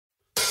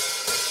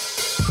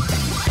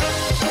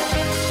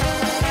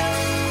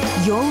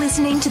You're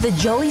listening to the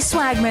Jolly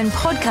Swagman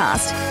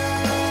podcast.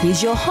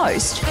 Here's your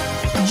host,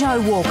 Joe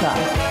Walker.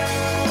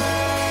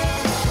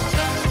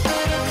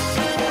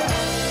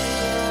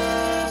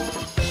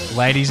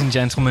 Ladies and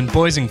gentlemen,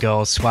 boys and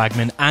girls,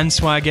 swagmen and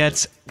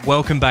swagettes,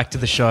 welcome back to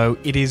the show.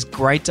 It is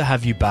great to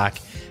have you back,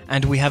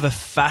 and we have a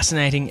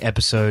fascinating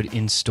episode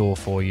in store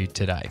for you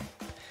today.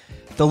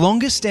 The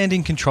longest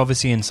standing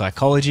controversy in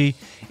psychology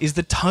is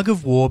the tug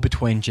of war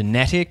between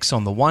genetics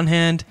on the one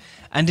hand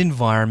and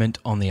environment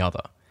on the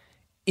other.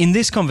 In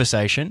this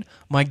conversation,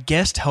 my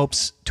guest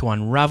helps to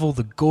unravel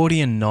the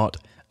Gordian knot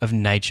of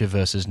nature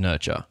versus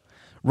nurture.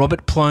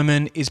 Robert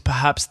Plomin is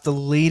perhaps the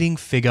leading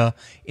figure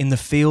in the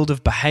field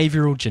of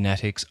behavioural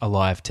genetics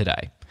alive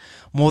today.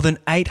 More than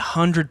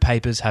 800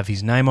 papers have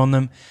his name on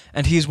them,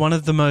 and he is one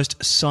of the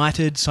most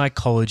cited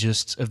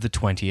psychologists of the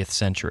 20th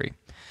century.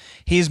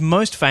 He is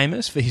most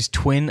famous for his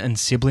twin and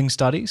sibling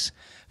studies.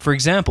 For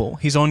example,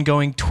 his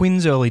ongoing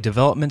Twins Early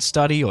Development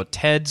Study, or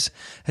TEDS,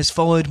 has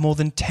followed more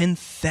than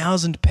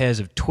 10,000 pairs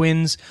of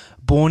twins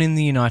born in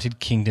the United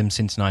Kingdom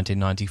since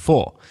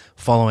 1994,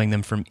 following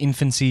them from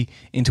infancy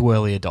into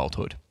early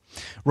adulthood.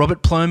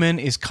 Robert Plomin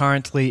is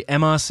currently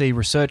MRC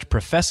Research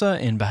Professor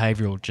in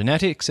Behavioural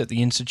Genetics at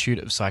the Institute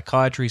of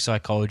Psychiatry,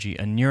 Psychology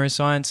and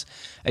Neuroscience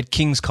at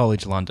King's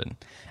College London.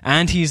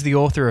 And he is the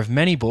author of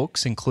many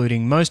books,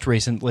 including most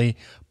recently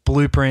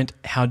Blueprint: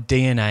 How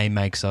DNA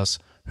Makes Us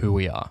Who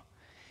We Are.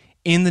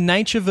 In the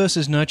nature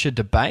versus nurture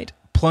debate,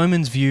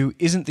 Plomin's view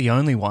isn't the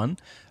only one,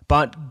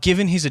 but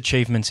given his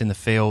achievements in the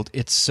field,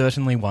 it's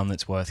certainly one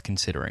that's worth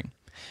considering.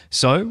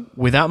 So,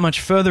 without much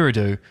further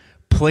ado,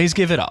 please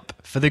give it up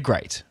for the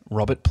great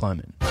Robert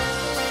Plomin.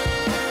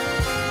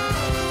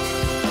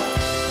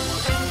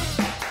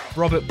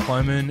 Robert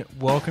Plomin,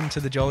 welcome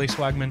to the Jolly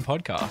Swagman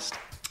podcast.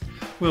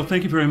 Well,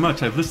 thank you very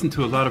much. I've listened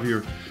to a lot of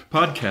your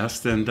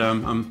podcasts, and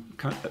I'm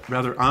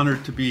rather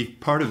honored to be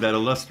part of that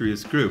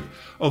illustrious group.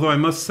 Although I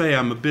must say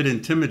I'm a bit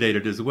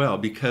intimidated as well,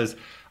 because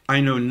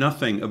I know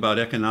nothing about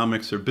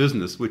economics or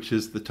business, which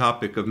is the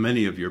topic of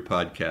many of your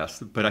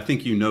podcasts. But I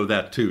think you know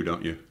that too,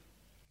 don't you?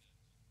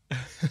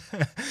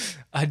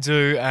 I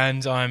do,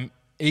 and I'm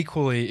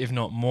equally, if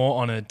not more,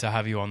 honored to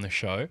have you on the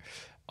show.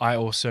 I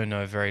also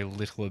know very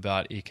little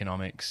about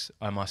economics,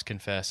 I must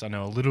confess. I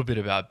know a little bit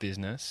about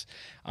business,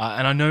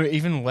 and I know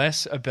even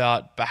less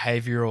about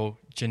behavioural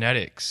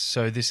genetics.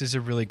 So this is a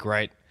really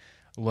great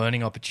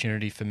learning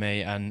opportunity for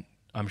me, and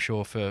I'm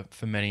sure for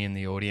many in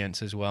the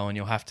audience as well, and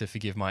you'll have to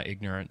forgive my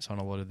ignorance on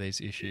a lot of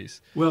these issues.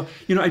 Well,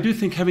 I do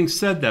think, having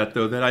said that,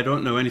 though, that I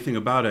don't know anything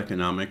about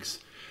economics,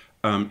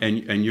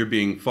 and you're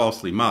being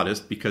falsely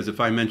modest, because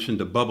if I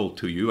mentioned a bubble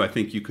to you, I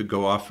think you could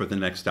go off for the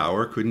next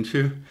hour, couldn't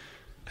you?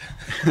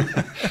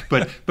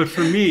 but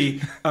for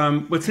me,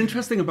 what's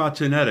interesting about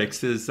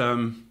genetics is,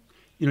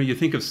 you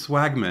think of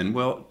swagmen.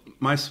 Well,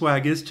 my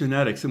swag is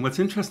genetics. And what's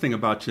interesting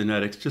about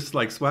genetics, just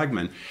like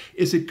swagmen,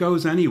 is it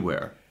goes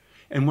anywhere.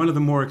 And one of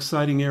the more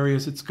exciting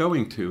areas it's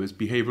going to is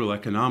behavioral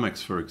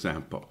economics, for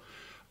example.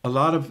 A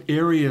lot of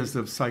areas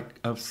of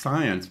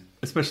science,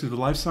 especially the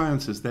life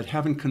sciences, that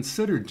haven't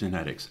considered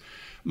genetics.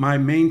 My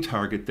main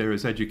target there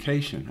is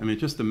education. I mean,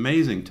 it's just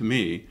amazing to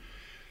me.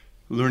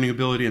 Learning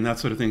ability and that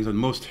sort of things are the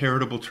most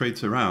heritable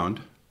traits around,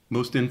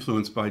 most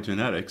influenced by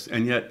genetics,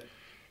 and yet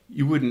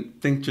you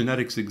wouldn't think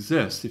genetics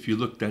exists if you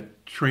looked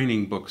at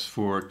training books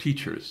for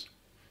teachers.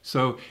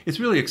 So it's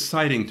really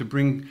exciting to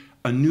bring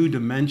a new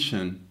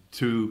dimension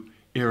to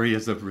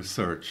areas of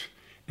research.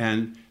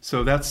 And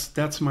so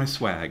that's my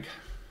swag.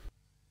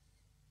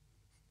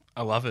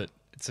 I love it.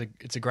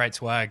 It's a great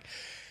swag.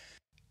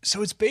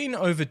 So it's been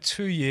over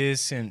 2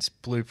 years since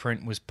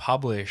Blueprint was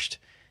published.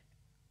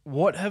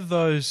 What have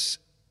those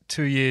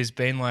 2 years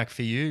been like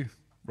for you,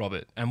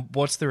 Robert? And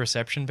what's the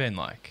reception been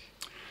like?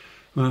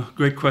 Well,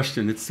 great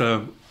question. It's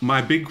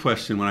my big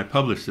question when I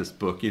published this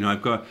book.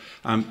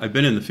 I've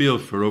been in the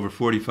field for over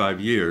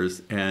 45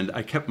 years, and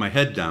I kept my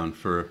head down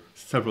for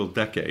several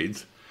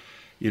decades,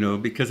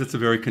 because it's a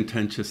very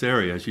contentious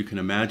area, as you can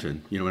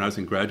imagine. When I was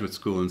in graduate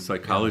school in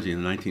psychology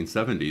in the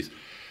 1970s,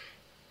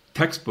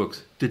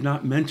 textbooks did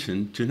not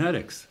mention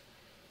genetics.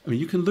 I mean,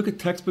 you can look at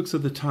textbooks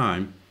of the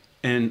time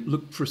and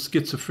look for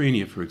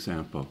schizophrenia, for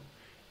example.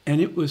 And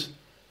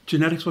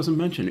genetics wasn't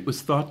mentioned. It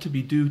was thought to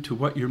be due to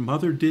what your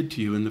mother did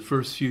to you in the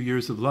first few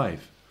years of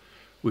life,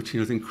 which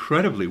is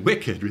incredibly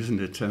wicked, isn't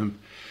it?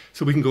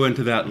 So we can go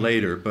into that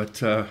later.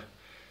 But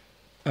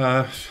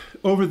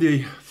over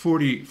the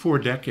 44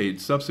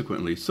 decades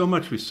subsequently, so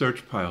much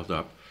research piled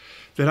up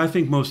that I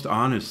think most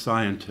honest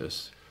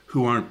scientists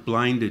who aren't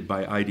blinded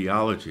by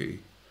ideology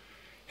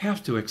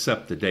have to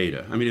accept the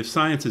data. I mean, if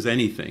science is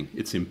anything,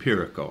 it's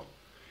empirical.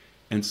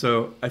 And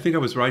so I think I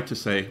was right to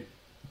say,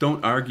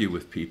 don't argue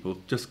with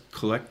people, just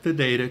collect the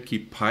data,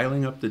 keep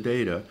piling up the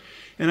data.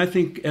 And I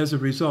think as a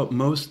result,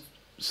 most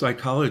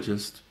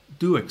psychologists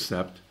do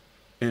accept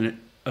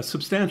a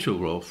substantial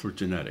role for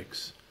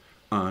genetics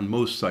on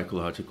most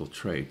psychological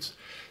traits.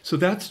 So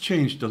that's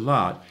changed a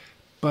lot.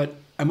 But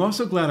I'm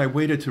also glad I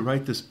waited to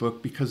write this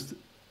book, because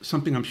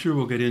something I'm sure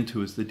we'll get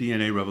into is the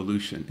DNA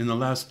revolution. In the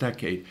last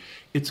decade,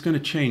 it's going to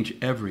change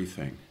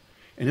everything.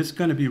 And it's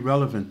going to be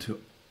relevant to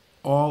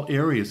all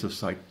areas of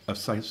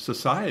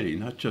society,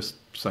 not just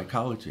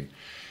psychology.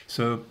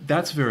 So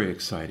that's very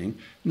exciting.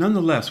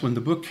 Nonetheless, when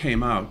the book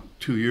came out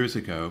 2 years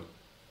ago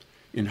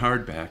in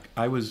hardback,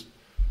 I was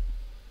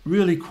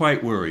really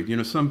quite worried.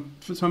 Some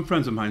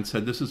friends of mine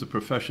said this is a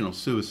professional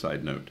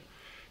suicide note,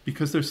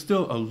 because there's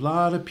still a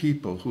lot of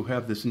people who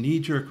have this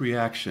knee-jerk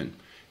reaction: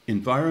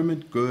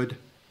 environment good,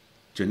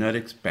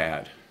 genetics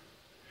bad.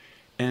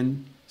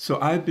 And so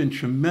I've been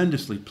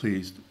tremendously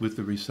pleased with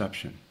the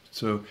reception.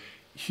 So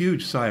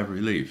huge sigh of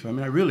relief. I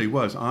really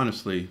was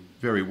honestly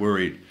very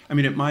worried.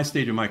 At my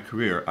stage of my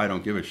career, I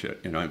don't give a shit.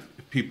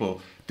 If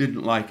people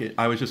didn't like it,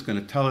 I was just going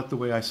to tell it the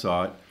way I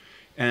saw it,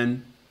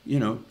 and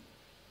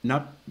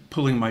not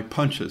pulling my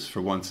punches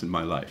for once in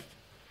my life.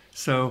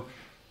 So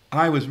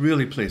I was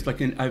really pleased.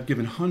 I've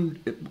given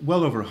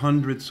well over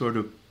 100 sort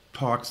of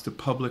talks to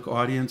public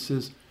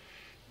audiences.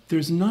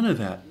 There's none of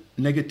that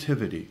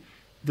negativity.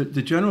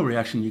 The general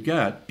reaction you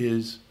get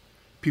is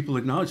people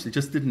acknowledge they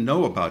just didn't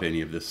know about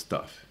any of this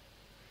stuff.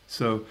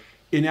 So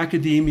in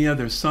academia,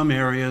 there's some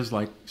areas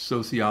like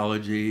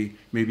sociology,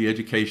 maybe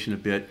education a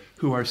bit,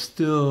 who are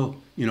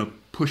still,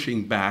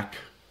 pushing back.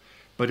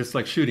 But it's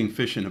like shooting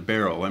fish in a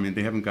barrel.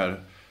 They haven't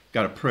got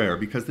a prayer,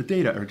 because the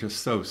data are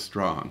just so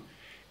strong.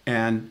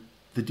 And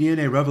the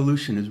DNA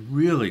revolution is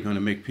really going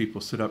to make people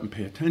sit up and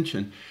pay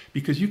attention,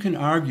 because you can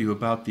argue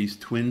about these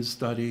twin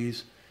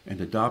studies and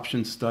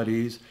adoption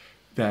studies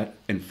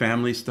and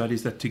family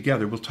studies that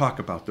together, we'll talk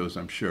about those,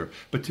 I'm sure,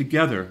 but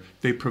together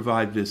they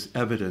provide this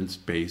evidence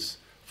base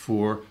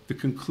for the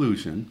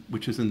conclusion,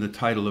 which is in the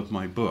title of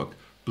my book,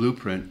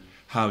 Blueprint: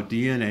 How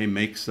DNA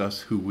Makes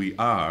Us Who We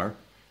Are,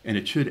 and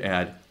it should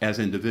add, as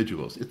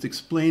individuals. It's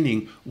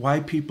explaining why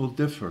people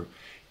differ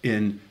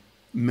in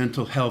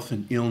mental health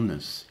and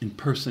illness, in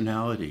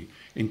personality,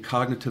 in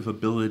cognitive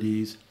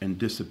abilities and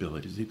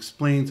disabilities. It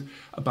explains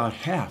about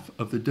half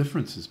of the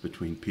differences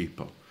between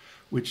people,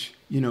 which,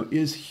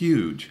 is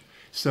huge.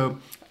 So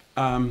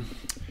although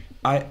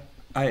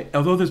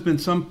there's been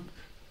some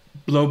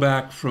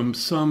blowback from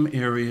some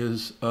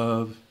areas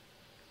of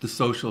the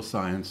social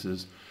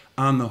sciences,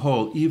 on the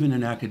whole, even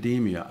in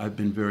academia, I've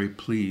been very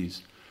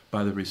pleased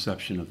by the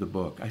reception of the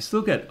book. I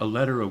still get a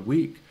letter a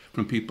week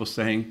from people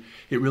saying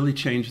it really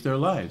changed their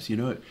lives.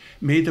 It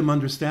made them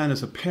understand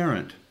as a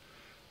parent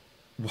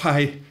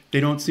why they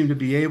don't seem to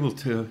be able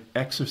to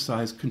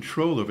exercise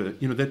control over it,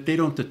 that they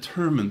don't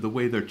determine the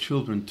way their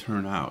children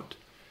turn out.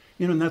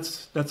 And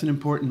that's an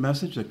important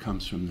message that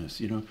comes from this,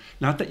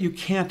 not that you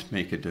can't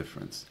make a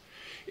difference.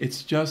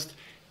 It's just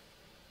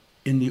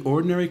in the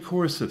ordinary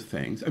course of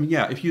things.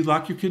 If you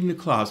lock your kid in a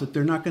closet,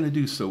 they're not going to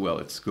do so well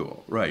at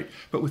school, right?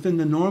 But within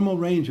the normal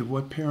range of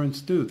what parents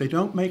do, they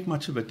don't make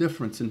much of a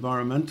difference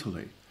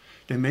environmentally.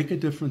 They make a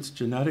difference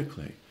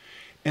genetically.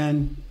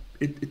 And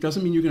it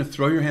doesn't mean you're going to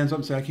throw your hands up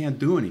and say, I can't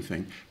do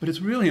anything. But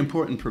it's really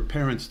important for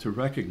parents to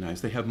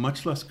recognize they have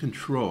much less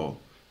control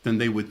than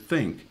they would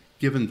think,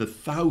 given the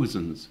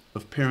thousands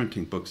of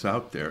parenting books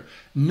out there,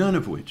 none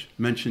of which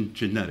mention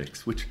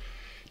genetics, which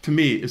to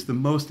me is the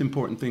most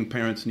important thing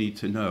parents need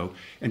to know.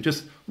 And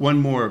just one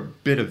more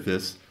bit of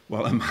this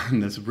while I'm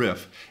on this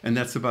riff, and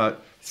that's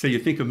about, say you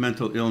think of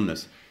mental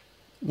illness.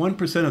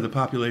 1% of the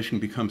population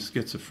becomes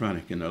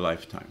schizophrenic in their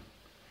lifetime.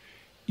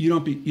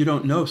 You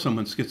don't know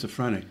someone's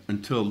schizophrenic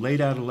until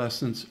late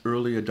adolescence,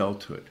 early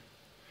adulthood.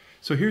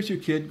 So here's your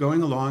kid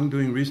going along,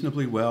 doing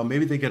reasonably well.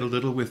 Maybe they get a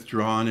little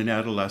withdrawn in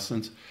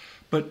adolescence,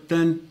 but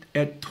then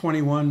at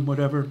 21,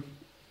 whatever,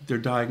 they're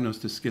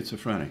diagnosed as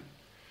schizophrenic.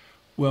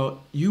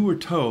 Well, you were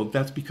told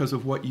that's because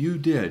of what you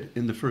did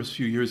in the first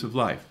few years of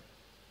life,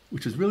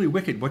 which is really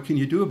wicked. What can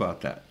you do about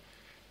that?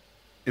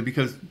 And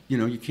because,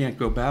 you can't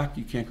go back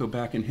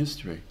in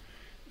history.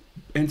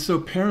 And so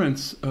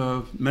parents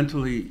of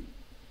mentally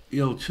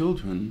ill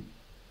children,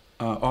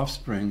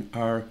 offspring,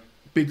 are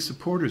big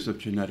supporters of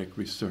genetic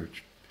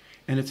research.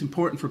 And it's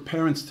important for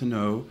parents to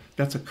know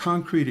that's a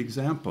concrete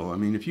example.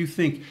 If you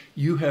think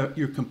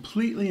you're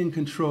completely in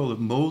control of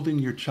molding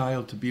your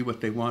child to be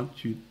what they want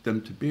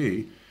them to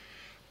be,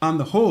 on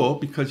the whole,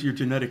 because you're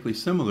genetically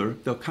similar,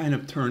 they'll kind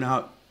of turn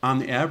out, on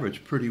the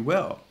average, pretty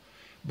well.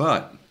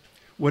 But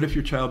what if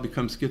your child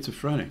becomes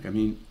schizophrenic?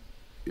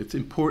 It's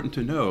important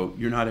to know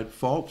you're not at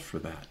fault for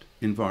that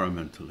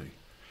environmentally.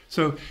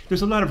 So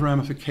there's a lot of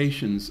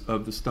ramifications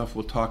of the stuff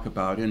we'll talk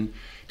about. And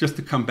just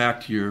to come back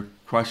to your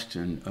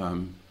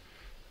question,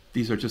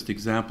 these are just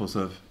examples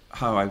of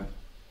how I've,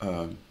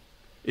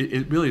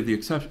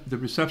 the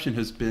reception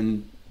has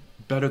been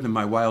better than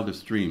my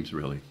wildest dreams,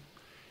 really.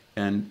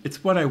 And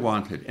it's what I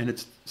wanted. And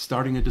it's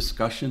starting a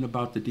discussion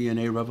about the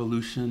DNA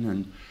revolution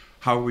and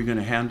how are we going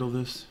to handle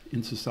this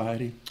in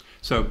society.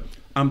 So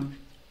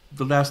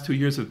the last 2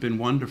 years have been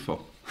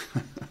wonderful.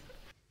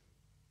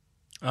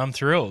 I'm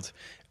thrilled.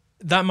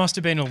 That must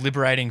have been a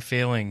liberating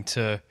feeling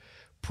to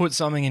put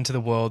something into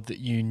the world that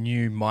you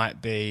knew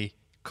might be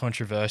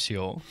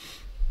controversial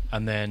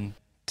and then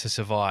to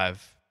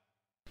survive.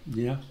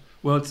 Yeah.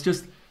 Well,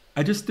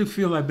 I just do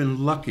feel I've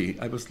been lucky.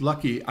 I was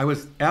lucky. I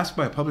was asked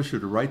by a publisher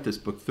to write this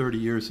book 30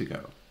 years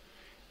ago.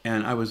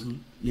 And I was,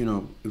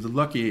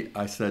 lucky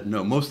I said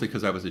no, mostly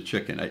because I was a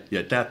chicken.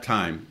 At that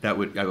time, I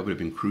would have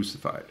been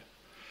crucified.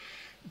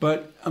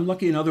 But I'm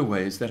lucky in other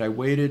ways that I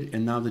waited,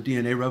 and now the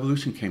DNA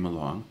revolution came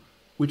along,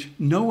 which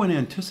no one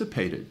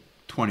anticipated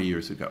 20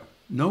 years ago.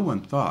 No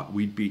one thought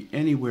we'd be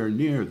anywhere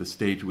near the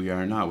stage we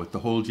are now with the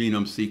whole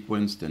genome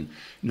sequenced and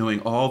knowing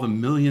all the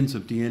millions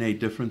of DNA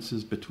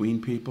differences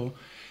between people.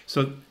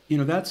 So,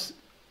 that's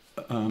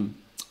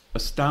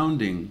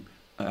astounding.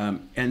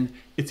 And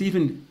it's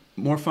even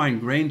more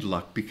fine-grained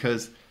luck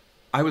because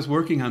I was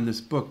working on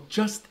this book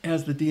just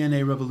as the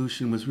DNA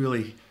revolution was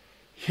really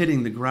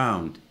hitting the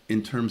ground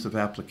in terms of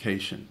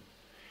application.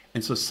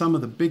 And so some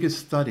of the biggest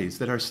studies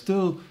that are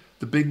still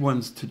the big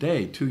ones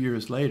today, 2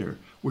 years later,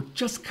 were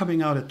just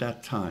coming out at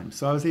that time.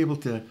 So I was able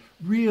to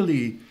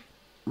really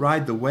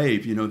ride the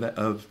wave,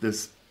 of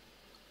this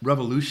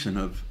revolution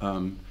of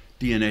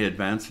DNA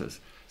advances.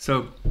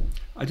 So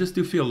I just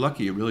do feel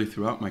lucky really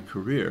throughout my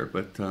career,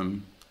 but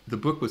the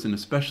book was an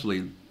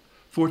especially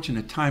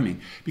fortunate timing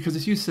because,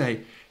 as you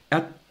say,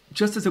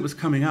 just as it was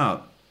coming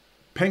out,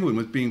 Penguin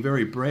was being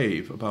very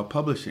brave about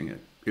publishing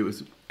it. It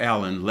was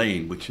Alan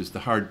Lane, which is the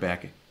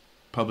hardback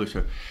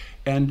publisher.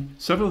 And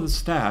several of the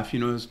staff,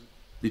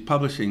 the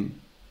publishing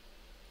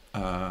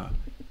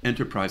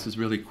enterprise is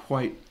really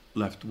quite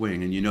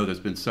left-wing. And there's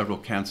been several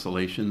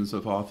cancellations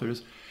of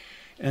authors.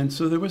 And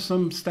so there was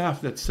some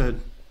staff that said,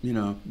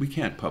 we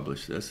can't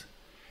publish this.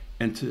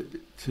 And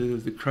to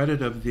the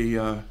credit of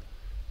the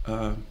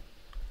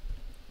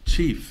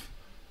chief,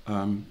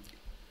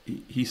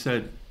 he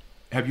said,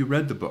 have you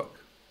read the book?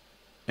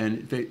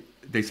 And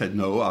they said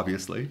no,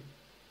 obviously.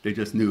 They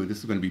just knew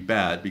this was going to be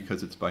bad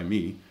because it's by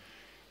me.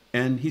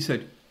 And he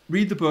said,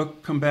 read the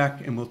book, come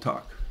back, and we'll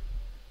talk.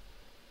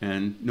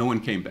 And no one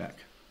came back.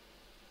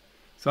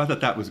 So I thought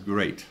that was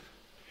great.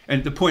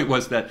 And the point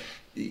was that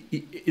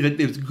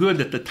it was good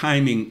that the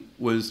timing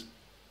was,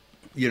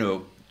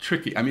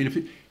 tricky. I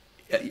mean,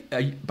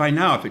 by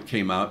now, if it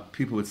came out,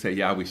 people would say,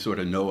 yeah, we sort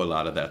of know a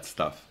lot of that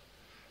stuff.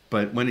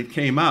 But when it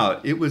came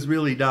out, it was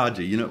really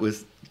dodgy. It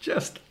was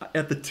just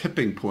at the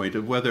tipping point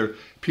of whether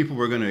people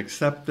were going to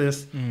accept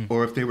this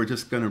or if they were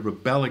just going to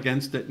rebel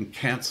against it and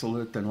cancel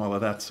it and all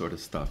of that sort of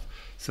stuff.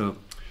 So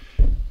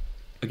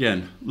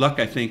again,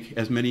 luck, I think,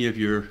 as many of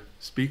your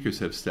speakers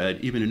have said,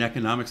 even in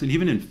economics and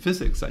even in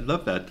physics. I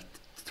love that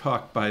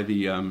talk by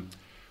the,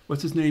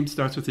 what's his name,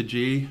 starts with a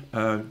G,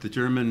 the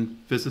German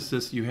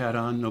physicist you had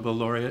on, Nobel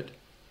laureate,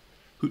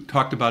 who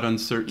talked about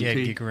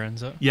uncertainty. Yeah,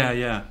 Gigerenzer.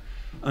 Yeah.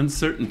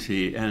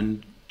 Uncertainty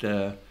and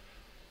the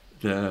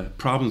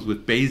problems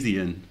with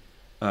Bayesian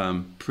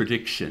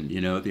prediction,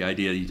 the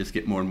idea that you just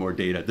get more and more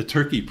data. The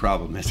turkey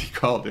problem, as he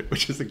called it,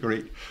 which is a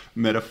great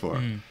metaphor.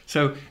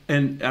 So,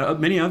 and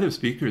many other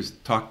speakers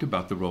talked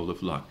about the role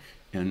of luck.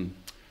 And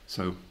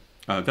so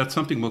that's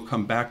something we'll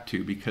come back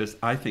to because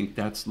I think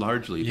that's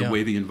largely the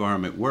way the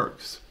environment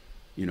works.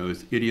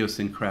 Is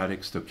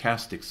idiosyncratic,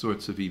 stochastic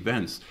sorts of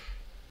events.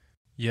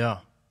 Yeah.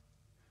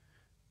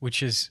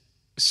 Which is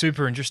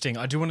super interesting.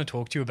 I do want to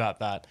talk to you about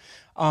that.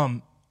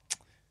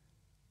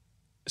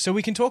 So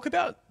we can talk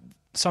about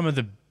some of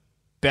the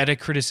better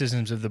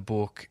criticisms of the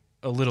book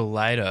a little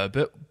later,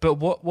 but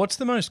what's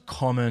the most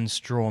common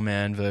straw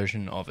man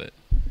version of it?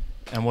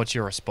 And what's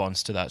your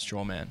response to that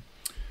straw man?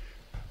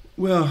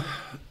 Well,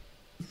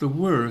 the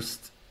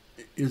worst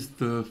is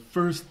the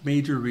first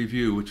major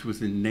review, which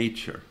was in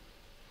Nature.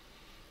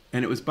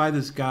 And it was by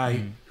this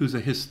guy who's a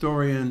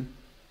historian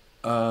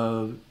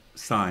of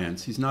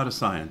science. He's not a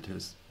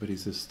scientist, but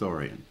he's a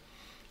historian.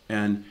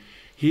 And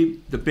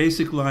the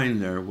basic line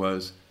there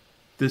was,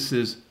 this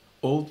is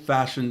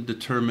old-fashioned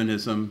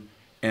determinism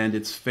and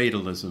it's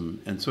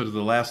fatalism. And sort of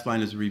the last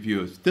line is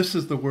review is, this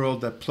is the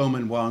world that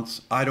Plomin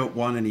wants. I don't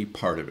want any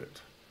part of it.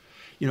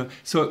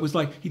 So it was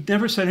like, he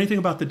never said anything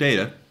about the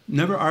data,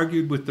 never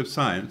argued with the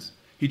science.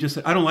 He just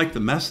said, I don't like the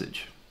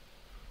message.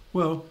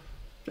 Well,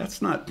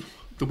 that's not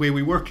the way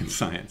we work in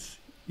science.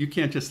 You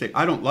can't just say,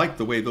 I don't like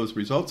the way those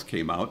results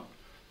came out,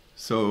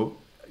 so,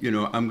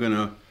 I'm going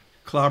to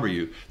clobber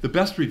you. The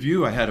best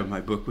review I had of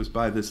my book was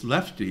by this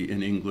lefty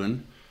in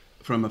England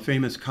from a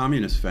famous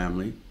communist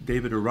family,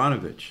 David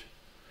Aronovich.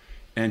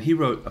 And he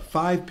wrote a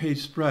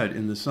 5-page spread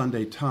in the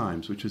Sunday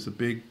Times, which is a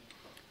big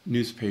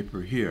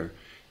newspaper here.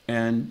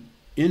 And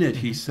in it,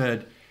 he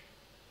said,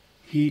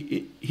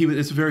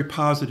 it's a very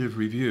positive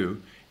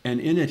review.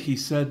 And in it, he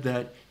said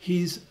that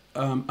he's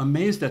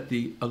amazed at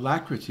the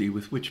alacrity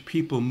with which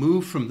people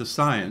move from the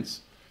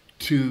science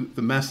to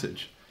the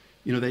message.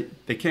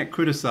 They can't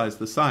criticize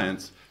the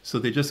science, so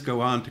they just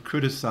go on to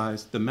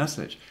criticize the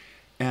message.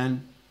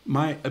 And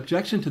my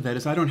objection to that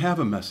is I don't have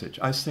a message.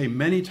 I say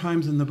many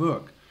times in the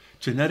book,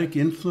 genetic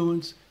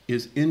influence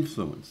is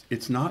influence.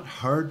 It's not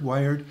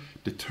hardwired,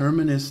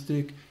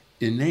 deterministic,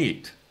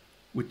 innate,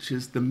 which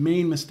is the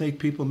main mistake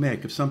people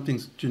make. If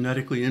something's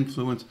genetically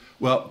influenced,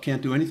 well,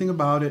 can't do anything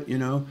about it,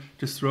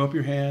 just throw up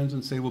your hands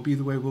and say, we'll be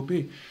the way we'll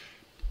be.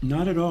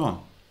 Not at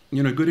all.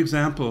 A good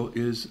example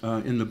is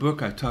in the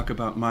book I talk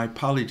about my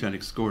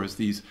polygenic scores,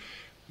 these,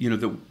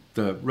 the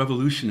the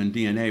revolution in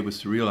DNA was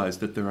to realize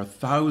that there are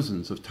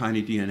thousands of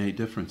tiny DNA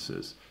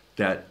differences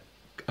that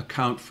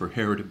account for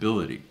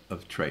heritability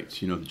of traits,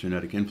 the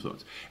genetic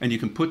influence. And you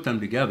can put them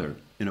together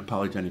in a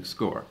polygenic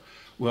score.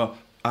 Well,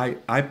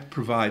 I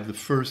provide the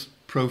first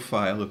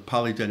profile of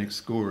polygenic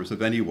scores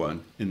of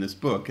anyone in this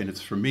book, and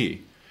it's for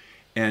me.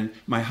 And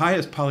my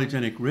highest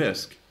polygenic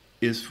risk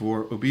is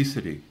for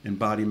obesity and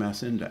body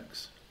mass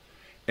index.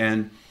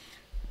 And,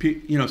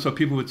 so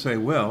people would say,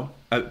 well,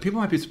 people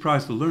might be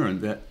surprised to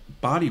learn that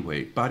body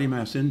weight, body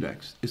mass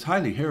index, is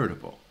highly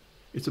heritable.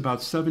 It's about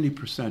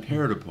 70%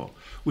 heritable,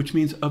 which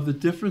means of the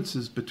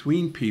differences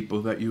between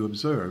people that you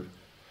observe,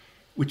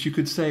 which you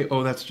could say,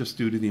 oh, that's just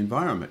due to the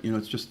environment.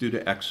 It's just due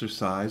to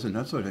exercise and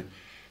that sort of thing.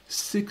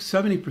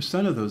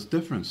 70% of those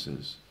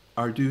differences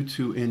are due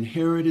to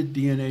inherited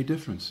DNA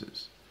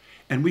differences.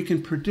 And we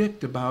can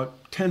predict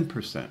about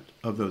 10%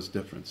 of those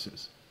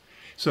differences.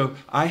 So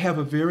I have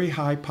a very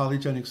high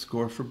polygenic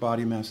score for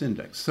body mass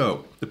index.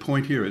 So the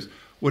point here is,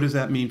 what does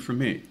that mean for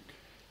me?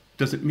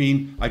 Does it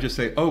mean I just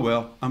say, oh,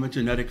 well, I'm a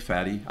genetic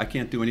fatty, I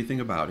can't do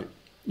anything about it?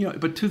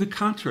 But to the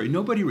contrary,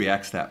 nobody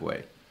reacts that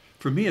way.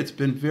 For me, it's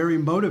been very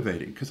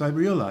motivating because I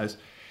realize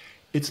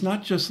it's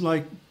not just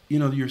like,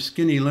 your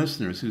skinny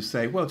listeners who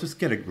say, well, just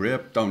get a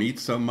grip, don't eat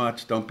so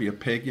much, don't be a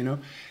pig,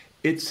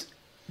 It's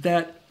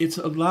that it's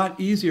a lot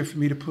easier for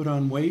me to put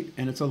on weight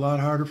and it's a lot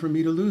harder for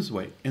me to lose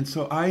weight. And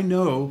so I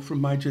know from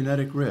my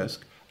genetic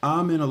risk,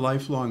 I'm in a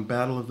lifelong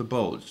battle of the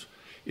bulge.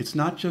 It's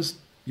not just,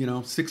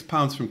 6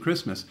 pounds from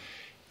Christmas.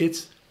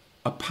 It's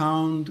a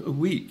pound a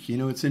week.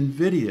 It's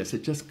invidious.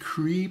 It just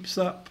creeps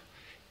up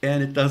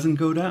and it doesn't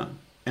go down.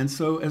 And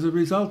so as a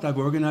result, I've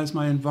organized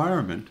my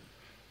environment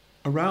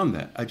around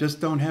that. I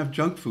just don't have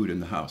junk food in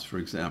the house, for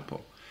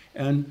example.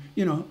 And,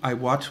 I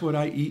watch what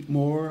I eat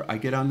more. I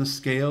get on the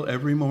scale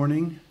every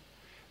morning.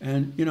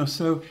 And,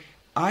 so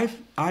I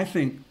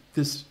think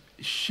this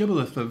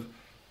shibboleth of,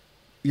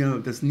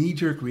 this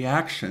knee-jerk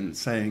reaction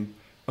saying,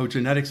 oh,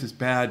 genetics is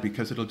bad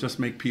because it'll just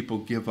make people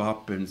give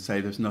up and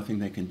say there's nothing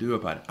they can do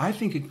about it. I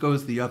think it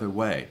goes the other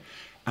way.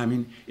 I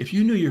mean, if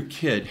you knew your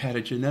kid had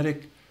a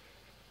genetic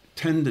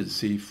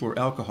tendency for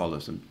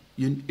alcoholism,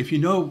 if you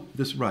know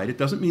this right, it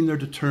doesn't mean they're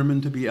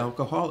determined to be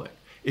alcoholic.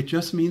 It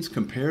just means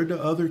compared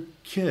to other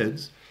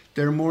kids,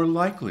 they're more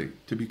likely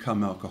to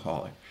become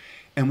alcoholic.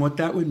 And what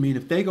that would mean,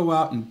 if they go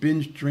out and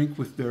binge drink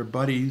with their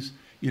buddies,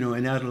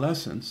 in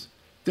adolescence,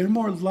 they're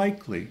more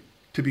likely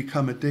to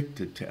become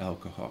addicted to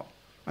alcohol.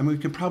 I mean,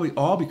 we can probably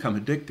all become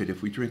addicted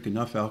if we drink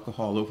enough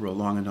alcohol over a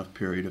long enough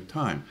period of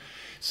time.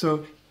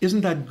 So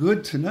isn't that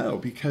good to know?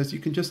 Because you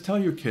can just tell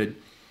your kid,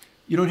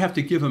 you don't have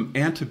to give them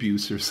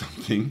antabuse or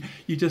something.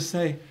 You just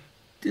say,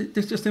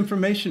 there's just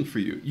information for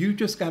you. You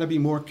just got to be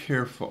more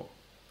careful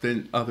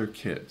than other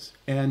kids.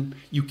 And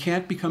you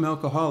can't become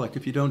alcoholic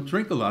if you don't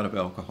drink a lot of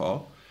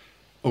alcohol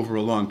over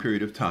a long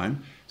period of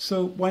time.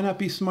 So why not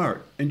be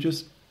smart and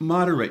just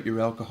moderate your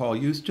alcohol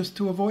use just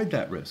to avoid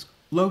that risk?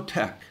 Low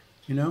tech,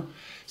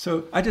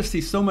 So I just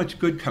see so much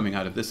good coming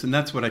out of this. And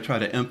that's what I try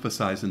to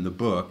emphasize in the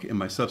book, in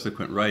my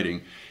subsequent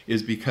writing,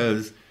 is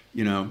because,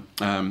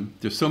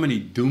 there's so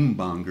many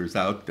doombongers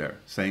out there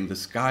saying the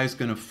sky's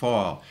going to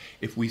fall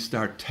if we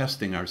start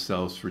testing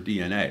ourselves for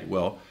DNA.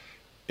 Well,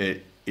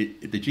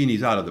 the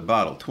genie's out of the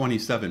bottle.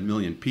 27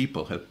 million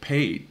people have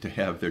paid to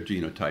have their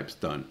genotypes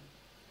done.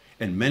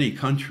 And many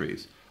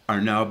countries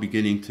are now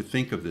beginning to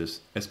think of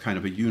this as kind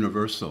of a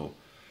universal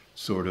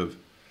sort of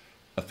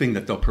a thing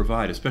that they'll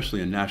provide,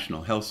 especially in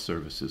national health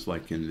services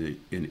like in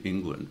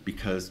England,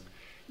 because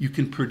you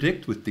can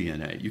predict with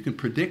DNA. You can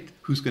predict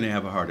who's going to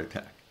have a heart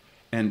attack.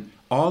 And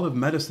all of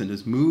medicine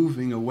is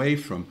moving away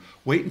from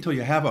wait until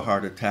you have a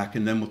heart attack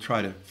and then we'll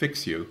try to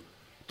fix you,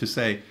 to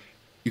say,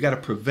 you got to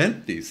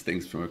prevent these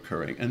things from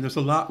occurring. And there's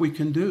a lot we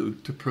can do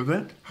to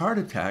prevent heart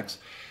attacks,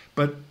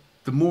 but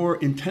the more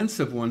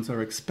intensive ones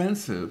are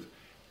expensive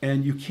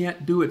and you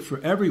can't do it for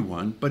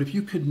everyone. But if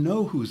you could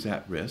know who's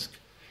at risk,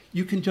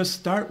 you can just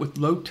start with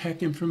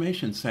low-tech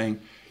information saying,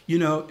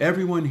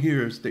 everyone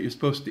hears that you're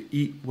supposed to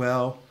eat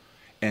well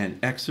and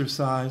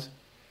exercise,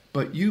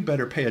 but you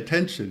better pay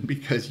attention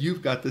because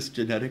you've got this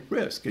genetic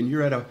risk and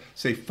you're at a,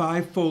 say,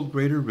 5-fold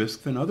greater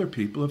risk than other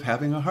people of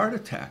having a heart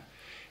attack.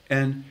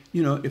 And,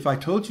 if I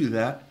told you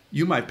that,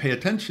 you might pay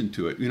attention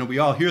to it. We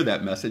all hear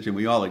that message and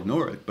we all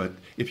ignore it. But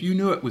if you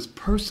knew it was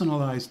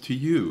personalized to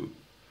you,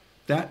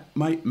 that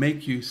might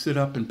make you sit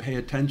up and pay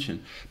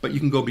attention. But you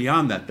can go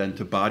beyond that then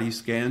to body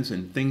scans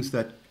and things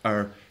that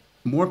are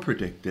more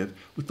predictive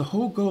with the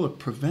whole goal of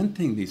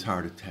preventing these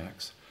heart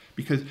attacks.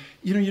 Because,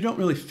 you don't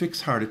really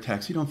fix heart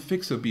attacks. You don't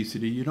fix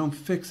obesity. You don't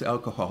fix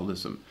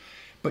alcoholism.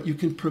 But you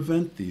can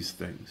prevent these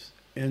things.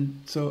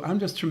 And so I'm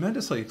just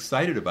tremendously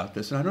excited about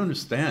this. And I don't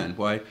understand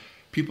why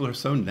people are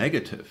so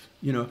negative.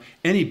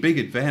 Any big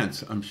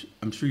advance,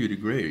 I'm sure you'd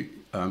agree,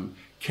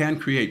 can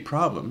create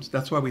problems.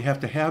 That's why we have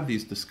to have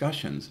these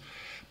discussions.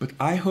 But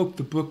I hope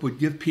the book would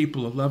give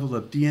people a level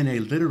of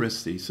DNA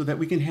literacy so that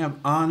we can have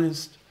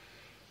honest,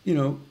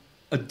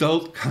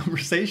 adult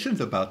conversations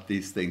about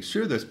these things.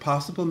 Sure, there's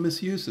possible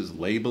misuses,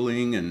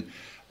 labeling and,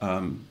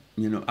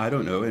 I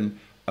don't know, and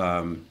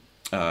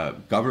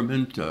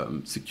government,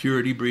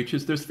 security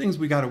breaches. There's things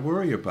we got to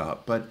worry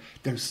about, but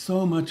there's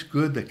so much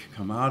good that can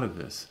come out of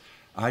this.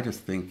 I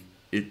just think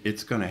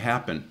it's going to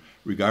happen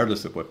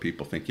regardless of what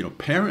people think. You know,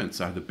 parents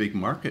are the big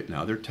market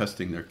now. They're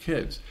testing their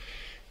kids.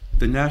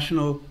 The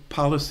national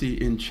policy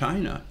in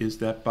China is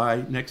that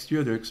by next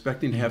year, they're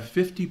expecting to have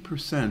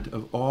 50%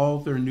 of all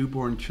their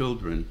newborn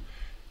children,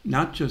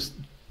 not just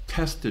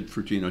tested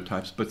for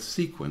genotypes, but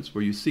sequenced,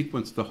 where you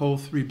sequence the whole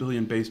 3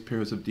 billion base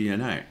pairs of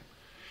DNA.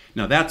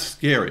 Now that's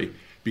scary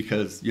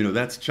because, you know,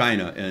 that's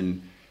China,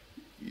 and,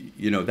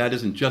 you know, that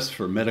isn't just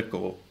for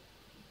medical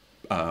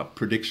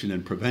prediction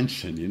and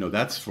prevention. You know,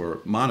 that's for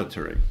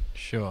monitoring.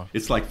 Sure.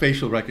 It's like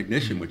facial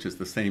recognition, which is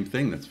the same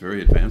thing that's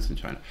very advanced in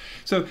China.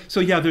 So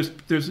yeah,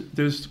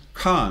 there's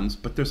cons,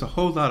 but there's a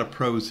whole lot of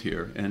pros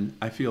here, and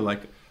I feel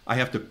like I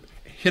have to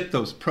hit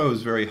those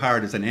pros very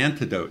hard as an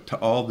antidote to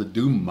all the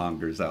doom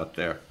mongers out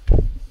there.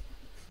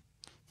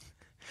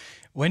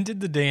 When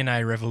did the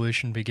DNA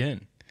revolution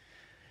begin?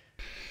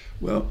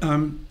 Well,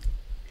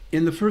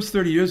 in the first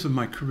 30 years of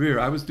my career,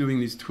 I was doing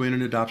these twin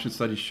and adoption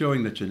studies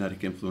showing that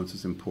genetic influence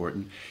is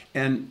important.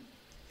 And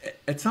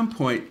at some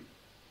point,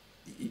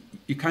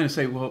 you kind of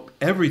say, well,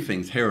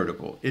 everything's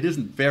heritable. It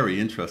isn't very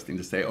interesting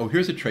to say, oh,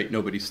 here's a trait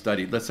nobody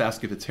studied. Let's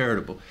ask if it's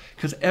heritable,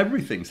 because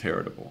everything's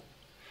heritable.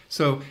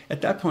 So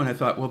at that point, I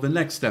thought, well, the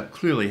next step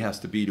clearly has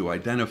to be to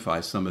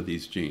identify some of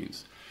these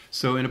genes.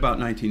 So in about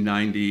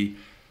 1990,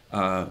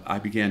 I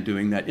began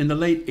doing that. In the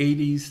late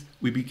 80s,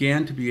 we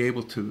began to be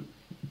able to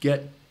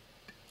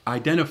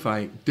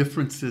identify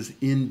differences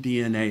in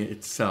DNA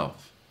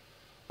itself.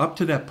 Up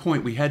to that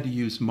point, we had to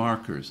use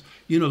markers,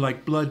 you know,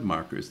 like blood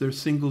markers. They're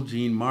single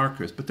gene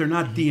markers, but they're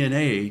not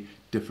DNA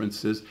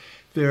differences.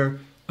 They're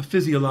a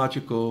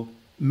physiological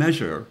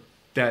measure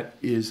that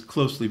is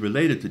closely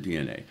related to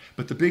DNA.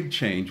 But the big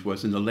change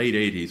was in the late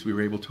 80s, we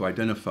were able to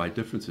identify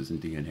differences in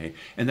DNA,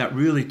 and that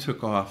really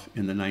took off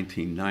in the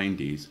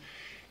 1990s.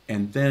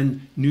 And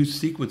then new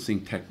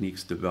sequencing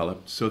techniques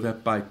developed so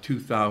that by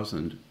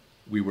 2000,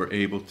 we were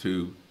able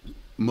to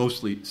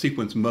mostly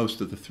sequence most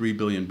of the 3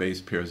 billion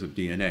base pairs of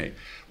DNA.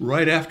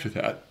 Right after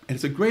that, and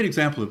it's a great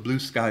example of blue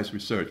skies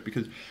research,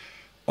 because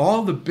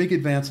all the big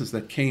advances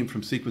that came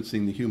from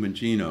sequencing the human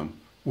genome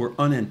were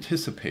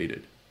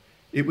unanticipated.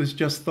 It was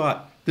just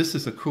thought, this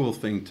is a cool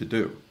thing to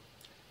do.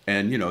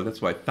 And, you know,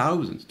 that's why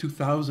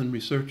 2,000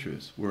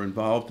 researchers were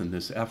involved in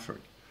this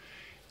effort.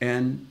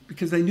 And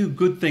because they knew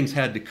good things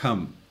had to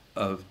come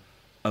of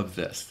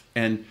this.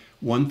 And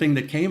one thing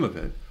that came of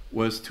it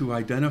was to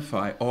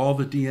identify all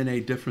the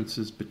DNA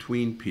differences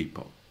between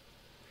people.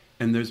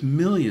 And there's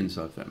millions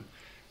of them.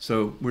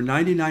 So we're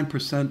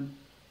 99%,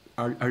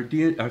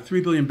 our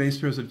 3 billion base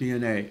pairs of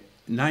DNA,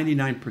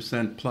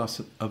 99%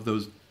 plus of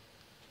those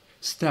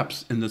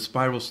steps in the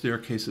spiral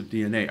staircase of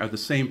DNA are the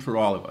same for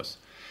all of us.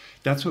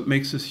 That's what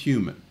makes us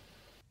human.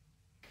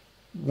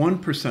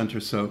 1% or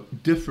so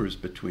differs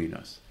between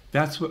us.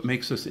 That's what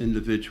makes us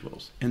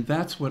individuals. And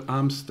that's what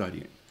I'm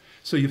studying.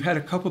 So you've had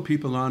a couple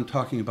people on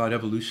talking about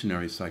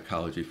evolutionary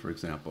psychology, for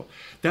example.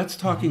 That's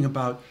talking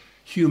about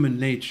human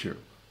nature,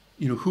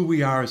 you know, who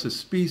we are as a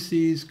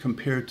species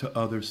compared to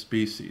other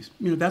species.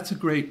 You know, that's a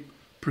great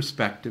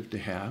perspective to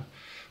have.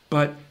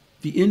 But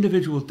the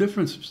individual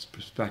difference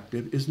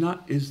perspective is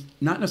not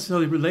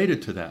necessarily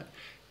related to that.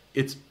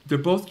 They're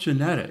both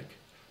genetic,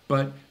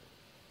 but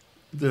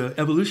the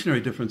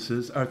evolutionary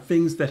differences are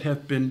things that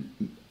have been,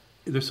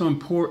 they're so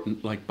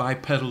important, like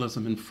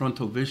bipedalism and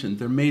frontal vision.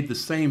 They're made the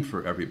same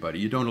for everybody.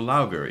 You don't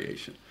allow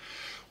variation.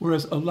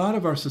 Whereas a lot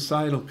of our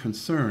societal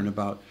concern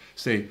about,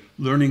 say,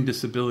 learning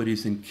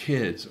disabilities in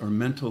kids or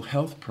mental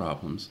health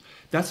problems,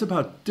 that's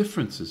about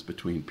differences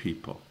between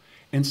people.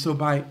 And so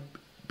by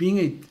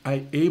being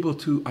able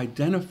to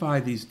identify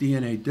these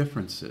DNA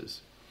differences,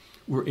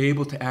 we're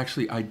able to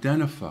actually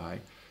identify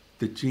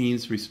the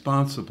genes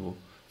responsible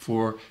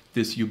for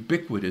this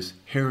ubiquitous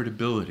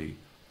heritability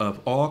of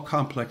all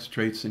complex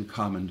traits and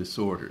common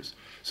disorders.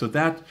 So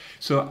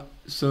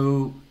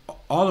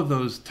all of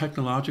those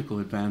technological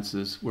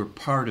advances were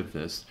part of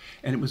this,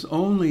 and it was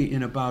only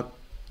in about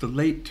the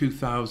late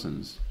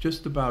 2000s,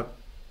 just about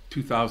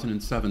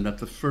 2007, that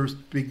the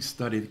first big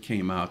study that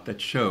came out that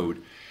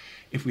showed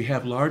if we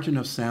have large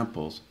enough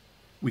samples,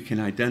 we can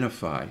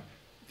identify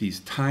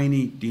these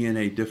tiny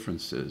DNA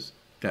differences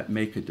that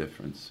make a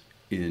difference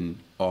in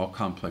all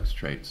complex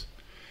traits.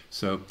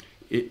 So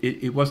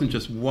it wasn't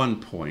just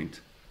one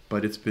point,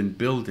 but it's been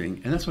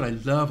building. And that's what I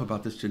love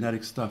about this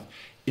genetic stuff.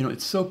 You know,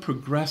 it's so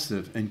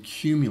progressive and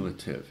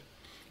cumulative.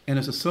 And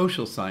as a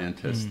social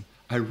scientist,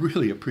 I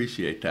really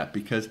appreciate that,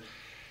 because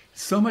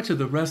so much of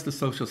the rest of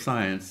social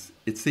science,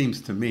 it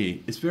seems to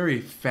me, is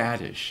very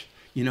faddish.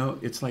 You know,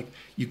 it's like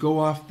you go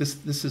off,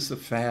 this is a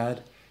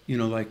fad, you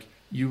know, like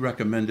you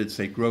recommended,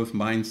 say, growth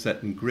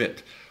mindset and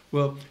grit.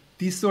 Well,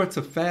 these sorts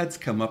of fads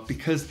come up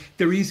because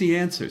they're easy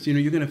answers. You know,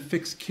 you're going to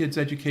fix kids'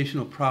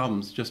 educational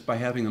problems just by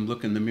having them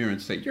look in the mirror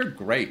and say, you're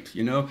great,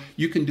 you know,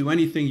 you can do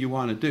anything you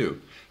want to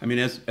do. I mean,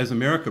 as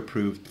America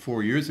proved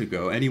 4 years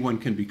ago, anyone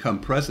can become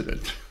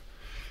president.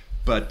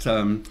 But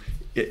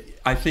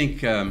I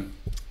think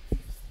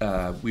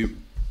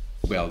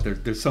Well,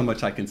 there's so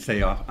much I can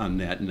say on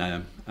that,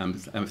 and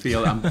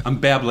I'm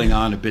babbling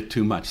on a bit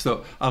too much,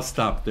 so I'll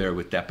stop there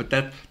with that. But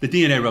the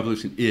DNA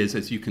revolution is,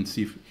 as you can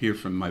hear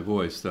from my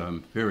voice,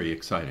 very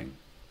exciting.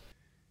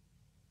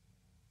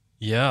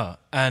 Yeah,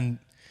 and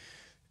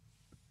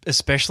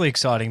especially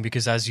exciting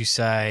because, as you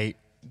say,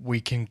 we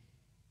can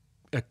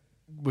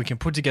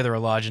put together a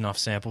large enough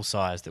sample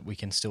size that we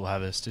can still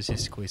have a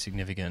statistically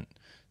significant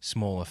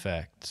small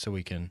effect, so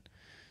we can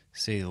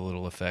see the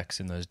little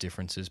effects in those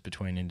differences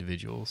between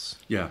individuals.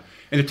 Yeah,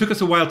 and it took us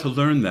a while to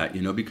learn that,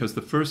 because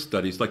the first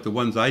studies, like the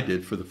ones I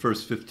did for the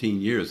first 15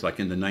 years, like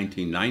in the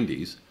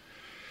 1990s,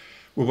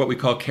 were what we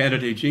call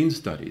candidate gene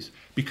studies.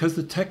 Because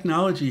the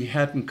technology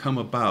hadn't come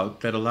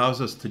about that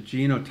allows us to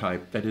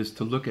genotype, that is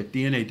to look at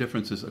DNA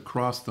differences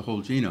across the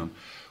whole genome,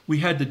 we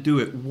had to do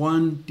it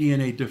one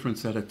DNA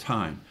difference at a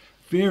time.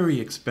 Very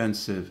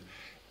expensive,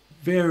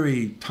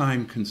 very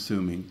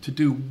time-consuming to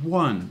do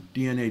one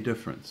DNA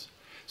difference.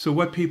 So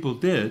what people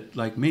did,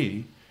 like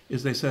me,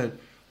 is they said,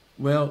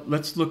 well,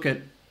 let's look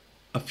at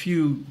a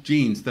few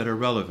genes that are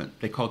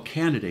relevant. They call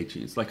candidate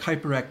genes, like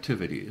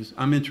hyperactivity.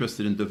 I'm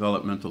interested in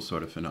developmental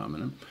sort of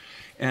phenomenon.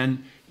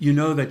 And you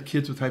know that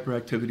kids with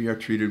hyperactivity are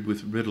treated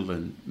with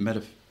Ritalin,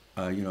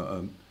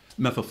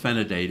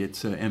 methylphenidate.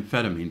 It's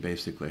amphetamine,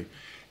 basically.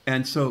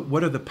 And so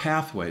what are the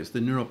pathways, the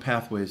neural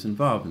pathways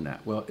involved in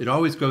that? Well, it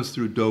always goes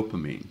through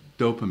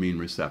dopamine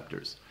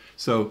receptors.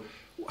 So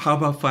how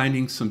about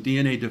finding some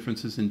DNA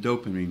differences in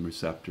dopamine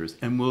receptors,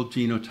 and we'll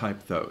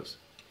genotype those?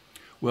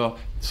 Well,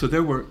 so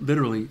there were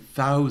literally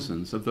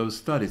thousands of those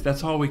studies.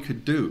 That's all we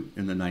could do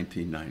in the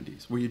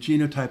 1990s, where you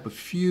genotype a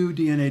few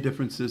DNA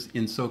differences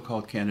in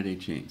so-called candidate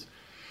genes.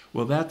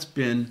 Well, that's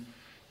been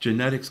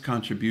genetics'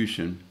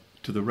 contribution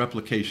to the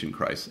replication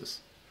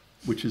crisis,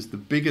 which is the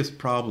biggest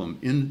problem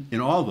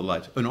in all the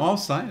life, in all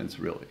science,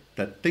 really,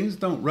 that things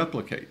don't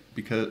replicate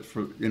because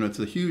it's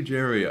a huge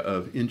area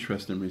of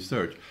interest and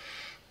research.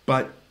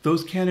 But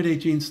those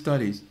candidate gene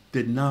studies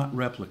did not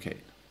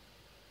replicate.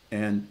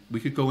 And we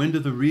could go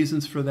into the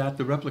reasons for that.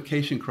 The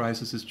replication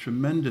crisis is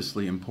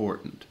tremendously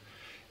important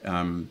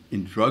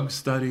in drug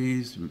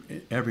studies,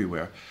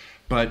 everywhere.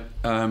 But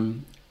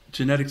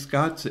genetics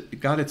got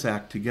its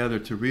act together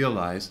to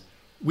realize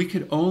we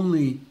could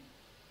only,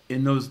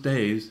 in those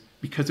days,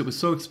 because it was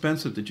so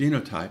expensive to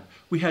genotype,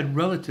 we had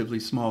relatively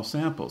small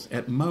samples,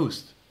 at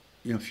most,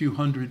 a few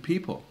hundred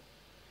people.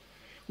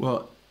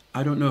 Well,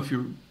 I don't know if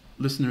your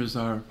listeners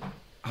are,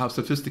 how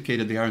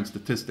sophisticated they are in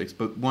statistics,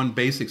 but one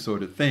basic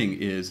sort of thing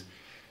is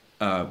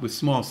with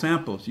small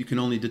samples, you can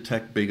only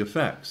detect big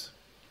effects.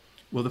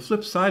 Well, the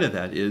flip side of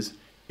that is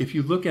if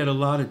you look at a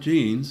lot of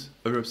genes,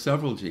 or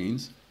several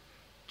genes,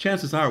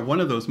 chances are one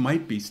of those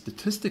might be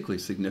statistically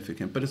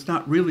significant, but it's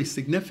not really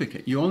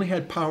significant. You only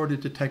had power to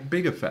detect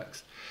big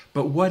effects.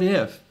 But what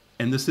if,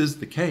 and this is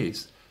the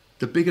case,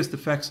 the biggest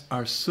effects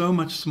are so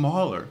much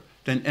smaller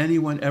than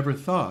anyone ever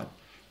thought,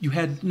 you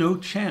had no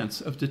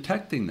chance of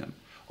detecting them.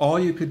 All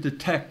you could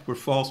detect were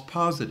false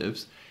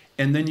positives,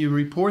 and then you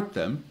report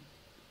them,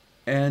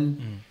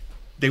 and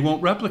they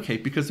won't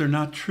replicate because they're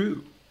not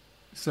true.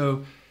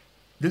 So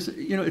this,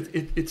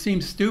 it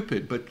seems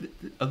stupid, but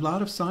a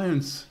lot of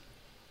science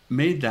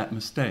made that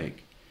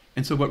mistake.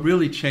 And so what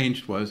really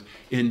changed was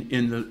in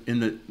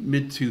the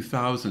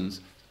mid-2000s,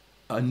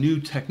 a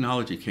new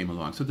technology came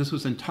along. So this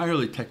was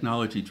entirely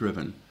technology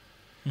driven.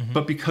 Mm-hmm.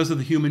 But because of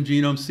the human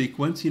genome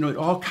sequence, it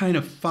all kind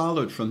of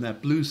followed from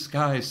that blue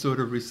sky sort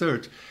of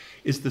research,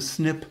 is the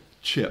SNP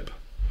chip.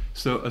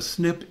 So a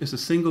SNP is a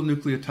single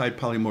nucleotide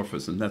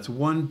polymorphism. That's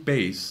one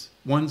base,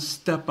 one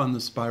step on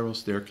the spiral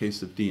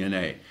staircase of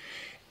DNA.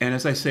 And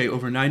as I say,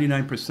 over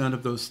 99%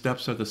 of those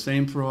steps are the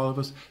same for all of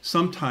us.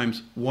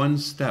 Sometimes one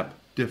step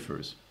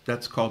differs.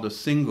 That's called a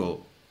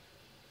single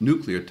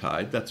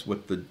nucleotide. That's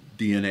what the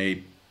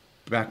DNA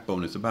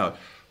backbone is about.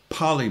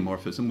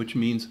 Polymorphism, which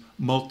means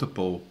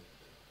multiple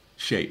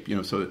shape,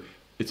 so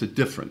it's a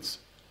difference,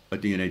 a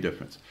DNA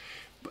difference.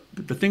 But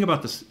the thing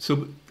about this,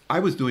 so I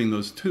was doing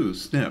those two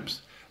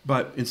SNPs,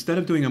 but instead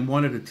of doing them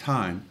one at a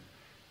time,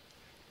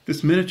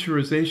 this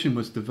miniaturization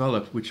was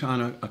developed, which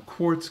on a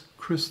quartz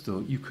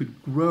crystal, you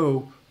could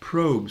grow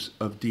probes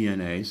of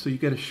DNA. So you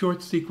get a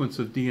short sequence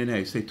of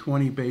DNA, say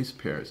 20 base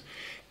pairs,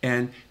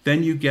 and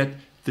then you get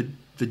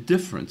the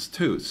difference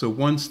too. So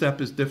one step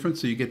is different,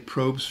 so you get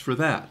probes for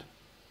that.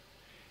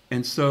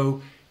 And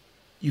so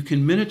you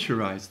can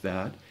miniaturize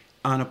that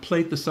on a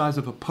plate the size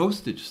of a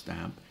postage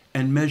stamp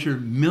and measure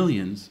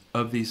millions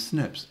of these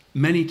SNPs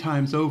many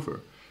times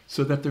over,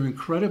 so that they're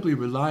incredibly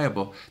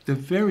reliable. They're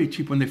very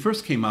cheap. When they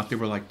first came out, they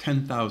were like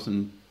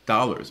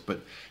 $10,000,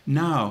 but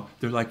now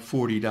they're like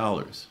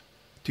 $40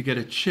 to get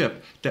a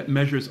chip that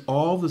measures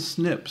all the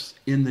SNPs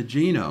in the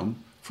genome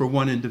for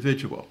one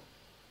individual.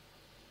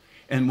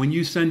 And when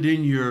you send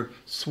in your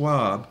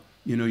swab,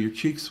 your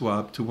cheek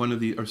swab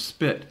to or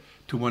spit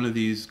to one of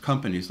these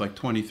companies like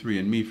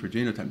 23andMe for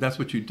genotype, that's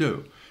what you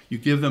do. You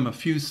give them a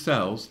few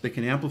cells, they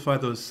can amplify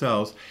those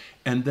cells,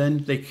 and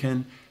then they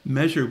can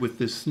measure with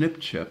this SNP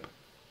chip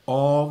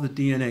all the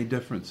DNA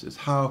differences,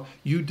 how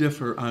you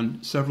differ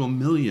on several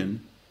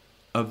million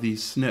of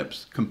these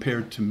SNPs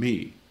compared to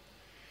me.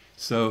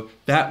 So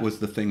that was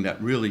the thing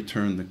that really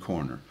turned the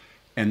corner.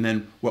 And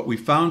then what we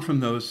found from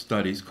those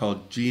studies,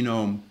 called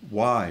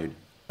genome-wide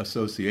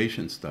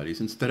association studies,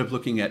 instead of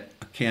looking at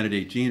a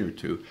candidate gene or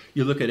two,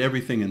 you look at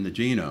everything in the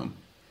genome.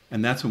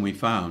 And that's when we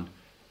found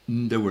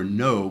there were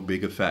no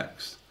big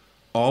effects.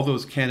 All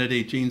those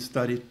candidate gene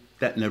studies,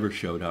 that never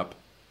showed up.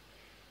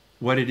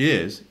 What it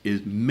is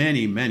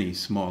many, many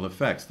small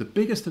effects. The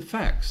biggest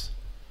effects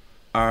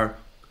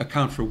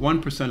account for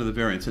 1% of the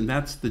variance, and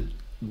that's the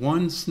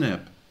one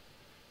SNP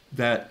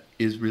that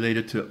is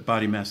related to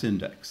body mass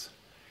index.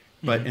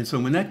 But and so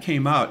when that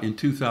came out in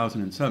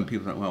 2007,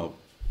 people thought, well,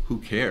 who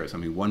cares? I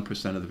mean,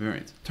 1% of the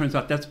variance. Turns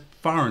out that's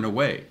far and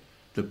away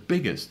the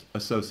biggest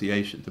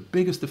association, the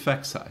biggest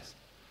effect size.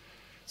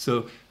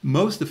 So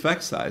most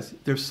effect size,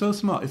 they're so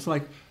small. It's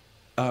like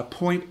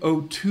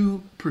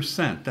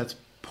 0.02%. That's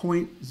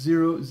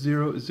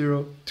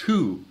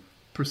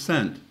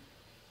 0.0002%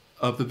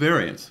 of the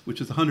variance,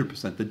 which is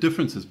 100%, the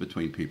differences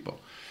between people.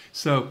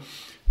 So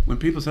when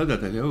people said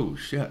that, they say, oh,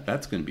 shit,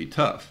 that's going to be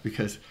tough.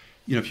 Because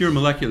if you're a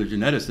molecular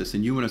geneticist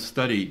and you want to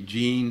study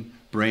gene,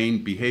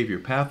 brain, behavior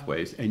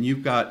pathways, and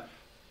you've got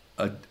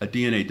a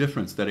DNA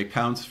difference that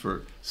accounts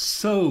for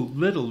so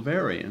little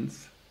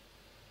variance,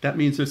 that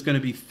means there's going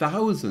to be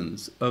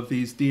thousands of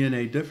these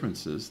DNA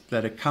differences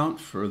that account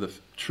for the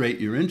trait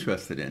you're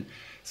interested in.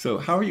 So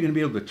how are you going to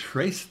be able to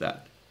trace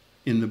that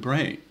in the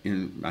brain?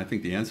 And I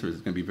think the answer is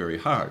it's going to be very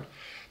hard.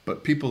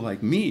 But people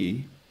like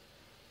me,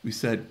 we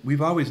said,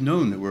 we've always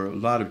known there were a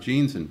lot of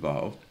genes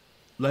involved.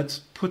 Let's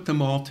put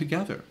them all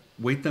together,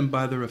 weight them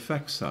by their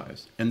effect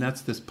size. And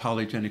that's this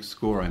polygenic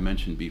score I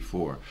mentioned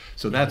before.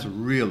 So that's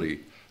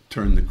really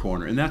turned the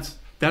corner. And that's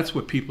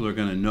what people are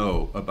going to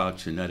know about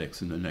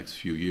genetics in the next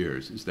few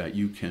years, is that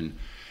you can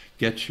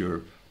get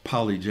your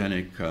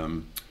polygenic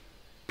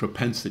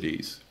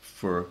propensities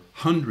for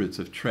hundreds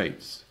of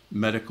traits,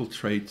 medical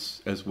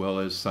traits as well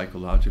as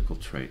psychological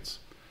traits.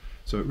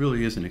 So it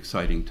really is an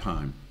exciting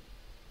time.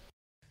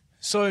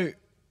 So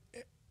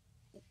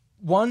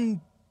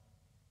one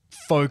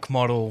folk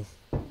model,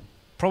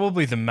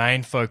 probably the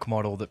main folk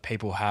model that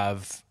people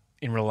have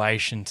in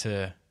relation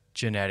to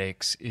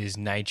genetics, is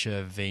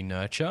nature v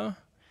nurture.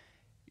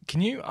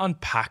 Can you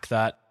unpack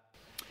that?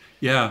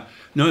 Yeah,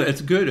 no,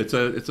 it's good. It's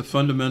a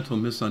fundamental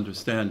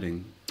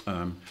misunderstanding.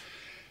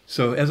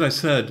 So as I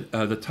said,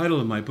 the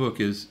title of my book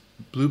is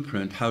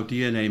Blueprint, How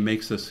DNA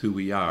Makes Us Who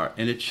We Are.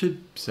 And it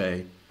should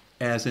say,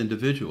 as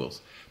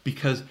individuals,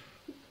 because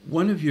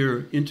one of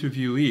your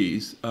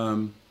interviewees,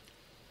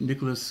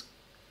 Nicholas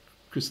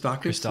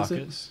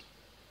Christakis,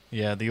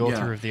 yeah, the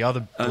author of the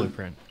other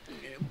Blueprint.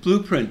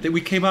 Blueprint, that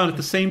we came out at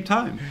the same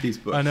time, these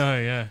books. I know,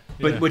 yeah.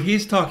 But what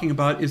he's talking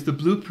about is the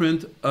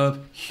blueprint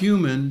of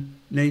human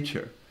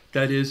nature.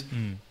 That is,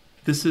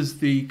 this is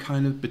the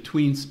kind of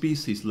between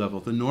species level,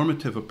 the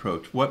normative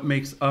approach, what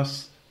makes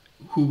us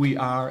who we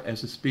are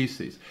as a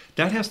species.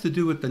 That has to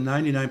do with the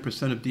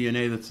 99% of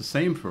DNA that's the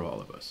same for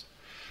all of us.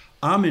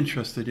 I'm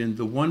interested in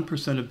the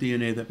 1% of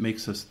DNA that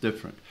makes us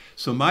different.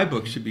 So my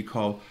book should be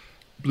called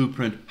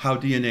Blueprint, How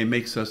DNA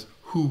Makes Us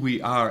Who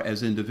We Are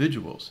as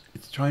Individuals.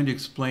 It's trying to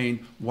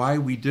explain why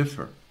we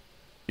differ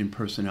in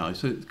personality.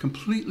 So it's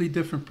completely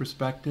different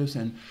perspectives,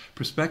 and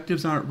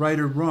perspectives aren't right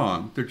or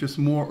wrong. They're just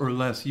more or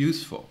less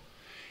useful.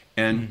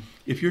 And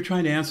if you're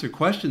trying to answer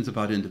questions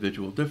about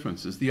individual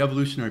differences, the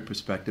evolutionary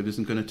perspective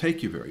isn't going to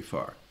take you very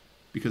far,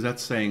 because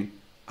that's saying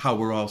how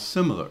we're all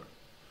similar.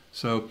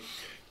 So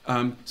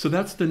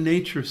that's the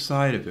nature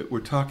side of it. We're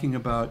talking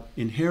about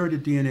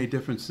inherited DNA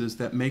differences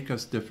that make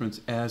us different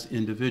as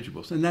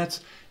individuals. And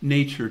that's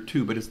nature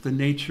too, but it's the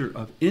nature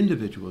of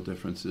individual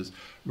differences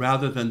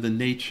rather than the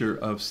nature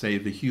of, say,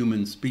 the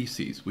human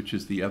species, which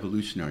is the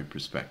evolutionary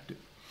perspective.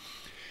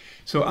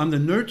 So on the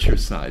nurture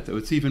side, though,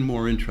 it's even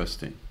more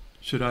interesting.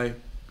 Should I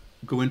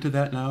go into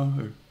that now?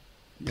 Or,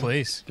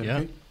 Please,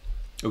 yeah.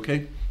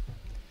 Okay.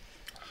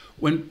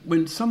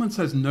 When someone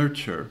says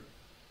nurture,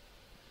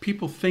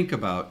 people think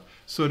about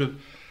sort of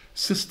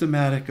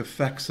systematic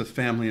effects of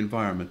family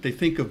environment. They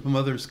think of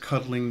mothers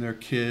cuddling their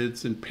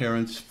kids and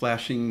parents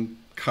flashing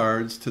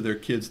cards to their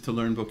kids to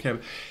learn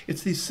vocabulary.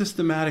 It's these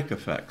systematic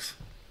effects.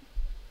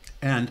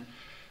 And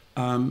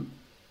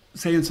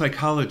say in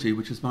psychology,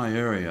 which is my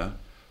area,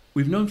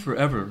 we've known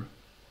forever,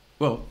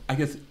 well, I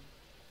guess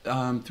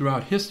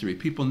throughout history,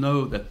 people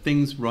know that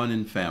things run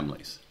in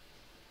families.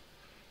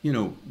 You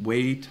know,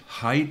 weight,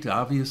 height,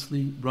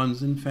 obviously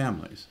runs in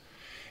families.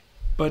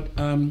 But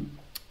and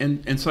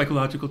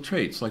psychological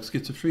traits like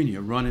schizophrenia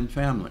run in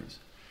families.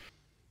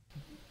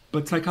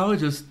 But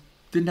psychologists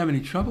didn't have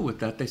any trouble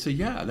with that. They say,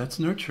 yeah, that's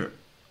nurture.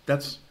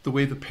 That's the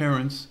way the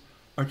parents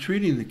are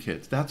treating the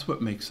kids. That's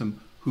what makes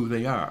them who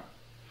they are.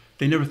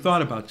 They never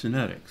thought about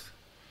genetics.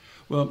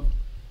 Well,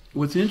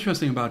 what's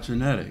interesting about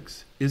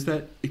genetics is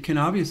that it can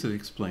obviously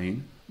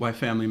explain why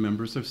family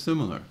members are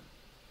similar.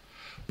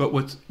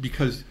 But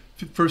because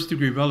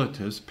first-degree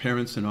relatives,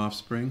 parents and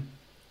offspring,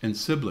 and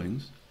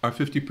siblings, are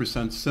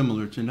 50%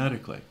 similar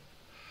genetically.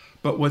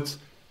 But what's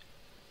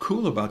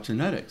cool about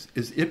genetics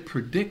is it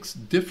predicts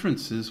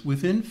differences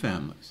within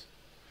families.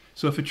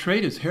 So if a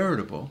trait is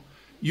heritable,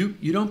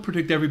 you don't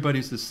predict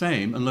everybody's the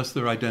same unless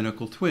they're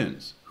identical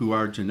twins who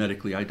are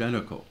genetically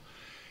identical.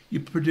 You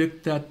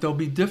predict that they'll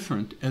be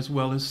different as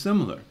well as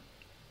similar.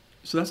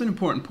 So that's an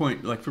important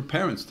point, like for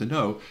parents to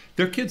know.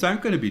 Their kids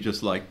aren't going to be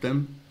just like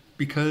them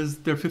because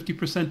they're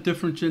 50%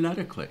 different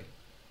genetically.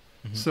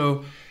 Mm-hmm.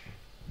 So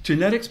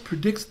genetics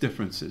predicts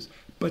differences,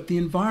 but the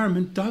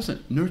environment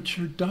doesn't.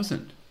 Nurture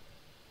doesn't.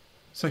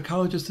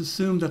 Psychologists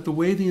assume that the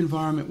way the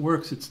environment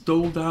works, it's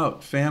doled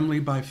out family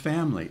by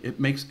family. It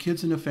makes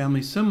kids in a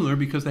family similar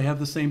because they have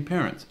the same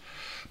parents.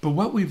 But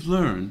what we've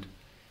learned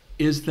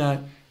is that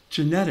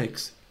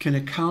genetics can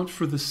account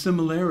for the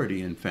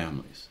similarity in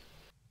families.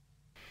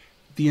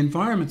 The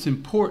environment's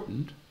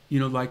important,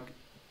 like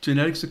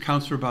genetics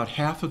accounts for about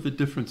half of the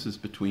differences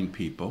between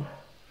people.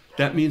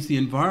 That means the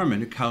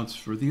environment accounts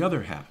for the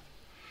other half.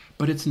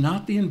 But it's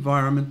not the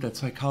environment that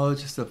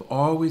psychologists have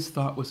always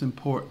thought was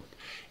important.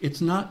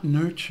 It's not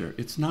nurture.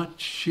 It's not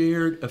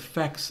shared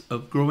effects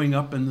of growing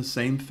up in the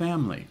same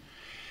family.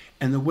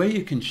 And the way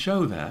you can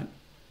show that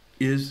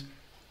is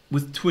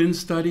with twin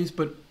studies,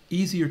 but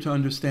easier to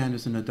understand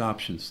as an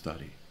adoption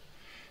study.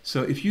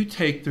 So if you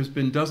take, there's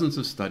been dozens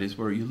of studies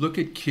where you look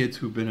at kids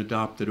who've been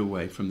adopted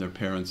away from their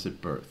parents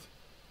at birth.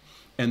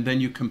 And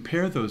then you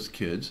compare those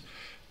kids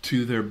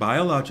to their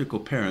biological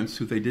parents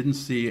who they didn't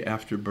see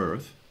after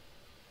birth.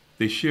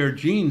 They share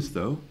genes,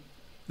 though,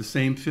 the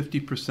same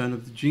 50%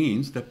 of the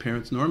genes that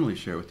parents normally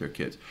share with their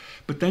kids.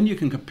 But then you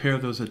can compare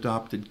those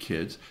adopted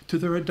kids to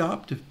their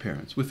adoptive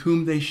parents with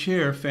whom they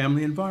share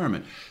family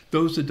environment.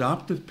 Those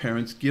adoptive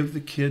parents give the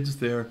kids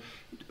their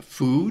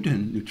food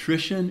and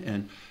nutrition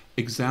and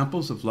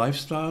examples of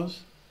lifestyles.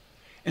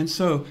 And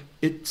so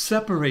it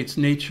separates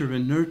nature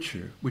and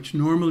nurture, which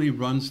normally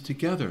runs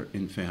together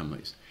in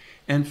families.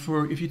 And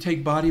if you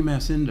take body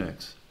mass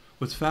index,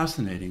 what's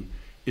fascinating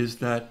is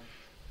that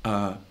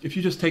if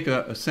you just take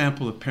a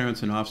sample of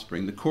parents and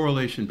offspring, the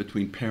correlation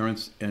between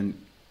parents and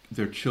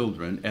their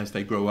children as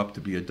they grow up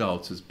to be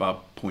adults is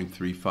about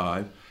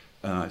 0.35.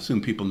 I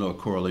assume people know a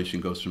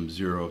correlation goes from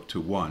 0 to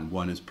 1.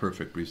 1 is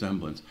perfect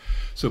resemblance.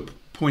 So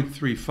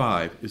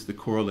 0.35 is the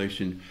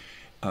correlation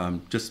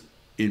just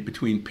in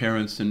between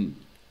parents and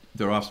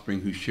their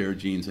offspring who share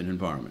genes and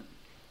environment.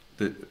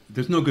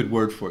 There's no good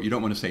word for it. You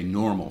don't want to say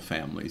normal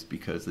families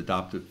because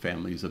adoptive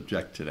families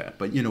object to that,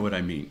 but you know what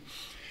I mean.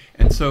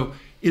 And so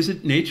is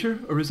it nature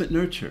or is it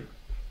nurture?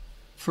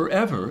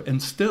 Forever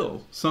and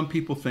still, some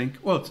people think,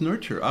 well, it's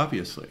nurture,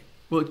 obviously.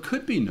 Well, it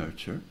could be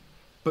nurture,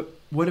 but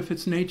what if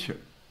it's nature?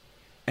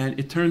 And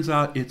it turns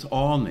out it's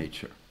all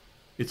nature.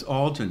 It's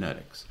all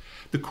genetics.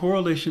 The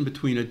correlation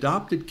between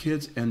adopted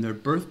kids and their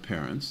birth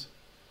parents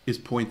is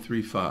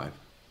 0.35.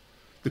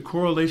 The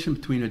correlation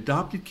between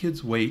adopted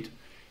kids' weight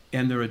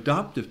and their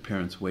adoptive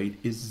parents' weight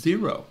is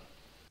 0.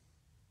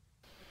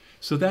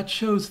 So that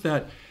shows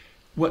that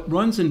what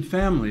runs in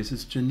families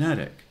is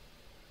genetic.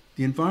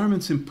 The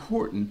environment's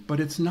important, but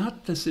it's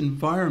not this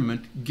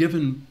environment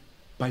given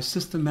by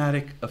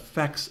systematic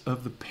effects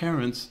of the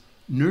parents'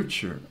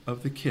 nurture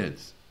of the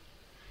kids.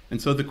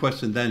 And so the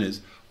question then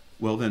is,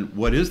 well then,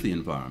 what is the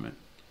environment?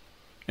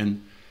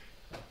 And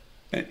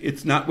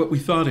it's not what we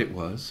thought it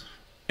was.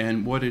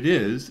 And what it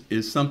is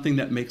something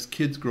that makes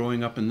kids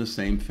growing up in the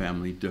same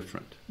family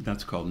different.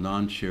 That's called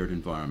non-shared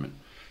environment.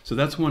 So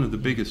that's one of the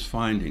biggest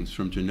findings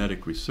from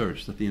genetic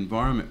research, that the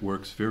environment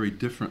works very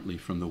differently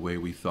from the way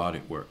we thought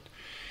it worked.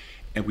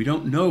 And we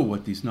don't know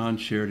what these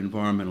non-shared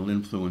environmental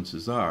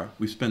influences are.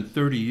 We've spent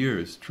 30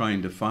 years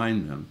trying to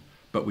find them,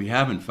 but we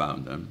haven't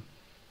found them.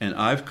 And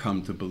I've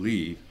come to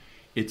believe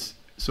it's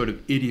sort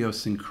of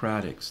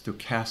idiosyncratic,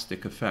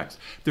 stochastic effects.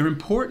 They're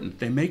important,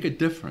 they make a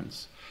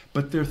difference,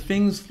 but they're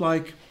things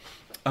like,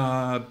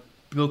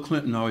 Bill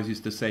Clinton always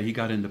used to say he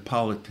got into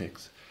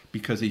politics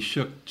because he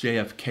shook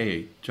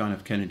JFK, John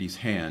F. Kennedy's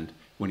hand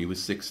when he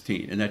was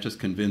 16, and that just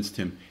convinced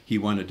him he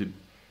wanted to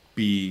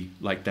be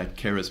like that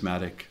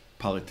charismatic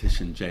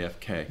politician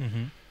JFK.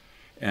 Mm-hmm.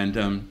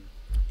 And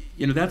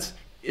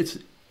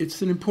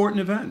it's an important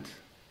event.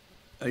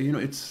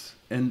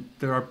 And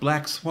there are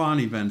black swan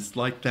events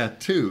like that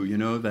too.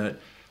 That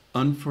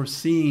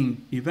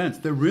unforeseen events.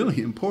 They're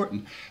really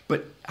important,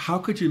 but how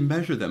could you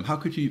measure them? How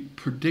could you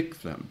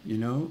predict them?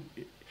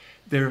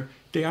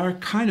 They are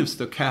kind of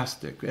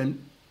stochastic,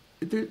 and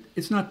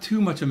it's not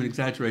too much of an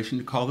exaggeration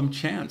to call them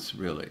chance,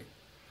 really.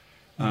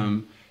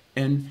 Mm.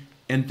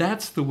 And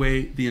that's the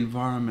way the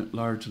environment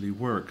largely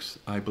works,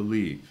 I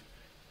believe,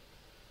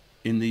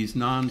 in these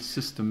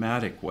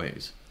non-systematic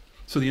ways.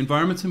 So the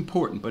environment's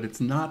important, but it's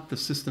not the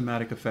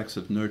systematic effects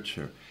of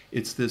nurture.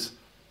 It's this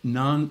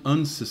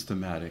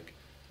unsystematic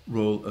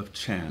role of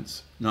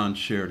chance,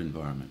 non-shared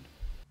environment.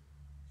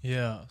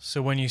 Yeah,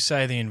 so when you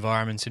say the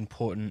environment's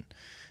important,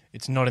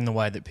 it's not in the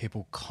way that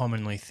people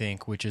commonly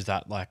think, which is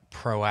that like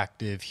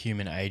proactive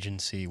human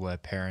agency where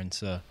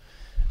parents are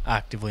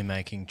actively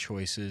making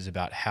choices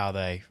about how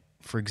they,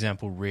 for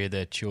example, rear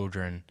their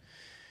children.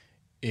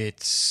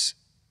 It's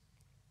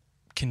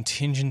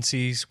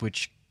contingencies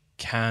which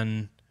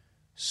can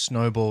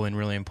snowball in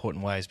really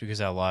important ways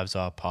because our lives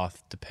are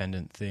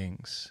path-dependent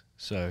things.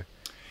 So,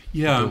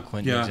 Yeah, Bill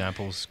Clinton yeah.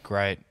 example's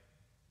great.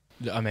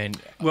 I mean,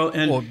 Well,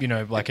 and or,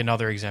 like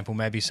another example,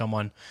 maybe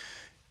someone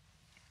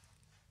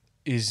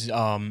is,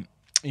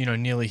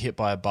 nearly hit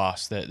by a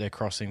bus. They're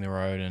crossing the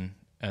road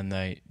and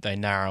they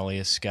narrowly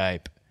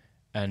escape,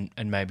 and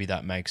maybe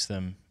that makes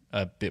them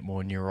a bit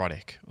more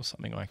neurotic or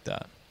something like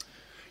that.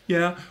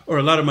 yeah, or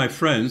a lot of my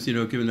friends,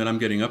 given that I'm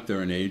getting up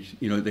there in age,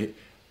 I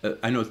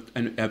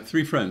have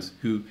 3 friends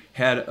who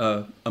had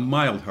a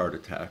mild heart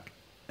attack,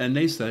 and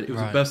they said it was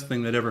the Right. best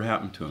thing that ever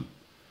happened to them.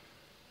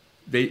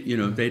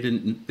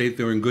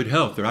 They were in good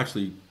health. They're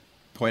actually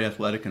quite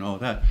athletic and all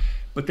of that,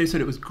 but they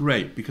said it was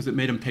great because it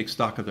made them take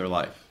stock of their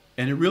life,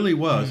 and it really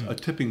was a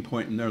tipping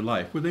point in their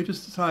life where they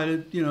just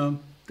decided,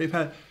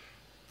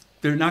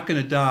 they're not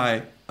going to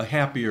die a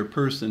happier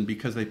person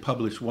because they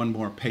publish one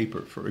more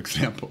paper, for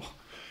example.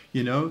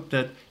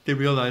 That they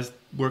realize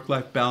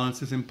work-life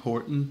balance is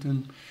important.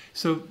 And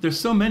so there's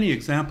so many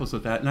examples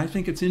of that. And I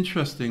think it's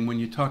interesting when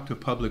you talk to a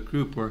public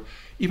group, or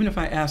even if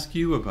I ask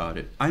you about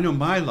it, I know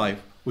my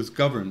life was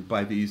governed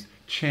by these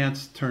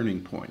chance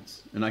turning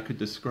points, and I could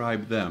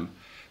describe them.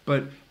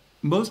 But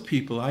most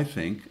people, I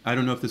think, I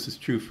don't know if this is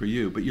true for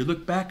you, but you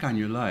look back on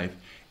your life,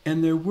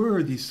 and there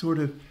were these sort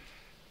of,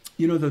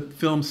 the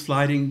film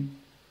Sliding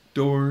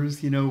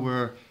Doors,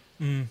 where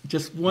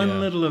just one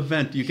little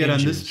event, you get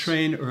on this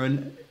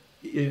train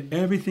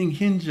everything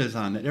hinges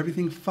on it.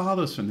 Everything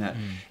follows from that.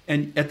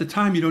 And at the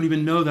time, you don't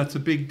even know that's a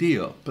big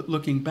deal. But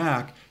looking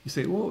back, you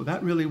say, whoa,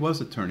 that really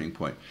was a turning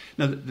point.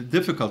 Now, the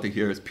difficulty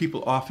here is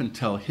people often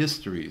tell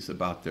histories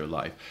about their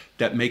life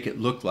that make it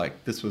look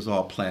like this was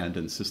all planned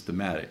and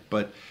systematic.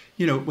 But,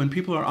 when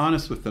people are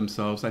honest with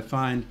themselves, I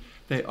find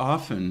they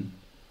often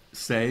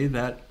say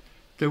that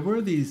there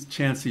were these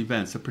chance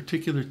events, a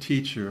particular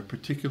teacher, a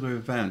particular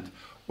event,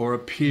 or a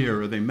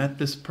peer, or they met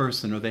this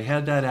person, or they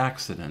had that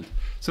accident.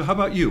 So how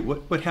about you?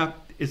 What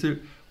happened? Is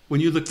it, when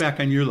you look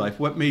back on your life,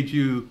 what made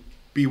you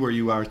be where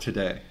you are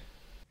today?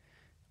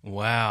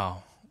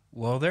 Wow.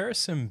 Well, there are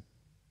some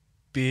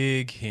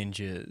big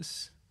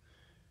hinges.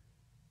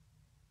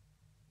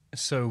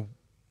 So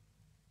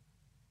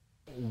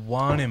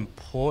one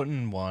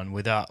important one,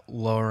 without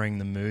lowering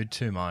the mood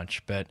too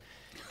much, but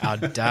our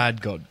dad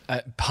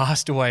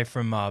passed away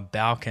from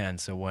bowel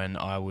cancer when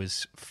I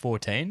was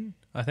 14,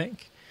 I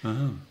think.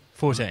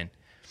 14.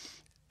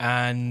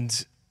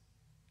 And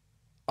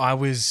I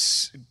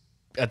was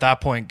at that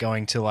point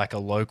going to like a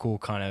local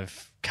kind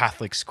of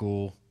Catholic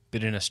school,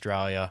 but in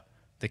Australia,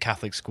 the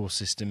Catholic school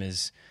system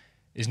is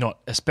not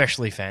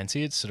especially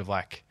fancy. It's sort of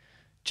like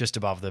just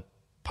above the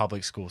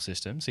public school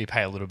system. So you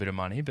pay a little bit of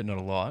money, but not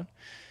a lot.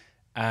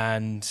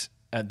 And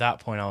at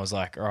that point I was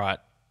like, all right,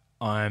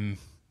 I'm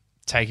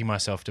taking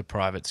myself to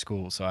private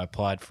school. So I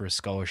applied for a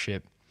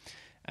scholarship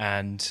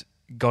and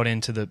got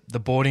into the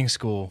boarding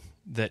school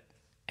that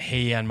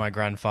he and my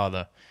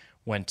grandfather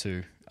went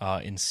to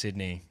in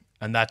Sydney,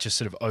 and that just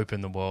sort of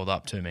opened the world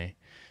up to me.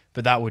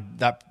 But that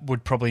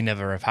would probably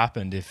never have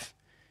happened if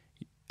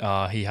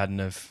he hadn't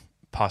have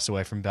passed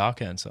away from bowel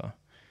cancer.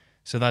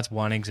 So that's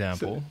one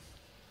example.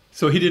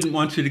 So he didn't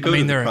want you to go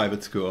to the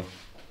private school?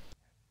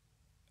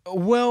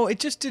 Well,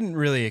 it just didn't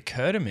really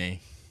occur to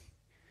me.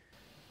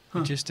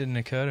 It just didn't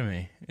occur to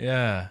me.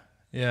 Yeah.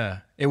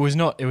 It was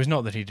not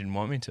that he didn't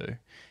want me to.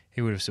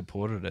 He would have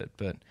supported it,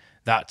 but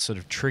that sort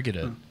of triggered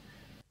it.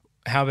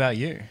 How about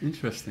you?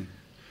 Interesting.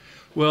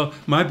 Well,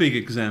 my big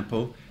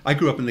example, I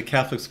grew up in the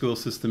Catholic school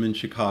system in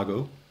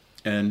Chicago,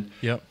 and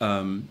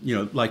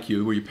like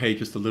you, where you pay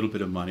just a little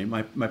bit of money.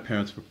 My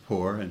parents were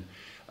poor,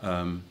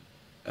 and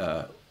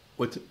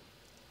what's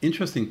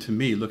interesting to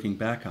me, looking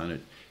back on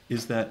it,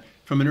 is that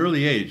from an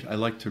early age, I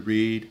liked to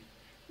read.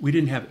 We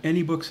didn't have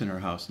any books in our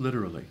house,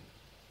 literally,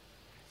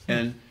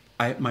 and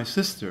my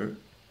sister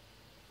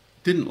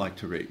didn't like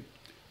to read.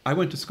 I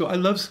went to school. I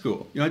loved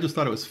school. I just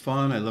thought it was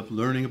fun. I loved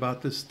learning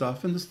about this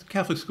stuff. And the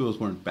Catholic schools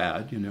weren't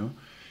bad,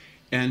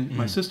 And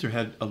my sister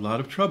had a lot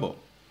of trouble.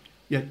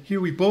 Yet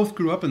here we both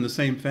grew up in the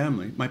same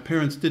family. My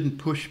parents didn't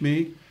push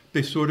me.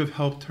 They sort of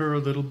helped her a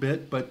little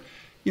bit, but,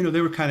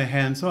 they were kind of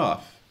hands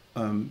off.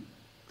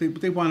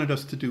 They wanted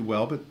us to do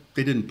well, but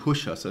they didn't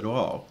push us at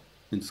all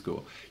in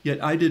school.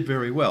 Yet I did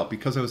very well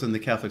because I was in the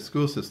Catholic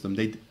school system.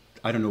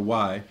 I don't know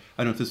why.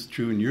 I don't know if this is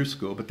true in your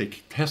school, but they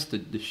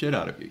tested the shit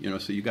out of you,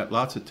 so you got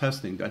lots of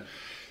testing done.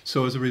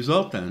 So as a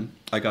result then,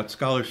 I got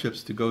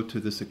scholarships to go to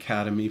this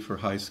academy for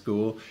high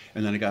school,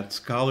 and then I got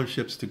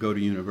scholarships to go to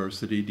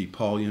university,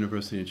 DePaul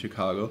University in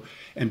Chicago.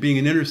 And being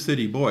an inner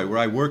city boy, where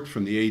I worked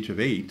from the age of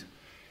 8,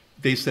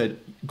 they said,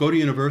 go to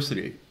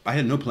university. I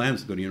had no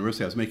plans to go to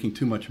university. I was making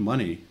too much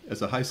money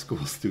as a high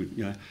school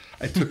student.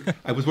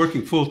 I was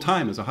working full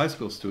time as a high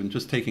school student,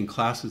 just taking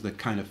classes that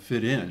kind of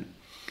fit in.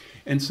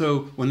 And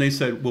so when they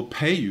said, we'll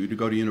pay you to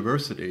go to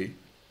university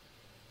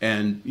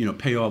and,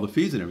 pay all the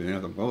fees and everything,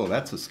 I thought, oh,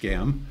 that's a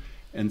scam.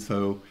 And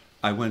so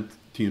I went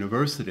to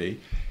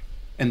university.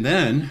 And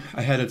then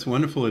I had its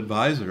wonderful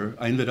advisor.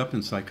 I ended up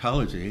in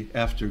psychology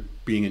after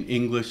being in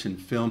English and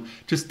film,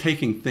 just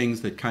taking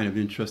things that kind of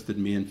interested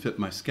me and fit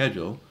my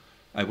schedule.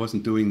 I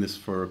wasn't doing this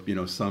for,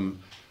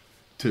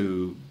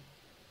 to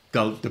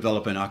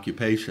develop an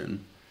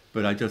occupation.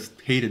 but I just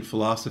hated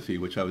philosophy,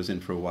 which I was in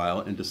for a while,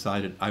 and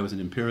decided I was an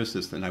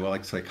empiricist and I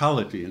liked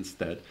psychology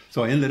instead.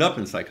 So I ended up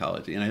in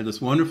psychology. And I had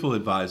this wonderful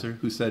advisor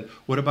who said,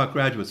 what about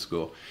graduate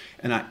school?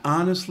 And I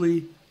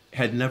honestly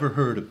had never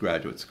heard of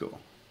graduate school.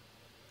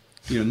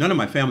 None of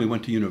my family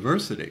went to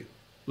university,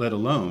 let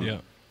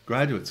alone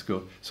graduate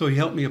school. So he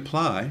helped me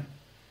apply,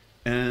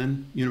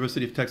 and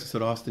University of Texas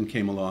at Austin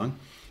came along,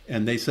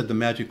 and they said the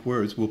magic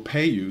words, we'll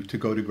pay you to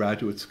go to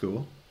graduate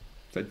school.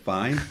 I said,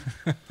 fine.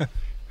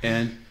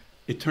 And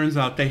it turns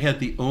out they had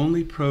the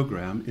only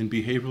program in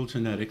behavioral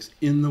genetics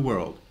in the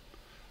world.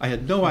 I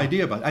had no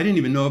idea about it. I didn't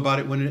even know about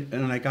it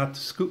when I got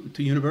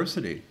to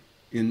university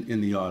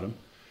in the autumn.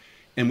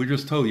 And we're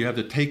just told you have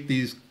to take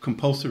these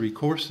compulsory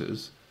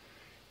courses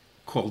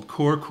called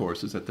core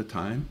courses at the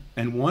time.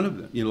 And one of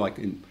them, like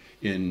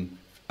in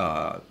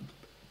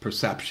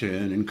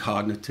perception and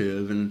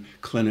cognitive and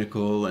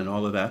clinical and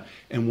all of that.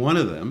 And one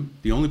of them,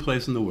 the only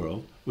place in the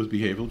world, was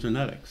behavioral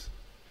genetics.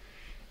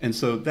 And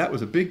so that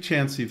was a big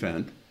chance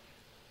event.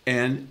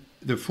 And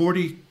the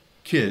 40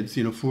 kids,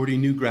 40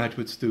 new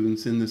graduate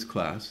students in this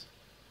class,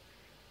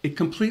 it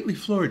completely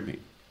floored me.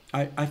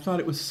 I thought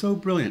it was so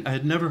brilliant. I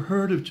had never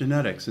heard of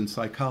genetics in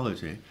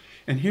psychology.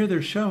 And here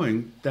they're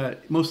showing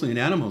that, mostly in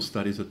animal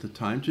studies at the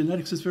time,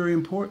 genetics is very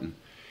important.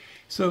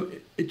 So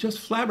it just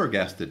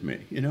flabbergasted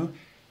me,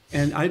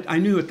 And I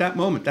knew at that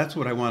moment that's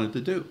what I wanted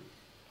to do.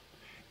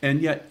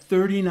 And yet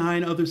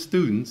 39 other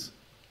students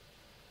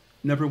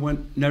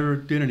never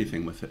did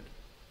anything with it.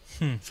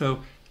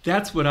 So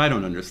that's what I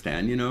don't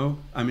understand,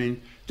 I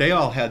mean, they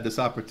all had this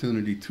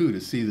opportunity too to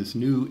see this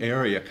new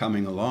area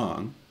coming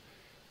along,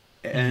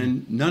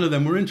 and none of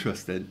them were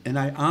interested. And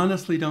I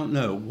honestly don't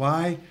know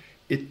why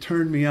it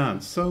turned me on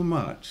so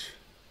much.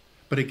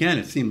 But again,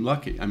 it seemed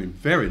lucky. I mean,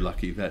 very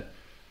lucky that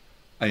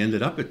I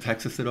ended up at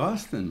Texas at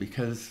Austin,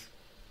 because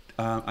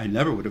I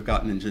never would have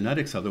gotten in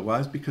genetics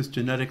otherwise, because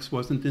genetics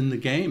wasn't in the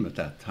game at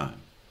that time.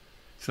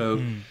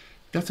 So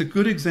that's a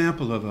good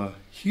example of a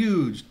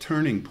huge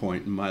turning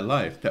point in my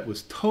life that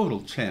was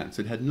total chance.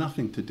 It had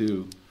nothing to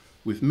do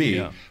with me.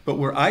 Yeah. But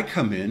where I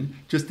come in,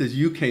 just as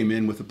you came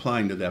in with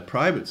applying to that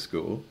private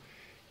school,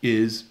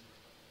 is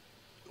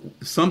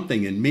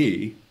something in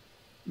me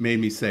made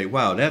me say,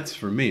 wow, that's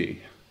for me.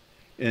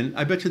 And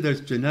I bet you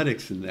there's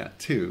genetics in that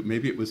too.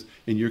 Maybe it was,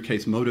 in your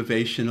case,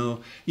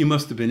 motivational. You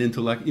must have been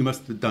you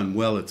must have done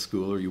well at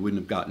school, or you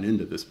wouldn't have gotten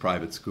into this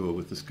private school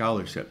with the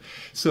scholarship.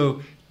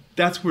 So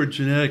that's where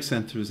genetics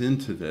enters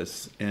into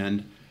this,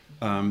 and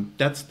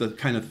that's the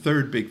kind of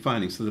third big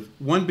finding. So the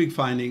one big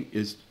finding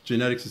is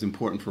genetics is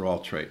important for all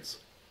traits.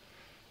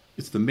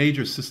 It's the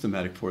major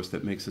systematic force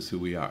that makes us who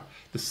we are.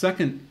 The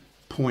second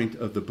point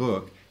of the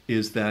book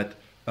is that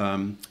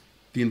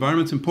the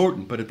environment's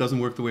important, but it doesn't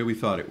work the way we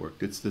thought it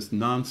worked. It's this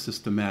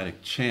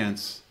non-systematic,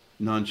 chance,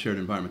 non-shared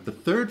environment. The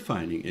third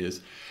finding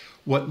is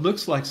what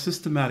looks like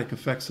systematic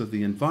effects of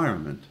the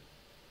environment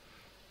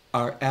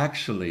are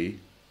actually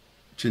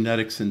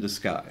genetics in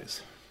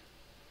disguise.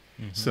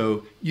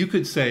 So you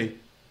could say,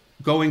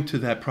 going to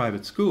that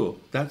private school,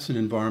 that's an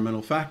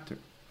environmental factor.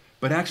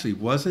 But actually,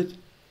 was it?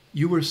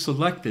 You were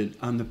selected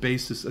on the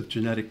basis of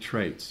genetic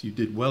traits. You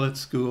did well at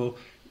school,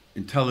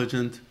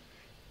 intelligent,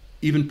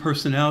 even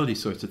personality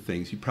sorts of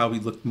things. You probably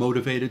looked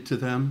motivated to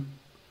them.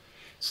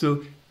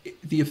 So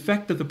the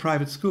effect of the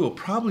private school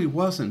probably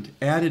wasn't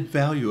added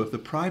value of the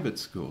private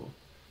school.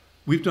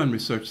 We've done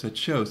research that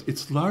shows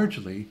it's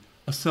largely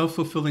a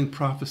self-fulfilling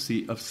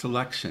prophecy of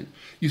selection.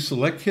 You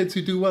select kids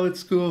who do well at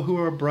school, who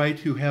are bright,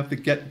 who have the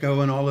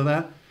get-go and all of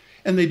that,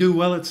 and they do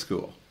well at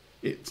school.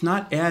 It's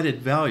not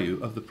added value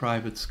of the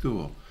private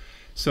school.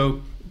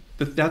 So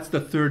that's the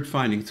third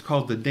finding. It's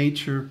called the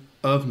nature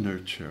of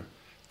nurture,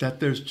 that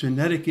there's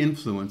genetic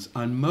influence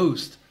on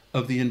most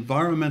of the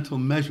environmental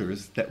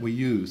measures that we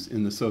use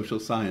in the social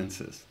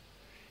sciences,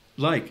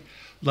 like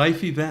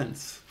life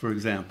events, for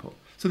example.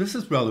 So this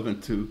is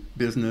relevant to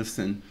business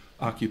and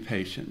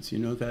occupations,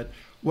 that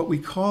what we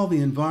call the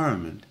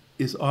environment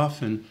is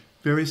often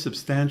very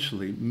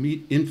substantially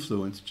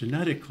influenced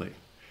genetically,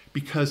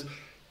 because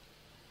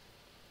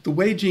the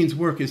way genes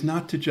work is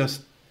not to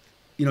just,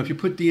 if you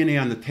put DNA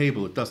on the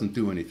table, it doesn't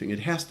do anything. It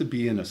has to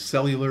be in a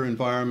cellular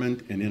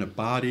environment and in a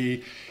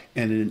body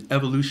and in an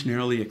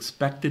evolutionarily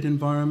expected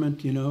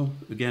environment.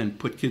 Again,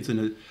 put kids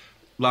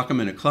lock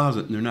them in a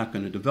closet and they're not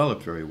going to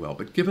develop very well.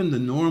 But given the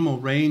normal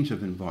range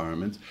of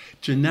environments,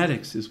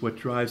 genetics is what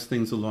drives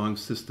things along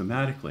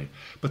systematically.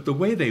 But the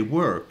way they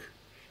work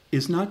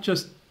is not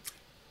just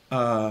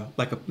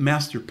like a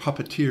master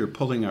puppeteer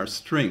pulling our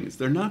strings.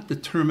 They're not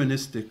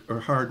deterministic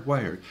or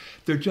hardwired.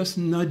 They're just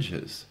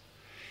nudges.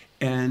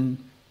 And,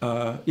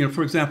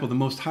 for example, the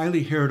most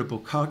highly heritable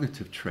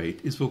cognitive trait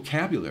is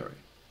vocabulary.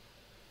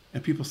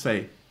 And people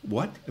say,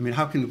 what? I mean,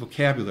 how can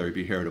vocabulary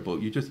be heritable?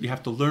 You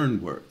have to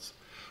learn words.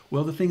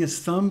 Well, the thing is,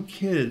 some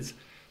kids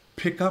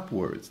pick up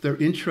words. They're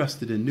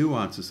interested in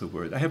nuances of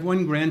words. I have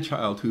one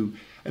grandchild I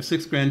have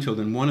 6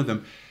 grandchildren. One of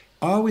them,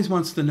 always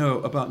wants to know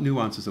about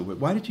nuances of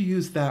word. Why did you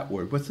use that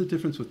word? What's the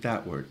difference with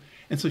that word?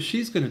 And so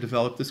she's going to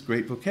develop this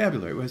great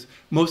vocabulary. Whereas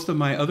most of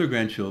my other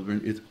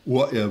grandchildren, it's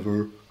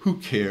whatever, who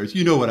cares,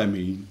 you know what I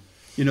mean.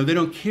 You know, they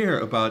don't care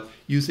about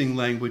using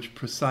language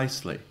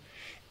precisely.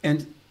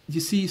 And you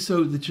see,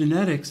 so the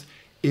genetics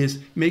is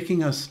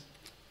making us,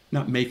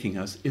 not making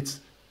us, it's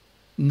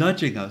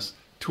nudging us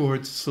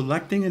towards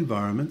selecting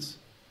environments.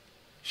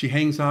 She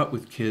hangs out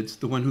with kids,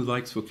 the one who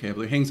likes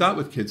vocabulary, hangs out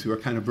with kids who are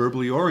kind of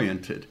verbally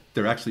oriented.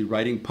 They're actually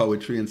writing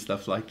poetry and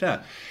stuff like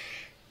that.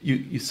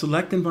 You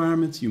select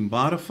environments, you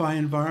modify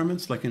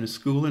environments, like in a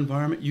school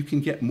environment, you can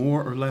get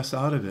more or less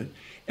out of it.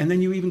 And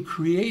then you even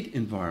create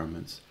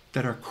environments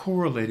that are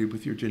correlated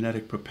with your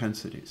genetic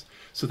propensities.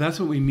 So that's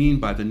what we mean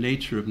by the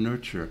nature of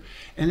nurture.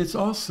 And it's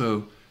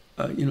also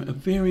a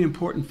very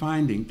important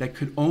finding that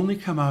could only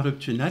come out of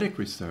genetic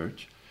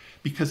research,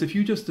 because if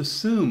you just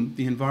assume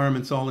the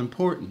environment's all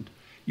important,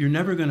 you're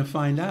never going to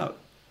find out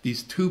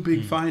these two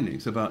big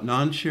findings about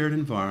non-shared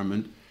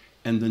environment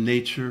and the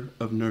nature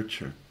of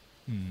nurture.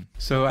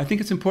 So I think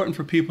it's important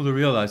for people to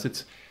realize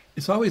it's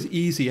always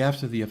easy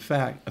after the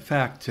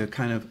fact to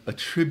kind of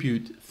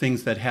attribute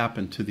things that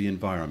happen to the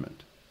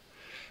environment.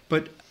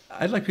 But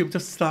I'd like people to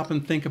stop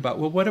and think about,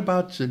 well, what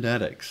about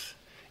genetics?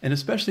 And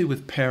especially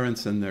with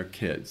parents and their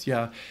kids.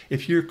 Yeah,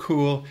 if you're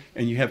cool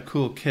and you have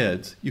cool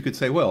kids, you could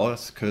say, well,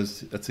 that's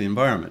because that's the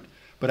environment.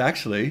 But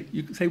actually,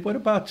 you could say, what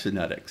about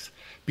genetics?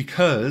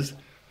 Because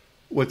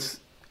what's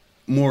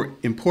more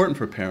important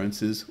for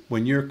parents is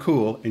when you're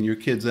cool and your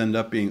kids end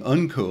up being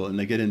uncool and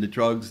they get into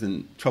drugs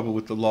and trouble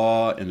with the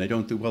law and they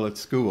don't do well at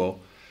school,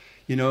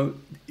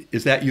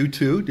 is that you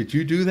too? Did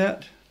you do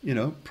that?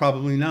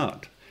 Probably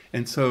not.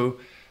 And so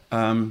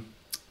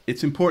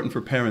it's important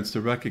for parents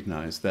to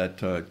recognize that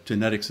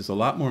genetics is a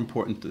lot more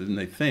important than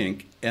they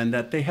think, and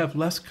that they have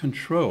less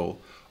control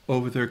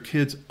over their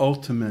kids'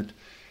 ultimate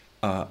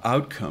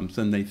outcomes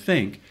than they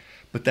think.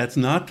 But that's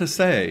not to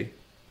say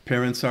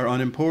parents are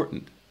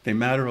unimportant. They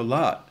matter a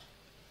lot.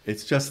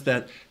 It's just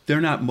that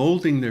they're not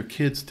molding their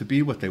kids to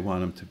be what they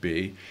want them to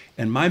be.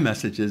 And my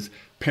message is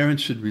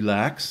parents should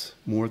relax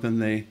more than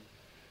they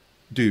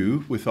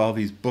do with all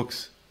these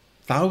books,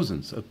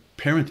 thousands of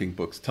parenting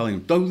books telling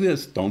them, do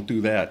this, don't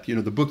do that.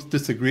 The books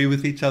disagree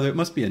with each other. It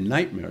must be a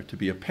nightmare to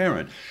be a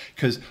parent,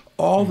 because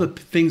all the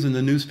things in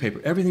the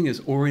newspaper, everything is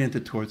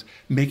oriented towards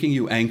making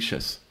you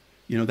anxious.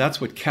 That's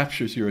what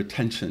captures your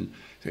attention.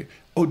 Say,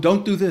 oh,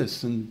 don't do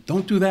this and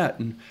don't do that.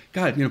 And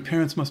God,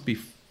 parents must be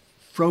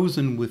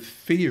frozen with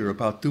fear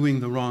about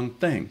doing the wrong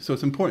thing. So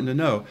it's important to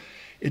know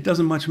it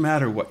doesn't much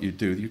matter what you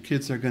do. Your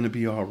kids are going to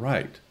be all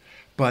right.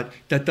 But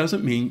that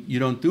doesn't mean you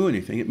don't do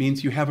anything. It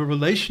means you have a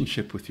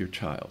relationship with your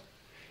child.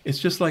 It's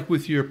just like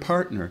with your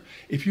partner.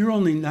 If you're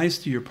only nice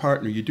to your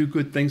partner, you do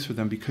good things for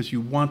them because you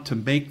want to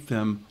make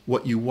them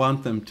what you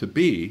want them to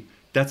be,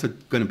 that's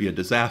going to be a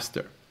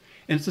disaster.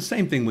 And it's the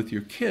same thing with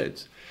your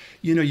kids.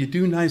 You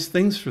do nice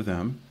things for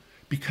them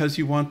because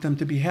you want them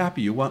to be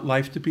happy. You want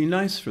life to be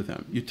nice for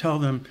them. You tell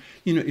them,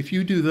 if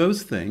you do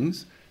those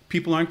things,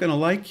 people aren't going to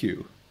like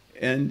you.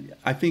 And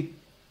I think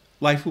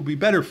life will be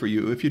better for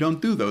you if you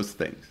don't do those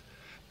things.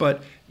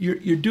 But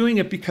you're doing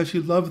it because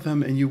you love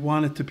them and you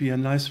want it to be a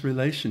nice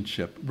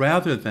relationship,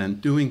 rather than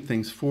doing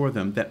things for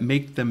them that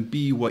make them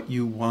be what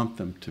you want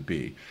them to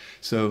be.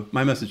 So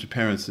my message to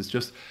parents is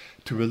just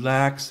to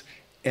relax.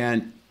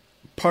 And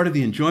part of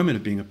the enjoyment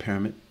of being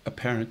a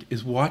parent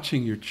is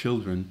watching your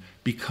children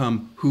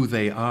become who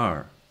they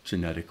are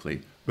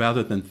genetically,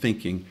 rather than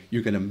thinking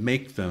you're going to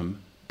make them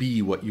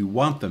be what you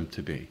want them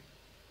to be.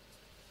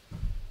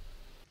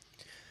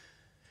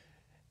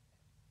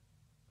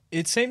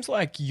 It seems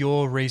like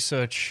your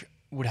research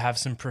would have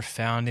some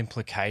profound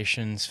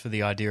implications for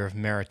the idea of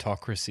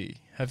meritocracy.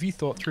 Have you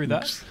thought through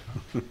that?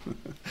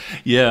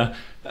 Yeah,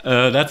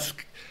 that's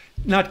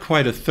not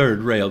quite a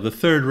third rail. The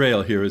third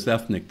rail here is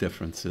ethnic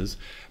differences,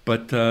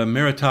 but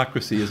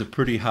meritocracy is a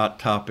pretty hot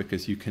topic,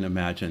 as you can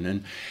imagine.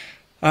 And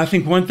I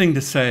think one thing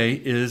to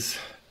say is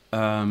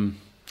a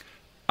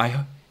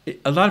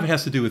lot of it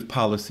has to do with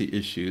policy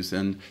issues,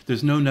 and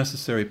there's no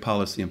necessary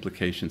policy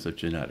implications of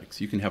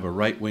genetics. You can have a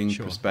right-wing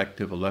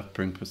perspective, a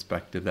left-wing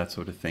perspective, that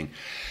sort of thing.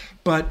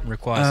 But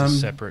requires a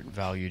separate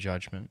value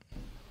judgment.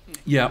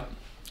 Yeah.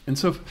 And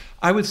so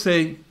I would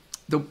say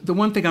the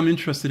one thing I'm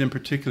interested in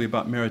particularly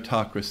about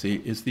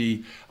meritocracy is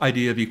the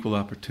idea of equal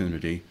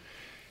opportunity.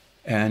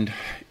 And,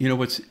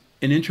 what's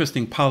an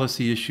interesting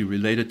policy issue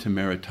related to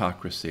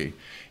meritocracy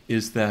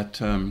is that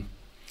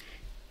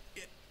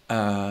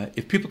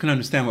if people can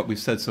understand what we've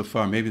said so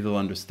far, maybe they'll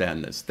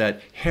understand this,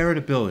 that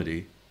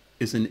heritability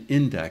is an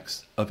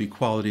index of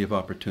equality of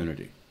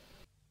opportunity.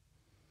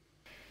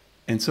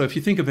 And so if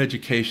you think of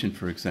education,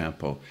 for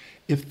example,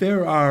 if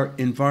there are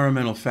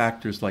environmental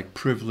factors like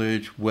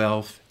privilege,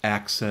 wealth,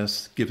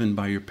 access given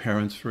by your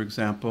parents, for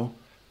example,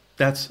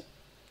 that's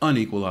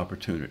unequal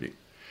opportunity.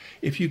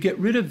 If you get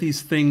rid of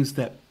these things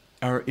that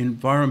are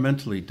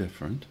environmentally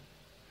different,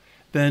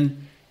 and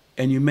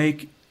you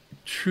make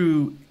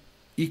true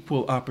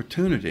equal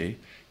opportunity,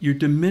 you're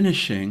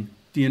diminishing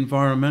the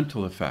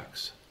environmental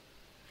effects.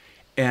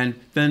 And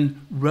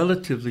then,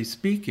 relatively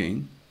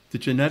speaking, the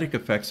genetic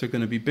effects are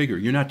going to be bigger.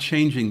 You're not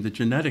changing the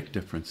genetic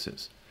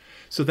differences.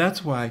 So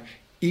that's why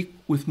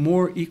with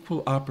more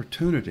equal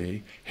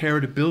opportunity,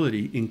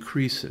 heritability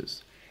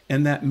increases.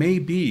 And that may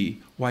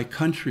be why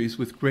countries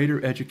with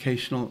greater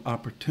educational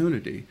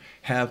opportunity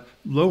have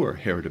lower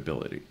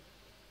heritability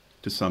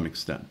to some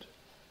extent.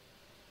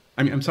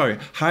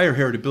 Higher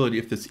heritability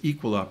if there's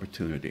equal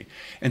opportunity.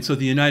 And so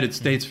the United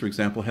States, for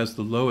example, has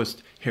the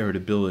lowest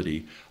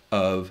heritability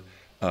of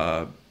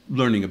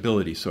learning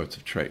ability sorts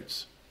of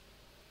traits.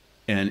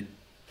 And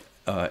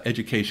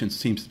education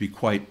seems to be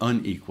quite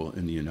unequal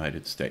in the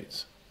United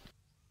States.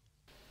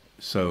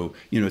 So,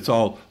 it's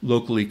all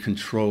locally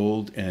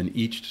controlled, and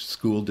each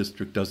school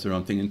district does their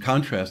own thing. In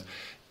contrast,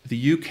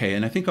 the UK,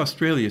 and I think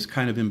Australia is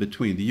kind of in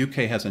between. The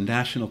UK has a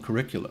national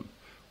curriculum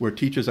where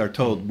teachers are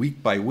told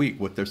week by week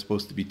what they're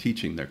supposed to be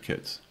teaching their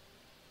kids.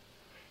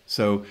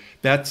 So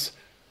that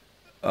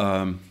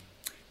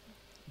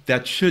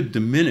should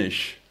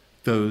diminish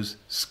those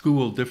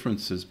school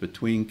differences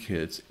between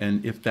kids,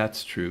 and if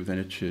that's true, then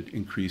it should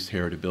increase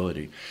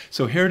heritability.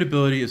 So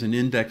heritability is an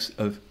index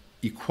of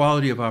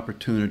equality of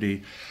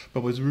opportunity,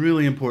 but what's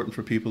really important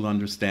for people to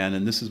understand,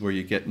 and this is where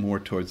you get more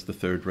towards the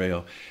third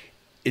rail,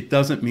 it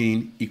doesn't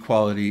mean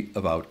equality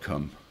of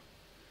outcome.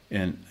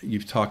 And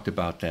you've talked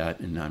about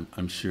that, and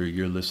I'm sure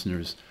your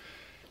listeners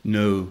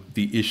know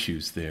the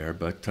issues there,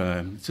 but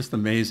it's just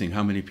amazing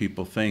how many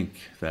people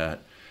think that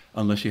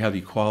unless you have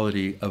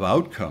equality of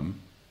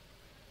outcome,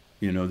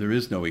 there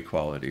is no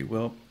equality.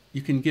 Well,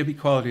 you can give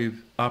equality of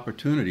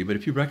opportunity, but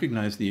if you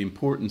recognize the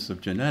importance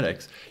of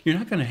genetics, you're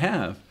not going to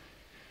have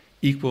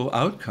equal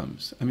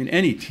outcomes. I mean,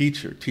 any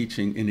teacher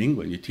teaching in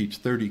England, you teach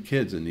 30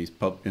 kids in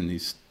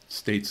these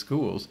state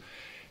schools,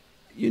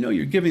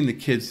 you're giving the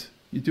kids,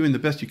 you're doing the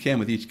best you can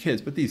with each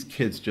kid, but these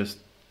kids just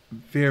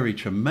vary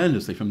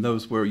tremendously from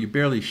those where you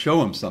barely show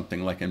them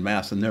something like in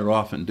math and they're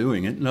often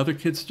doing it, and other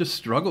kids just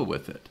struggle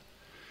with it.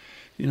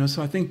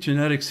 So I think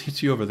genetics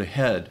hits you over the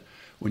head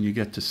when you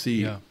get to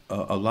see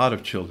a lot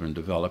of children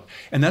develop.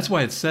 And that's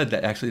why it's said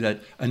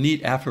that a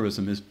neat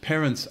aphorism is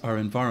parents are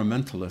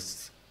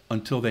environmentalists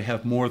until they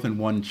have more than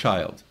one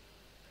child.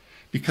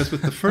 Because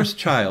with the first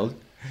child,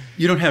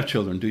 you don't have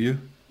children, do you?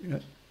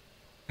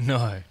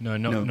 No,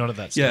 not at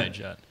that stage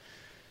yet.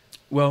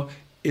 Well,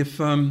 if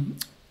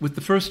with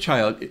the first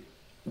child,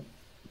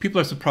 people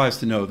are surprised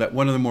to know that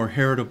one of the more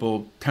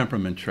heritable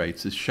temperament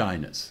traits is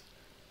shyness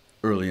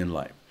early in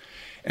life.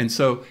 And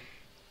so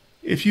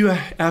if you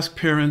ask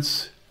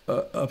parents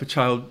of a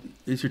child,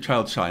 is your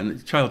child shy? And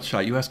the child's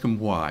shy, you ask them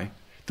why.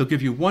 They'll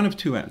give you one of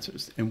two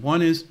answers. And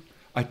one is,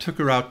 I took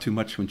her out too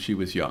much when she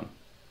was young.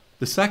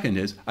 The second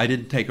is, I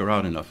didn't take her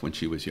out enough when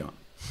she was young.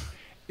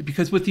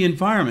 Because with the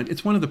environment,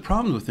 it's one of the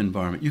problems with the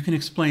environment. You can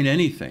explain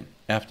anything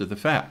after the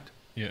fact.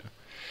 Yeah.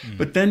 Mm.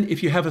 But then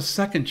if you have a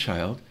second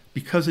child,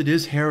 because it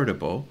is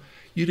heritable,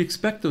 you'd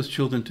expect those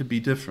children to be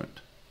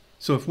different.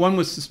 So if one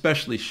was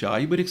especially shy,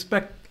 you would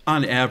expect,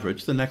 on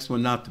average, the next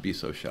one not to be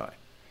so shy.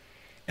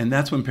 And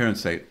that's when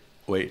parents say,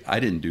 wait, I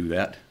didn't do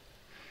that.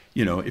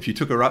 If you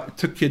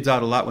took kids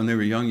out a lot when they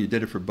were young, you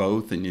did it for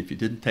both. And if you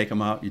didn't take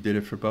them out, you did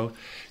it for both.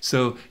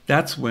 So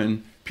that's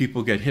when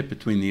people get hit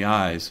between the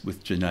eyes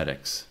with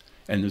genetics.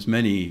 And there's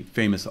many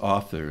famous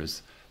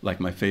authors, like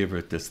my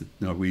favorite, this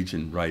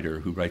Norwegian writer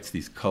who writes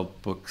these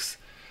cult books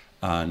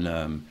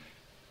on,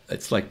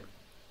 it's like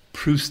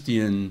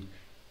Proustian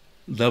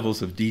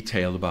levels of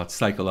detail about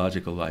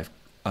psychological life.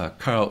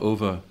 Karl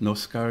Ove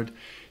Knausgaard,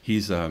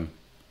 he's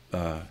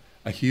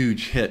a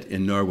huge hit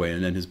in Norway,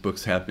 and then his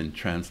books have been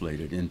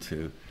translated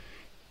into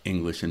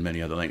English and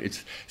many other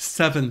languages. It's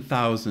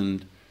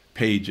 7,000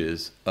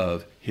 pages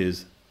of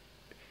his,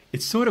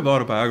 it's sort of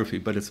autobiography,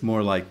 but it's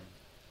more like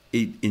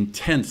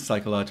intense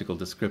psychological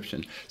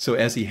description. So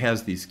as he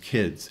has these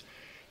kids,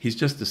 he's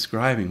just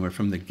describing where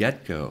from the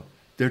get-go,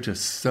 they're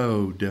just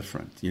so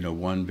different.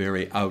 One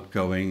very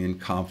outgoing and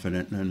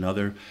confident, and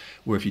another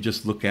where if you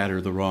just look at her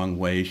the wrong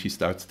way, she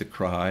starts to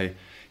cry.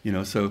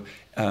 So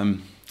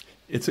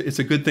it's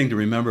a good thing to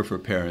remember for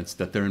parents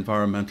that they're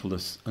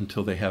environmentalists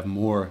until they have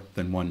more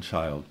than one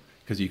child,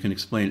 because you can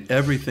explain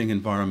everything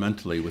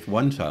environmentally with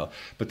one child.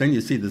 But then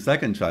you see the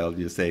second child,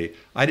 you say,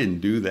 I didn't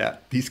do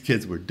that. These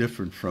kids were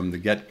different from the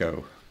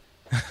get-go.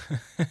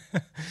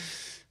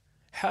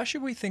 How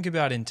should we think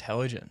about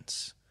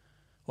intelligence?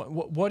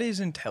 What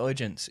is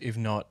intelligence if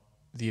not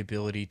the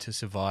ability to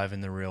survive in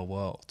the real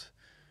world?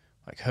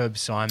 Like Herb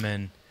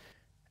Simon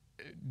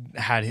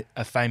had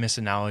a famous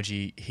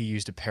analogy. He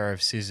used a pair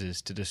of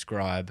scissors to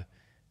describe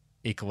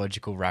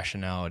ecological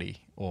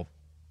rationality, or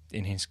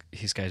in his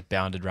case,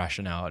 bounded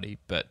rationality.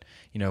 But,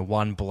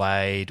 one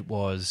blade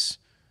was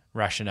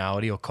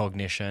rationality or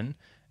cognition,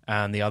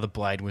 and the other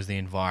blade was the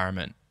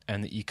environment.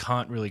 And that you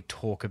can't really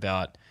talk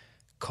about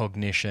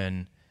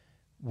cognition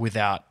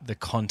without the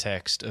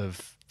context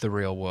of the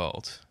real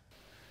world.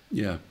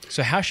 Yeah.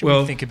 So how should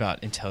we think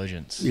about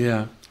intelligence?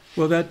 Yeah.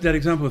 Well, that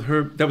example with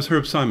Herb, that was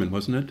Herb Simon,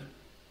 wasn't it?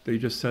 That you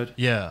just said?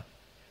 Yeah.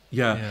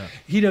 Yeah.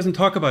 He doesn't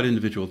talk about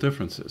individual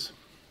differences,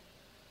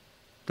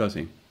 does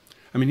he?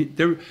 I mean,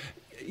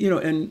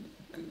 and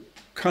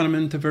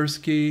Kahneman,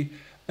 Tversky,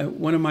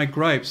 one of my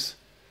gripes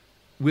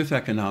with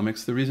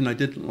economics, the reason I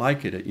didn't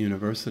like it at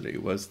university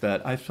was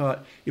that I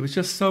thought it was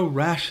just so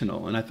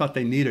rational, and I thought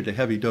they needed a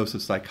heavy dose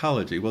of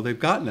psychology. Well, they've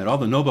gotten it. All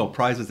the Nobel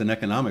Prizes in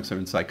economics are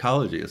in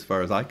psychology, as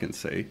far as I can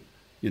see,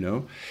 you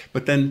know.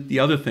 But then the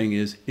other thing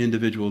is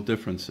individual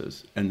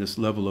differences and this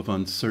level of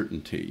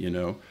uncertainty, you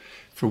know.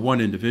 For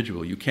one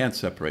individual, you can't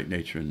separate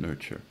nature and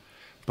nurture.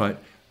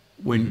 But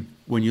when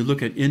you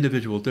look at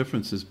individual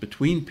differences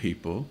between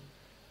people,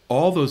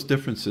 all those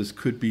differences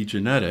could be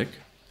genetic,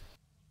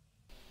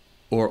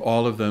 or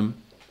all of them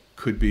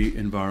could be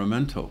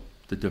environmental,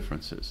 the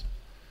differences.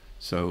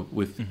 So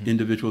with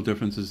individual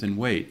differences in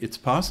weight, it's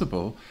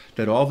possible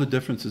that all the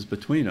differences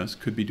between us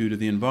could be due to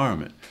the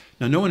environment.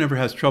 Now, no one ever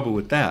has trouble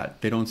with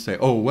that. They don't say,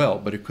 oh, well,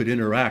 but it could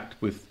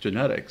interact with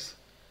genetics.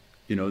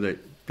 You know,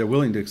 they're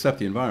willing to accept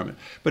the environment.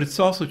 But it's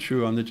also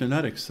true on the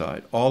genetic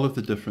side. All of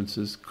the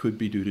differences could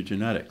be due to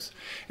genetics.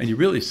 And you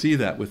really see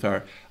that with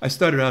I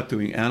started out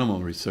doing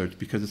animal research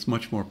because it's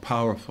much more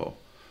powerful.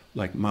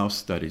 Like mouse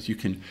studies, you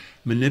can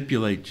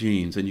manipulate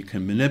genes and you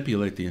can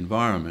manipulate the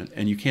environment,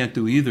 and you can't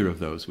do either of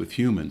those with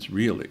humans,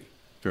 really,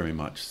 very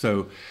much.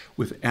 So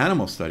with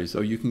animal studies,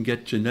 though, you can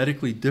get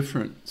genetically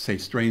different, say,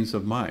 strains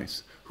of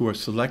mice who are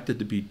selected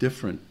to be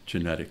different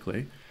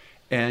genetically,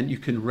 and you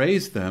can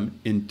raise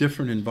them in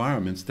different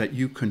environments that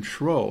you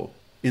control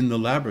in the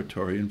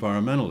laboratory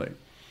environmentally.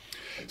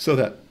 So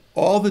that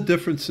all the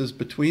differences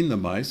between the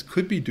mice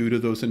could be due to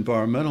those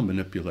environmental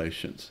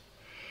manipulations.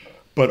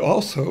 But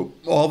also,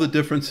 all the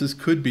differences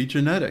could be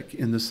genetic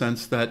in the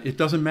sense that it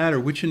doesn't matter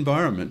which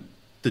environment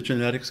the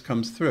genetics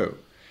comes through.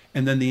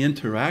 And then the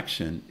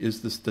interaction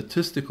is the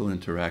statistical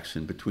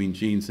interaction between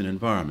genes and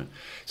environment.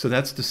 So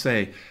that's to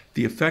say,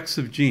 the effects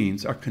of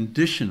genes are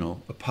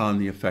conditional upon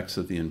the effects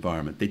of the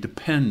environment. They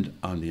depend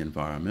on the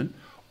environment,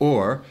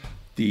 or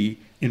the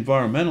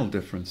environmental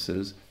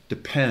differences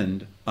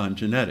depend on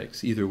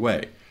genetics. Either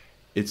way,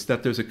 it's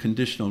that there's a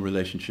conditional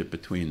relationship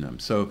between them.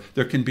 So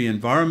there can be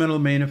environmental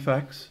main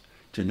effects,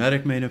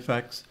 genetic main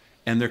effects,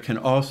 and there can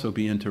also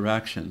be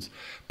interactions.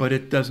 But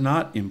it does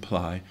not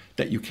imply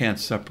that you can't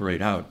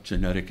separate out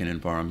genetic and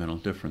environmental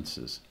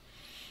differences.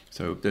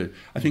 So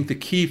I think the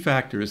key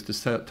factor is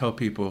to tell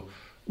people,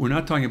 we're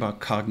not talking about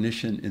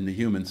cognition in the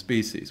human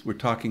species. We're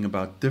talking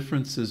about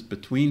differences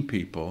between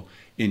people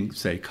in,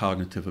 say,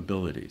 cognitive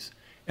abilities.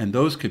 And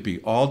those could be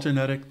all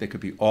genetic, they could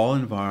be all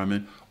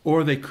environment,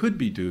 or they could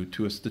be due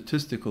to a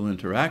statistical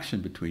interaction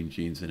between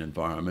genes and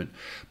environment,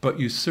 but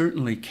you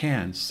certainly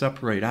can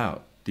separate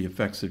out the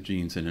effects of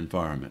genes and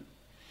environment.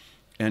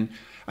 And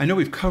I know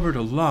we've covered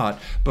a lot,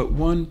 but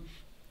one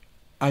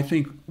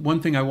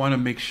thing I want to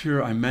make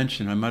sure I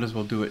mention, I might as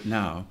well do it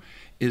now,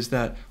 is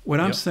that what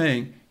I'm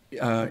saying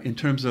in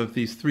terms of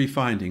these three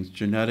findings,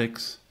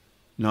 genetics,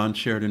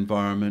 non-shared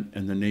environment,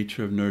 and the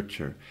nature of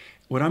nurture,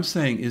 what I'm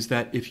saying is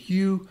that if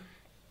you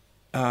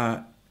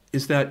were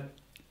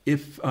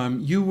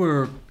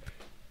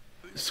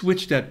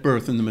switched at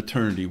birth in the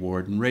maternity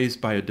ward and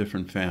raised by a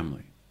different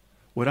family,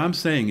 what I'm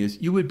saying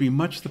is you would be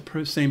much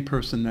the same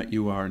person that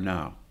you are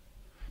now,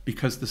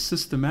 because the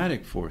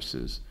systematic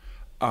forces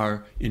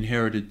are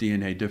inherited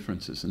DNA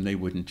differences, and they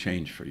wouldn't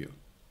change for you.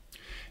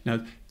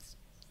 Now,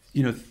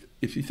 you know,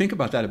 if you think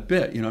about that a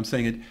bit, you know, I'm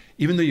saying it,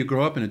 even though you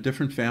grow up in a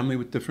different family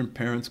with different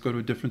parents, go to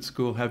a different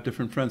school, have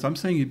different friends, I'm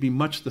saying you'd be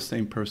much the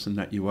same person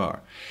that you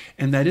are.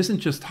 And that isn't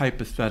just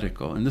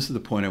hypothetical, and this is the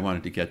point I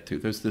wanted to get to.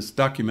 There's this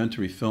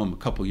documentary film, a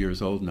couple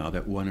years old now,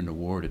 that won an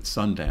award at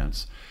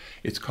Sundance.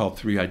 It's called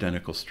Three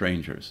Identical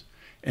Strangers,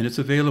 and it's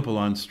available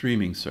on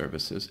streaming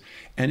services.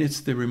 And it's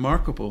the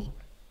remarkable,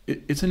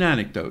 it's an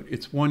anecdote,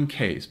 it's one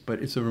case,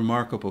 but it's a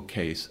remarkable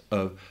case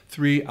of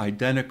three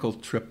identical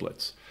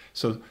triplets.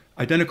 So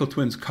identical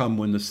twins come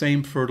when the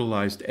same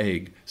fertilized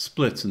egg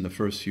splits in the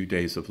first few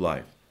days of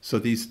life. So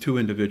these two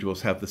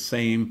individuals have the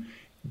same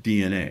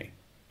DNA.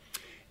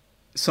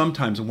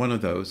 Sometimes one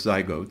of those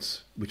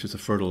zygotes, which is a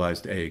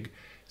fertilized egg,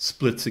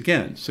 splits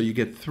again. So you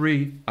get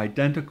three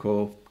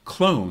identical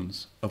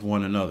clones of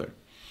one another.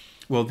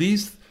 Well,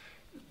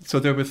 so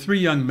there were three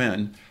young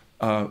men.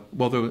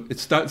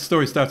 The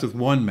story starts with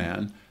one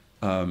man,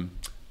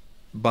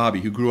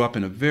 Bobby, who grew up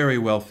in a very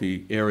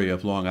wealthy area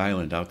of Long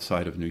Island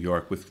outside of New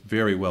York with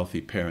very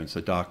wealthy parents,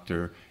 a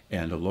doctor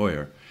and a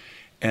lawyer.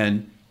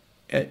 And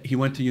he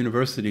went to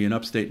university in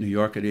upstate New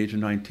York at age of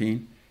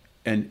 19.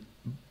 And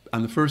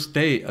on the first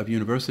day of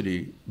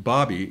university,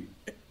 Bobby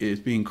is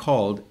being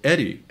called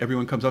Eddie.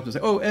 Everyone comes up and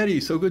says, "Oh,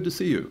 Eddie, so good to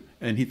see you."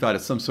 And he thought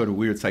it's some sort of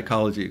weird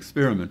psychology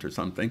experiment or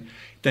something.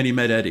 Then he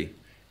met Eddie.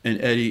 And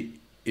Eddie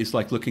is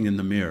like looking in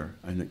the mirror.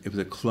 And it was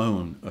a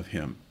clone of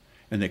him.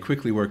 And they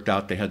quickly worked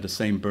out they had the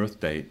same birth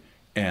date,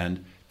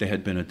 and they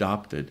had been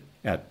adopted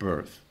at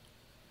birth.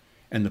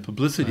 And the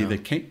publicity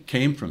that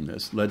came from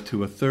this led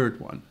to a third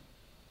one,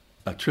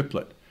 a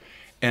triplet.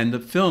 And the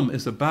film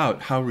is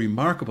about how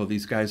remarkable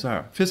these guys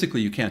are.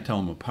 Physically, you can't tell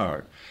them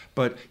apart.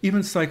 But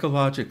even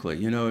psychologically,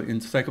 you know, in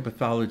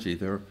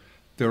psychopathology,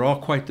 they're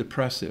all quite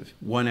depressive.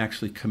 One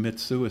actually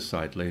commits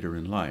suicide later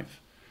in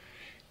life.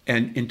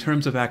 And in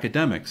terms of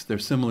academics, they're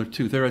similar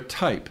too. They're a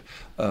type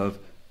of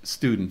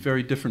student,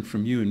 very different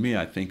from you and me,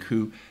 I think,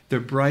 who they're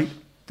bright,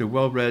 they're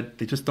well-read,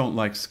 they just don't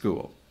like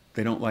school.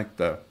 They don't like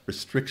the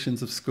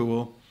restrictions of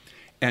school.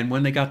 And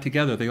when they got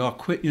together, they all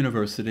quit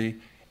university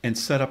and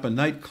set up a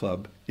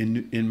nightclub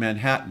in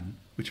Manhattan,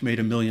 which made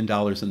 $1 million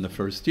in the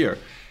first year.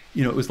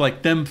 You know, it was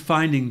like them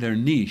finding their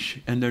niche,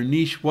 and their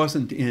niche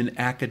wasn't in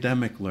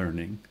academic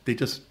learning.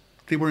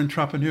 They were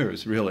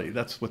entrepreneurs, really.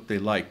 That's what they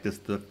liked, is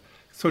the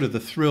sort of the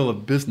thrill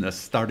of business,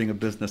 starting a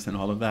business and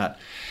all of that.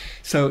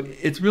 So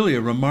it's really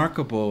a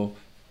remarkable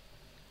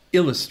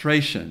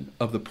illustration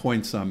of the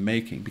points I'm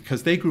making,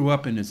 because they grew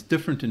up in as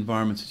different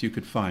environments as you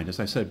could find. As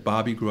I said,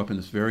 Bobby grew up in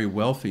this very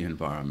wealthy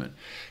environment,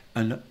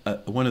 and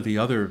one of the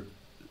other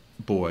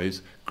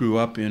boys grew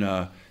up in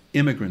a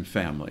immigrant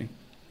family,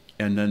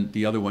 and then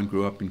the other one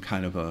grew up in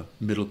kind of a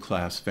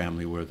middle-class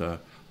family where the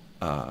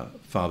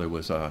father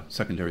was a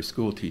secondary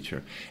school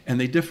teacher. And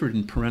they differed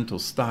in parental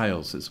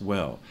styles as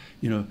well.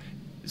 You know,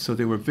 so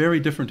they were very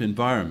different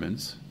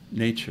environments,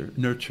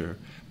 nurture,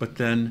 but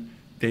then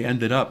they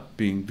ended up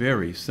being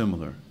very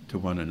similar to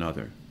one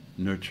another,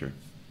 nurture.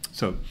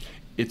 So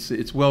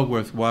it's well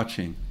worth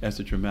watching as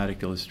a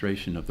dramatic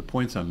illustration of the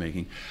points I'm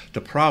making.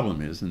 The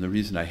problem is, and the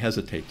reason I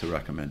hesitate to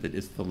recommend it,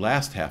 is the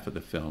last half of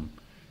the film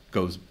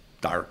goes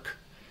dark.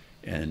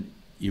 And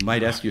you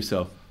might ask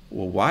yourself,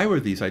 well, why were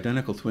these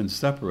identical twins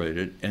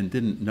separated and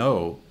didn't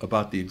know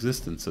about the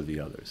existence of the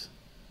others?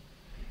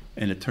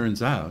 And it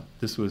turns out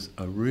this is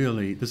the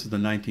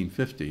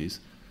 1950s,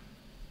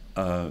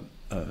 a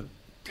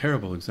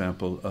terrible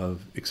example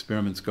of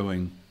experiments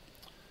going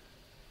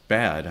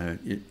bad.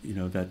 You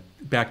know, that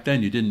back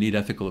then you didn't need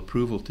ethical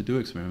approval to do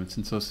experiments.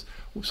 And so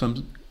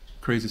some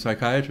crazy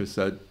psychiatrist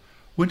said,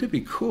 wouldn't it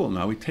be cool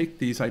now we take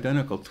these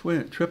identical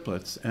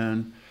triplets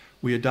and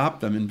we adopt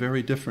them in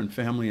very different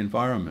family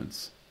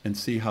environments and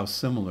see how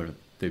similar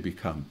they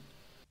become.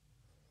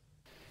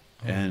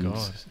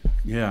 God.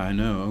 Yeah, I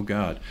know. Oh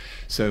God.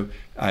 So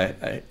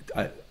I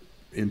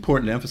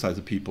important to emphasize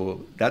to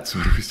people that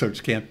sort of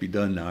research can't be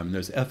done now. I mean,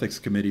 there's ethics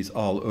committees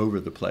all over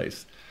the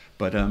place,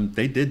 but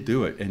they did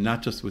do it, and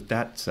not just with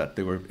that set.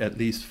 There were at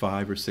least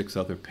 5 or 6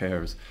 other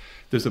pairs.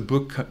 There's a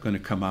book going to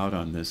come out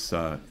on this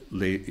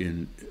late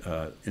in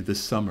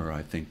this summer,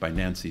 I think, by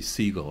Nancy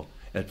Siegel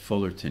at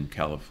Fullerton,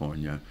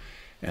 California,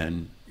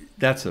 and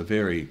that's a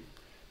very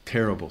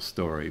terrible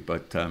story,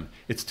 but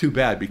it's too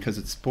bad because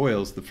it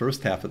spoils the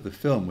first half of the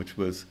film, which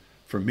was,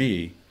 for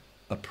me,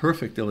 a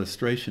perfect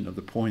illustration of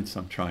the points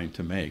I'm trying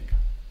to make.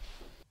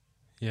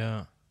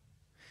 Yeah.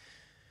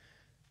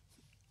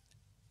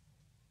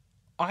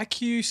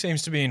 IQ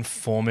seems to be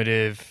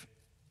informative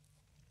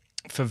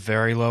for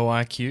very low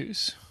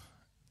IQs.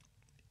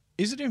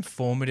 Is it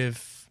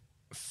informative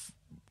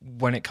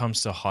when it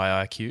comes to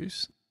high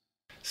IQs?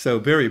 So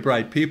very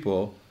bright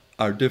people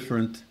are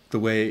different the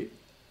way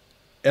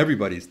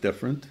everybody's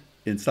different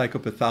in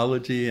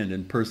psychopathology and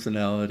in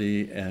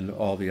personality and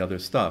all the other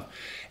stuff.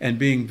 And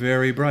being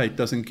very bright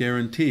doesn't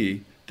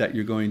guarantee that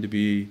you're going to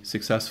be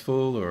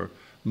successful or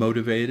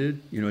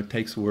motivated. You know, it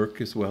takes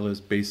work as well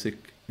as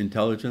basic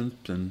intelligence.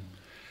 And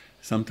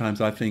sometimes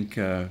I think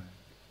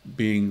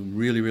being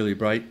really, really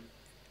bright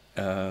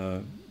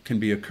can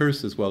be a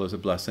curse as well as a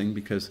blessing,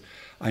 because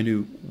I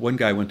knew one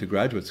guy went to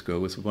graduate school,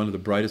 was one of the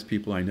brightest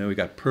people I know. He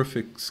got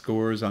perfect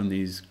scores on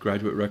these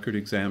graduate record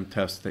exam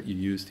tests that you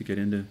use to get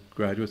into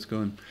graduate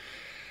school.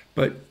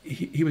 But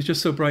he was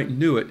just so bright and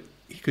knew it,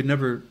 he could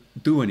never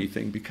do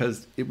anything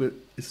because it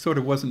sort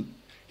of wasn't,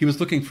 he was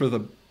looking for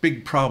the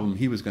big problem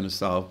he was going to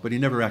solve, but he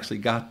never actually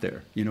got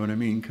there. You know what I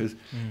mean? Because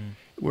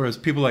whereas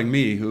people like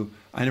me, who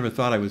I never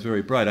thought I was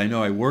very bright, I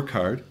know I work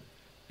hard,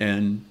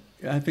 and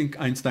I think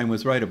Einstein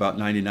was right about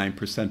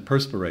 99%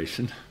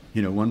 perspiration,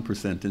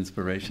 1%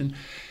 inspiration.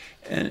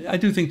 And I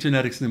do think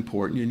genetics is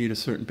important. You need a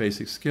certain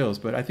basic skills,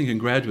 but I think in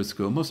graduate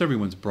school, most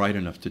everyone's bright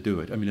enough to do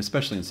it. I mean,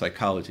 especially in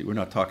psychology. We're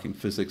not talking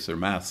physics or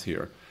maths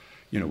here,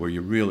 where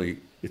you really,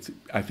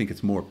 I think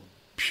it's more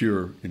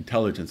pure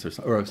intelligence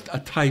or a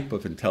type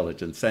of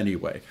intelligence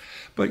anyway.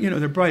 But,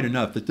 they're bright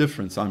enough. The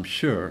difference, I'm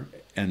sure,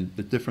 and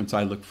the difference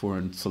I look for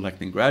in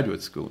selecting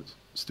graduate school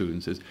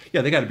students is,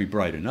 they got to be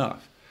bright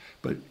enough.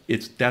 But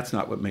that's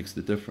not what makes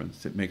the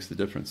difference. It makes the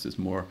difference is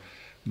more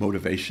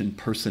motivation,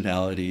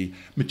 personality,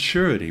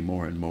 maturity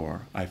more and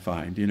more, I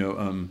find.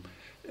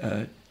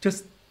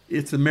 Just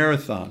it's a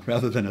marathon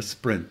rather than a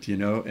sprint,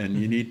 and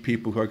you need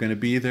people who are going to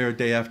be there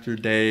day after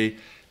day.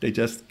 They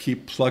just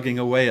keep plugging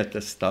away at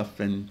this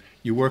stuff, and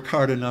you work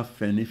hard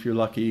enough, and if you're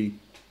lucky,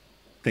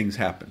 things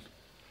happen.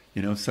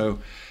 So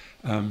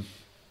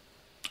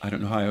I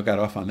don't know how I got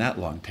off on that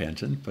long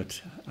tangent,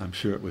 but I'm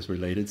sure it was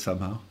related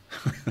somehow.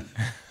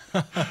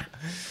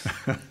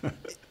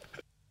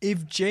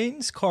 If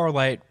genes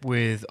correlate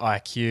with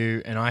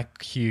IQ and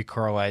IQ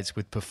correlates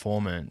with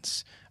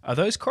performance, are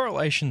those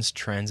correlations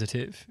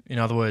transitive? In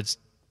other words,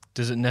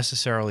 does it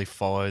necessarily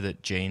follow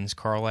that genes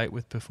correlate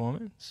with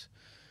performance?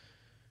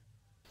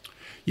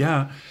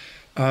 Yeah.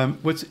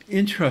 What's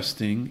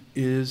interesting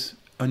is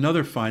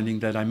another finding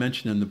that I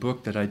mentioned in the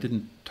book that I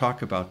didn't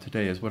talk about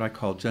today is what I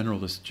call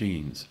generalist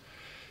genes.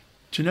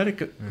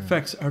 Genetic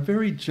effects are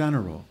very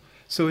general.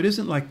 So it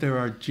isn't like there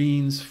are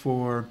genes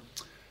for,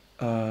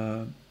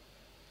 say,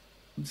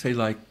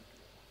 like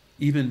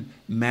even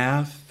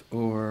math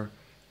or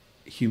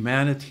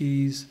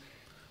humanities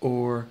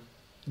or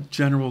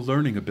general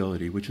learning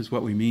ability, which is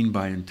what we mean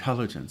by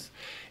intelligence.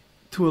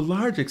 To a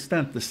large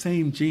extent, the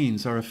same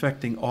genes are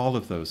affecting all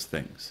of those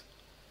things.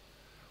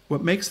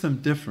 What makes them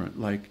different,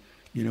 like,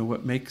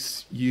 what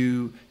makes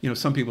you,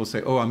 some people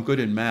say, oh, I'm good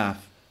in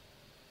math,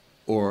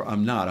 or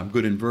I'm not, I'm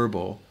good in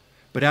verbal.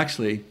 But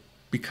actually,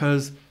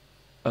 because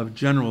of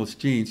generalist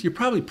genes, you're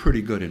probably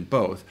pretty good in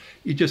both.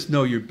 You just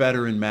know you're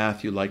better in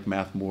math, you like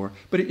math more,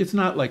 but it's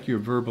not like you're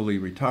verbally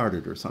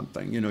retarded or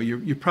something.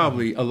 You're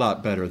probably a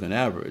lot better than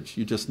average.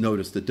 You just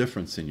notice the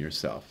difference in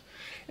yourself.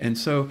 And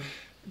so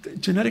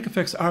genetic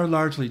effects are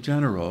largely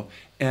general,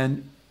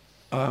 and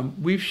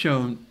we've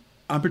shown,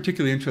 I'm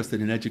particularly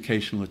interested in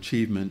educational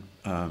achievement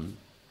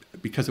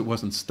because it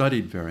wasn't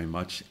studied very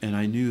much, and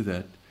I knew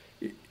that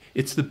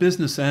it's the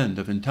business end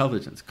of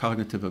intelligence,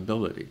 cognitive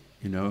ability,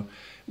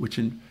 which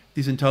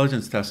these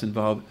intelligence tests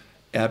involve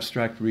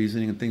abstract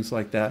reasoning and things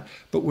like that.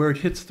 But where it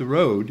hits the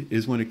road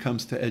is when it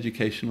comes to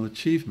educational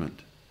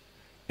achievement.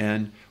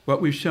 And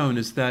what we've shown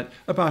is that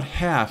about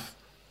half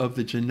of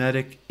the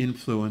genetic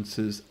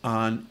influences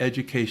on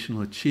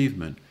educational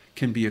achievement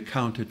can be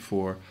accounted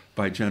for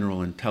by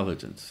general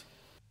intelligence.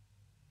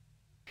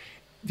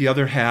 The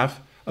other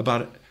half,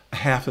 about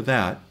half of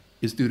that,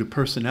 is due to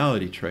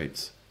personality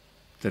traits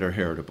that are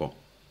heritable.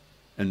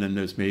 And then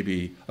there's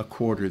maybe a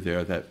quarter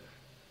there that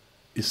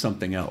is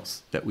something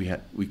else that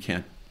we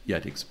can't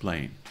yet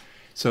explain.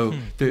 So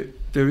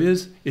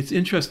it's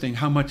interesting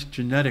how much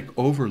genetic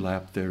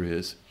overlap there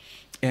is.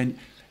 And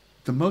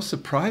the most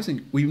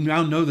surprising, we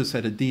now know this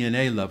at a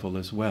DNA level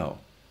as well,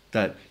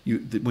 that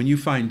when you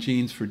find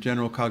genes for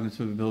general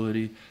cognitive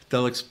ability,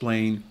 they'll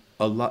explain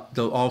a lot,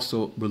 they'll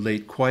also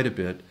relate quite a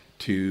bit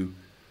to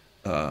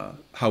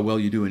how well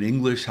you do in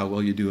English, how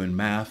well you do in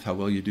math, how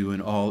well you do in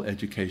all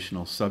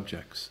educational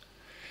subjects.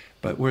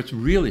 But where it's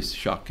really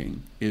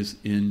shocking is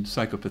in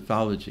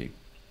psychopathology,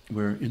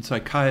 where in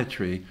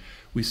psychiatry,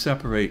 we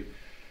separate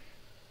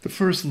the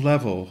first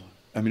level.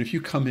 I mean, if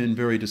you come in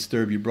very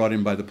disturbed, you're brought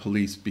in by the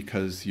police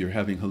because you're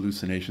having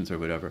hallucinations or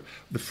whatever,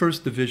 the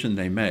first division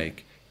they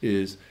make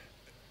is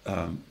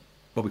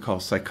what we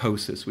call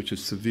psychosis, which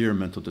is severe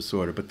mental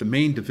disorder. But the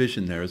main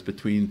division there is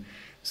between,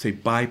 say,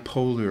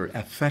 bipolar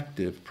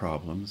affective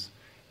problems,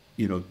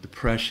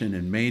 depression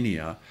and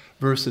mania,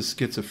 versus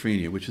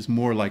schizophrenia, which is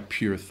more like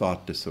pure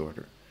thought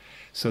disorder.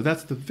 So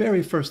that's the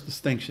very first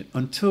distinction.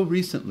 Until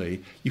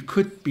recently, you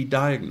could be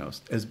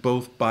diagnosed as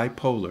both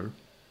bipolar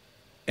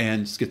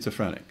and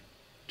schizophrenic,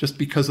 just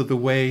because of the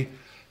way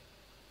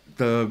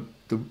the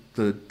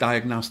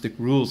diagnostic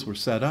rules were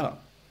set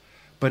up.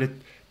 But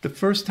the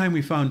first time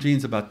we found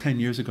genes about 10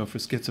 years ago for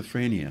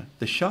schizophrenia,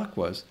 the shock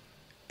was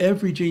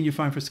every gene you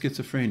find for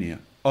schizophrenia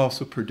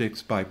also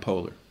predicts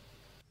bipolar.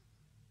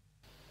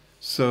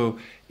 So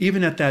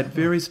even at that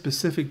very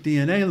specific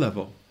DNA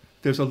level,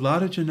 there's a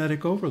lot of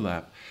genetic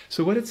overlap.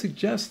 So what it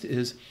suggests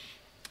is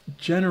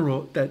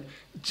that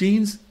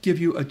genes give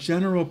you a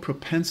general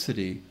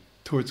propensity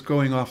towards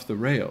going off the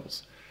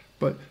rails.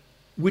 But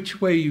which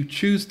way you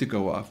choose to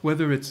go off,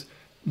 whether it's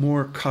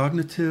more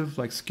cognitive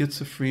like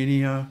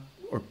schizophrenia,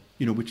 or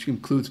which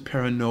includes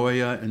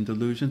paranoia and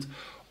delusions,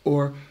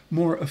 or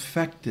more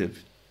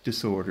affective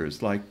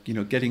disorders like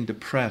getting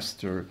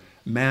depressed or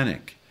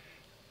manic,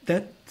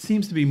 that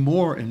seems to be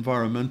more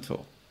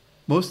environmental.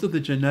 Most of the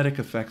genetic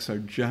effects are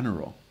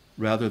general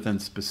rather than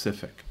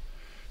specific.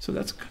 So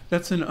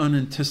that's an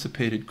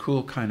unanticipated,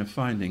 cool kind of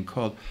finding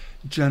called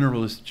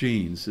generalist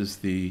genes is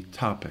the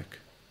topic.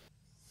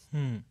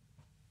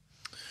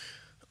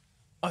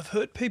 I've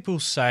heard people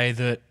say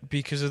that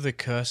because of the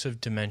curse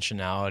of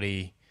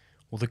dimensionality,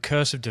 sort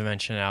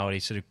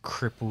of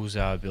cripples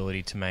our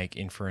ability to make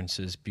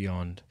inferences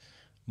beyond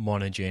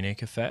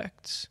monogenic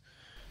effects.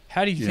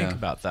 How do you think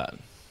about that?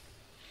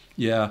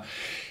 Yeah,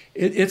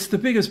 it's the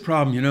biggest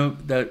problem,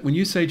 that when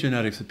you say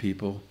genetics to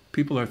people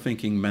are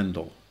thinking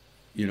Mendel,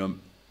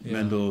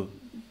 Mendel,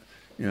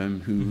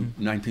 who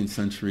 19th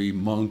century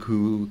monk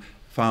who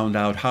found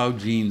out how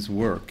genes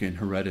work in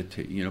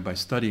heredity, by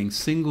studying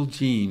single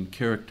gene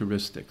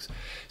characteristics.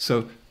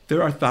 So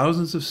there are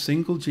thousands of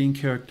single gene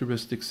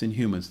characteristics in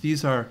humans.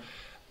 These are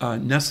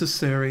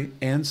necessary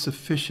and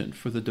sufficient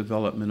for the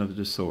development of a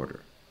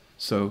disorder.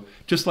 So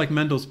just like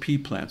Mendel's pea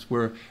plants,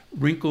 where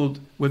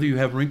whether you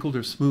have wrinkled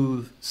or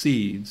smooth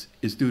seeds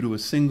is due to a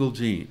single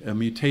gene. A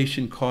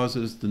mutation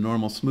causes the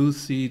normal smooth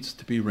seeds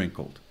to be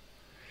wrinkled.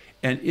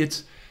 And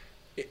it's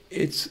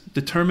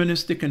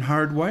deterministic and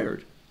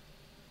hardwired.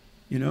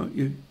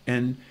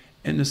 And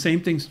the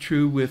same thing's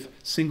true with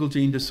single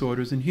gene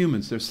disorders in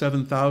humans. There's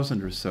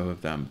 7,000 or so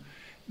of them,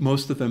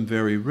 most of them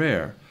very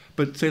rare.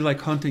 But say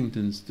like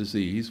Huntington's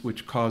disease,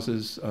 which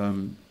causes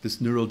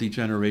this neural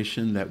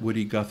degeneration that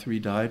Woody Guthrie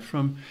died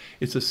from,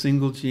 it's a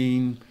single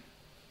gene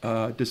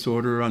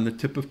disorder on the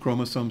tip of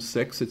chromosome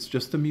 6. It's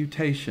just a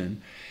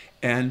mutation.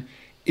 And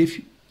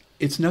if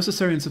it's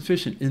necessary and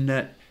sufficient in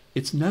that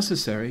it's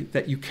necessary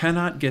that you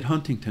cannot get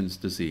Huntington's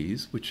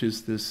disease, which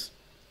is this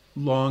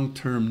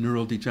long-term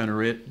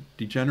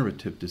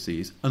neurodegenerative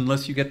disease,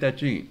 unless you get that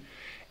gene.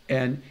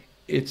 And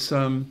it's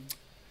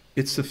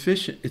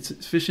sufficient. It's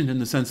sufficient in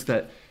the sense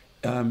that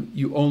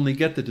you only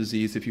get the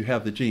disease if you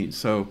have the gene.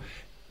 So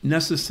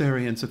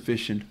necessary and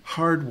sufficient,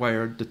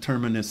 hardwired,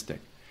 deterministic.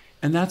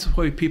 And that's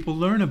why people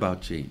learn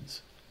about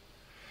genes.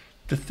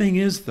 The thing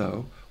is,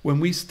 though, when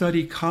we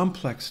study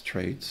complex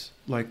traits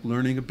like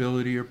learning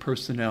ability or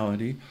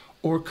personality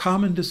or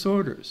common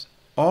disorders,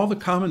 all the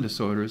common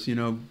disorders,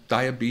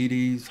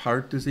 diabetes,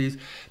 heart disease,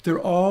 they're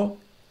all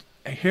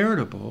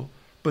heritable,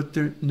 but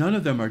none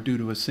of them are due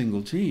to a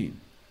single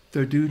gene.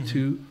 They're due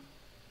to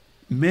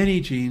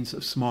many genes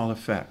of small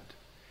effect.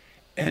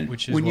 And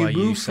which is why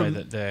you say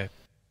that they're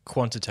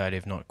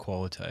quantitative, not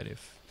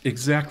qualitative.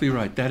 Exactly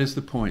right. That is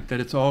the point, that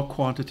it's all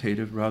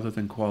quantitative rather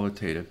than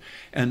qualitative.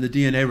 And the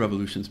DNA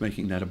revolution is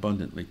making that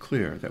abundantly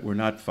clear, that we're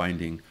not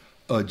finding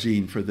a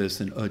gene for this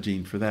and a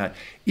gene for that.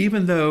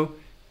 Even though,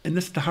 and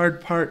this is the hard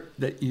part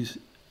that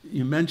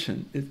you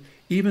mentioned,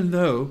 even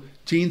though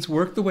genes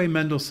work the way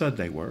Mendel said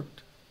they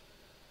worked,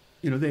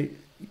 they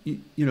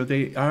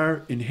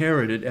are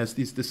inherited as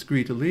these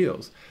discrete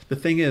alleles. The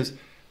thing is,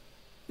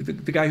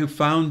 the guy who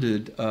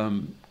founded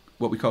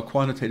what we call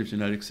quantitative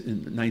genetics in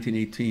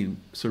 1918,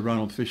 Sir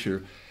Ronald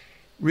Fisher,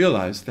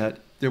 realized that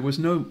there was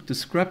no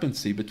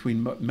discrepancy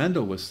between what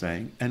Mendel was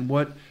saying and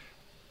what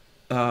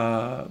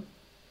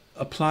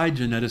applied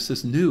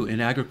geneticists knew in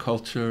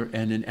agriculture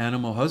and in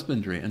animal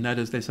husbandry. And that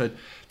is, they said,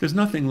 there's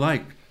nothing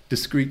like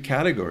discrete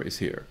categories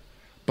here.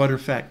 Butter,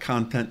 fat,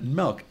 content, and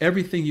milk.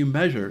 Everything you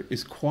measure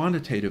is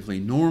quantitatively,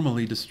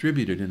 normally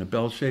distributed in a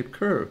bell-shaped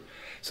curve.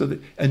 So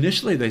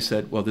initially they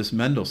said, well, this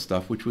Mendel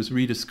stuff, which was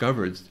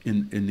rediscovered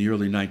in the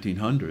early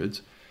 1900s,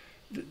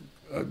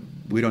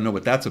 we don't know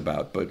what that's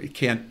about, but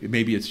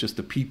maybe it's just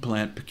a pea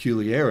plant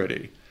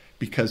peculiarity,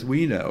 because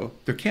we know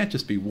there can't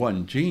just be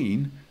one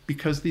gene,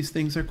 because these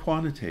things are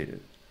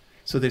quantitative.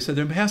 So they said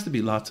there has to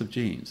be lots of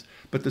genes.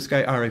 But this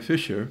guy, R.A.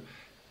 Fisher,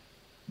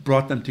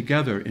 brought them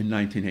together in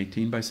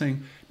 1918 by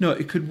saying, no,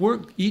 it could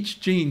work,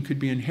 each gene could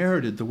be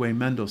inherited the way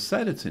Mendel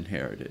said it's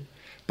inherited.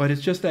 But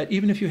it's just that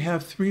even if you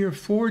have 3 or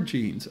 4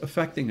 genes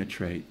affecting a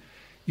trait,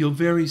 you'll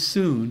very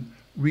soon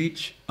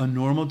reach a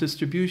normal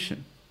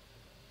distribution.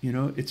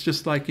 It's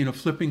just like,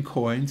 flipping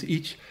coins.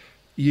 You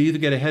either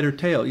get a head or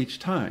tail each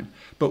time.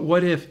 But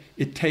what if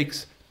it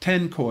takes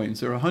 10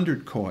 coins or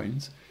 100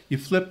 coins, you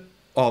flip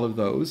all of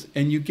those,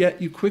 and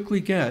you quickly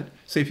get,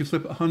 say if you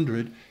flip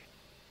 100,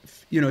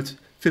 it's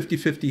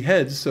 50-50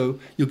 heads, so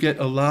you'll get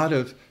a lot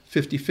of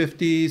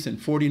 50-50s and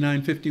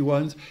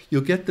 49-51s.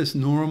 You'll get this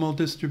normal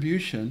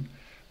distribution.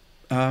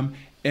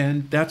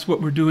 And that's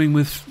what we're doing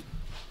with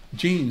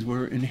genes.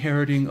 We're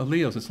inheriting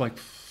alleles. It's like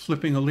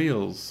flipping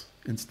alleles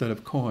instead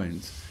of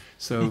coins.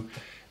 So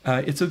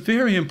it's a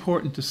very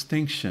important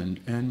distinction.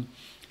 And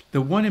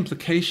the one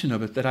implication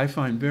of it that I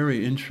find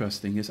very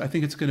interesting is I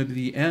think it's going to be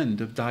the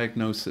end of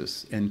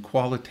diagnosis and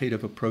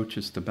qualitative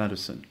approaches to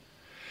medicine.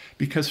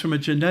 Because from a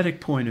genetic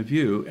point of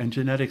view, and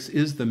genetics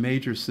is the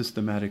major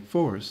systematic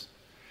force,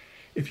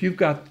 if you've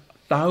got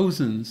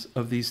thousands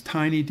of these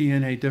tiny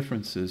DNA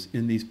differences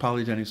in these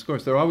polygenic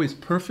scores, they're always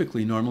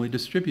perfectly normally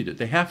distributed.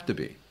 They have to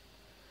be.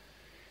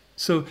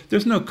 So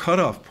there's no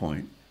cutoff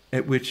point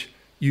at which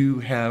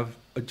you have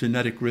a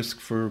genetic risk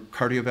for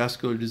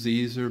cardiovascular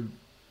disease or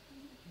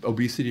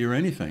obesity or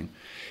anything.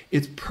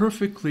 It's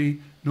perfectly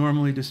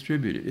normally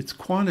distributed. It's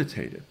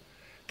quantitative.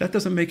 That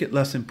doesn't make it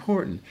less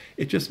important.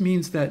 It just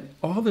means that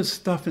all this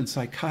stuff in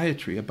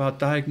psychiatry about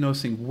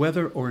diagnosing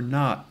whether or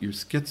not you're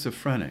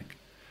schizophrenic,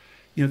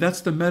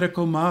 that's the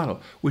medical model,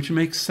 which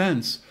makes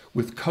sense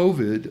with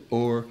COVID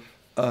or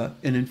an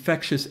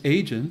infectious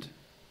agent,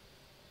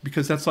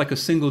 because that's like a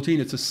single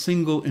gene. It's a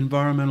single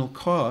environmental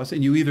cause,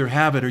 and you either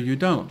have it or you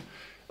don't.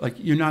 Like,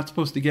 you're not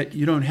supposed to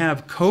you don't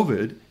have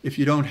COVID if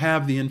you don't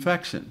have the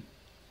infection,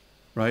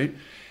 right?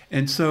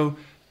 And so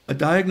a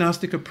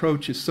diagnostic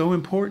approach is so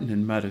important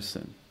in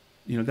medicine.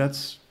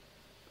 That's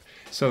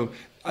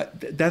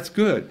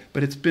good,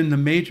 but it's been the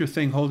major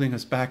thing holding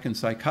us back in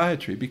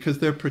psychiatry, because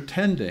they're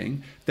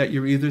pretending that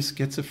you're either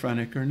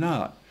schizophrenic or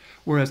not.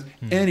 Whereas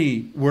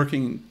any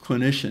working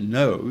clinician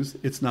knows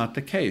it's not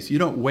the case. You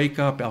don't wake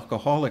up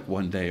alcoholic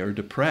one day or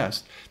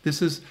depressed.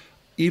 This is,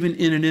 even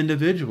in an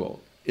individual,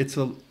 it's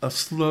a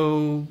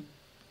slow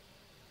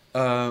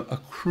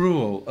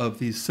accrual of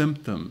these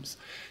symptoms.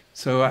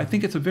 So I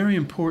think it's a very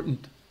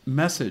important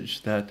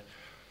message that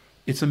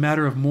it's a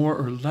matter of more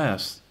or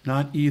less,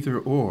 not either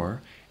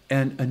or.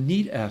 And a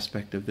neat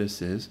aspect of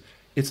this is,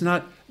 it's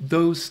not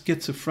those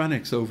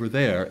schizophrenics over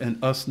there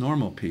and us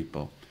normal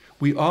people.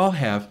 We all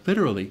have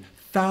literally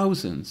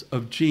thousands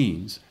of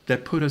genes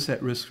that put us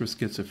at risk for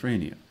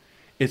schizophrenia.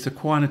 It's a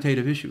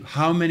quantitative issue.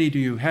 How many do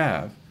you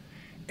have,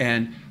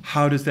 and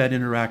how does that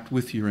interact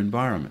with your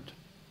environment?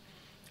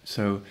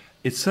 So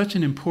it's such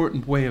an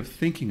important way of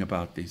thinking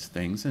about these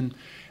things. And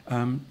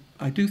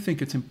I do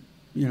think it's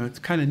it's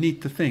kind of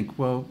neat to think,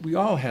 well, we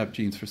all have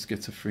genes for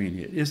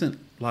schizophrenia. It isn't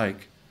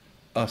like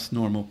us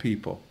normal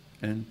people.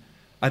 And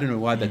I don't know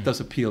why that does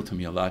appeal to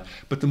me a lot.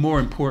 But the more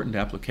important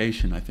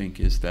application, I think,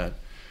 is that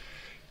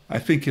I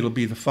think it'll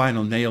be the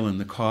final nail in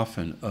the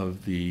coffin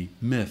of the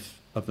myth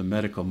of the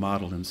medical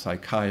model in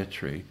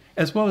psychiatry,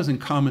 as well as in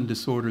common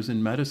disorders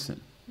in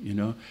medicine.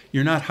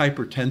 You're not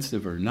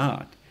hypertensive or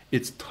not.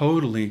 It's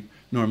totally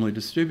normally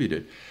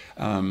distributed.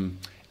 And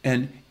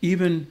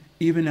even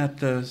at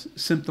the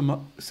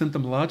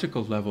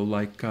symptomological level,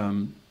 like,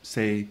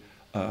 say,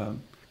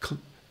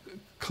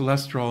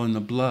 cholesterol in the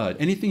blood,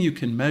 anything you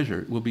can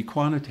measure will be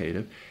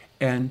quantitative.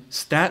 And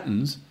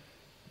statins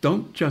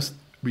don't just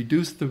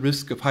reduce the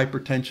risk of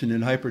hypertension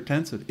in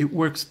hypertensive. It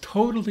works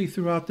totally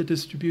throughout the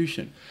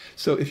distribution.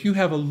 So if you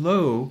have a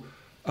low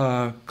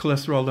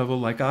cholesterol level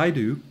like I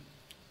do,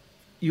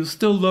 you'll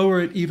still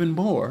lower it even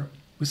more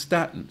with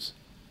statins.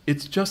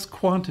 It's just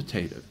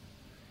quantitative.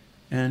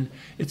 And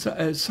it's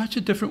such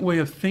a different way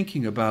of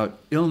thinking about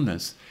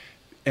illness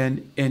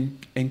and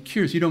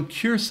cures. You don't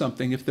cure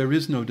something if there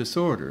is no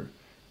disorder.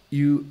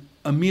 You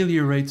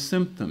ameliorate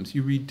symptoms.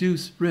 You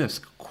reduce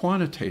risk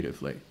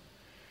quantitatively.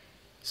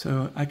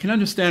 So I can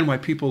understand why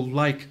people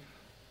like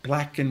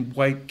black and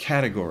white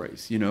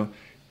categories.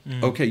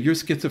 Okay, you're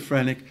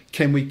schizophrenic.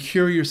 Can we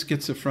cure your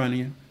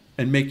schizophrenia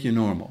and make you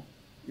normal?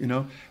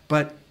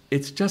 But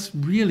it's just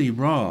really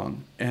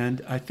wrong.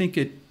 And I think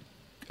it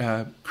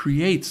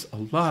creates a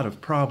lot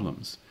of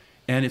problems.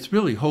 And it's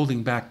really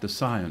holding back the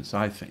science,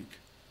 I think.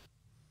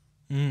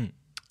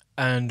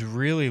 And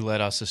really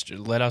led us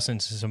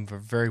into some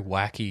very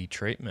wacky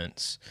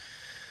treatments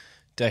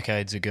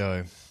decades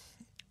ago.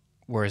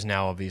 Whereas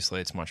now, obviously,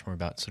 it's much more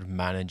about sort of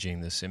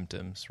managing the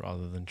symptoms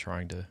rather than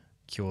trying to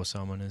cure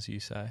someone, as you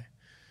say.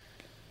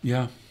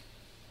 Yeah.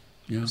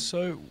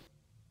 So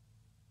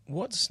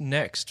what's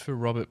next for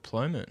Robert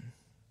Plomin?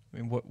 I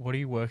mean, what are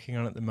you working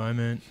on at the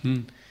moment?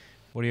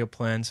 What are your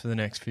plans for the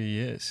next few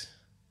years?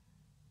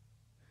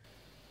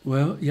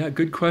 Well, yeah,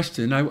 good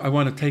question. I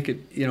want to take it,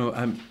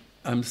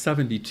 I'm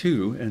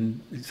 72,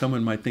 and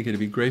someone might think it'd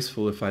be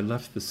graceful if I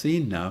left the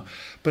scene now.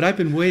 But I've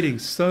been waiting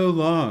so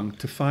long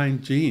to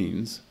find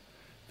genes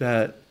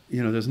that,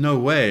 there's no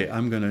way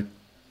I'm going to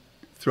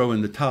throw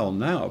in the towel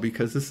now,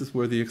 because this is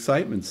where the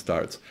excitement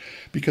starts.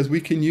 Because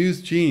we can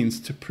use genes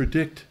to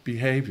predict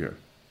behavior.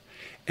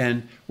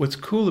 And what's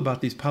cool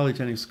about these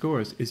polygenic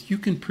scores is you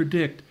can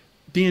predict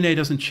DNA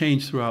doesn't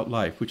change throughout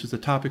life, which is a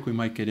topic we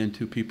might get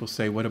into. People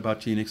say, what about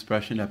gene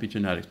expression,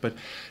 epigenetics? But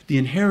the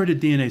inherited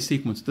DNA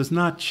sequence does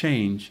not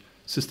change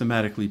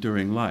systematically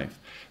during life.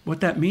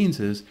 What that means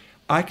is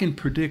I can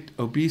predict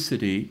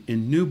obesity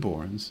in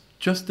newborns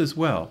just as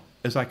well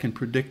as I can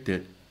predict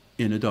it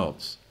in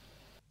adults.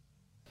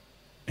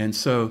 And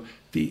so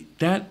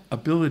that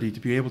ability to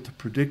be able to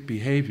predict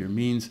behavior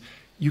means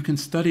you can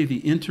study the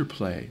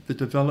interplay, the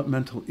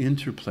developmental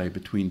interplay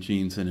between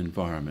genes and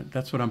environment.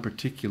 That's what I'm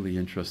particularly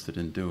interested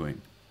in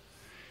doing.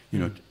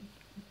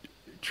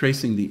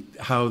 Tracing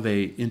how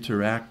they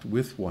interact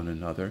with one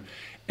another,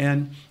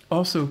 and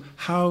also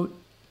how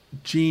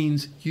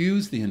genes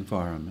use the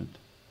environment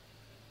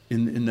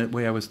in that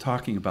way I was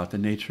talking about, the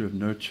nature of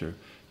nurture,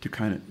 to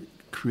kind of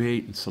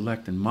create and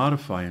select and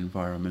modify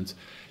environments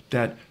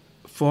that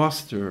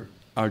foster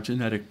our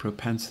genetic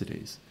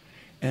propensities.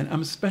 And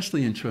I'm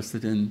especially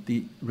interested in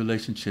the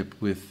relationship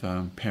with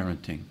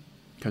parenting,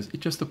 because it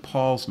just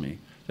appalls me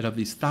that of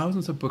these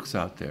thousands of books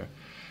out there,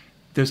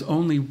 there's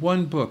only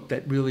one book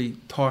that really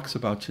talks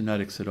about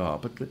genetics at all.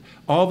 But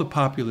all the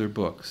popular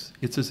books,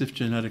 it's as if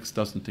genetics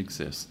doesn't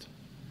exist.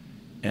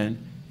 And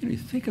you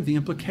think of the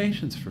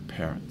implications for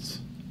parents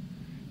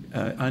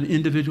on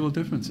individual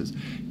differences.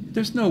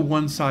 There's no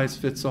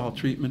one-size-fits-all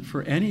treatment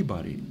for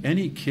anybody,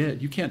 any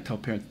kid. You can't tell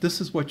parents, this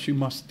is what you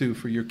must do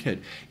for your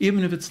kid,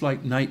 even if it's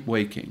like night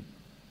waking.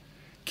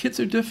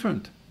 Kids are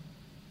different.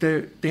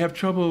 They have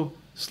trouble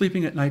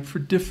sleeping at night for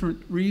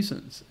different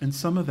reasons, and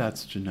some of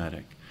that's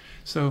genetic.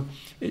 So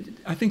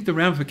I think the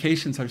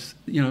ramifications are,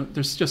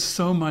 there's just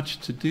so much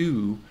to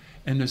do,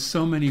 and there's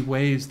so many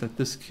ways that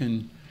this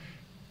can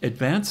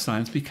advance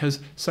science, because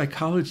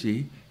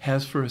psychology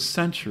has for a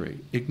century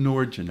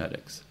ignored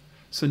genetics.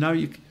 So now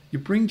you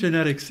bring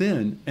genetics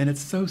in, and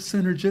it's so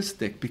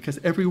synergistic, because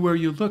everywhere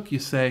you look, you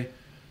say,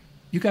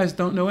 you guys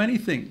don't know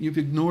anything. You've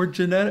ignored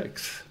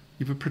genetics.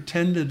 You've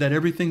pretended that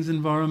everything's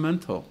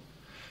environmental.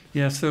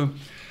 Yeah, so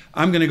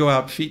I'm going to go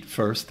out feet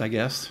first, I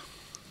guess.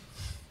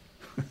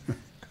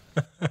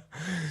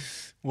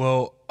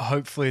 Well,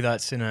 hopefully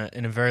that's in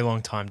a very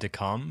long time to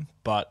come,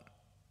 but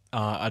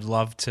I'd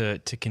love to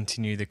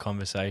continue the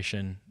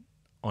conversation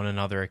on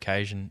another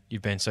occasion.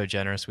 You've been so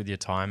generous with your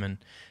time, and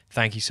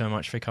thank you so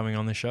much for coming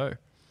on the show.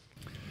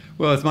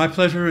 Well, it's my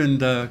pleasure,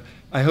 and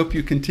I hope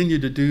you continue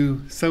to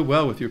do so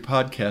well with your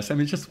podcast. I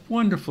mean, it's just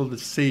wonderful to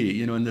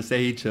see, in this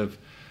age of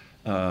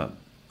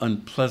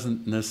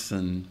unpleasantness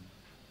and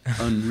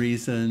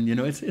unreason.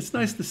 It's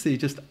nice to see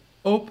just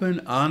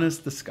open,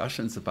 honest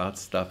discussions about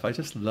stuff. I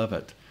just love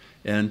it.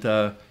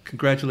 And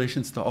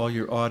congratulations to all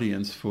your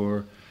audience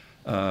for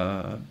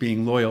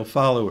being loyal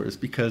followers,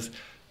 because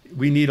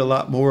we need a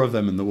lot more of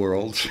them in the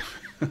world.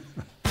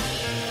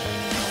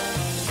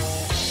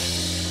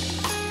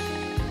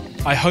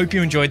 I hope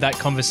you enjoyed that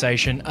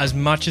conversation as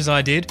much as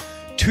I did.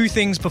 2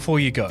 things before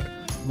you go.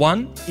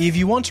 1, if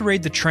you want to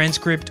read the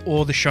transcript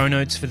or the show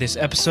notes for this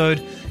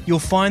episode, you'll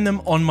find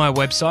them on my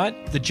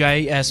website,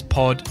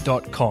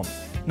 thejspod.com.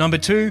 Number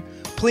 2,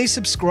 please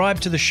subscribe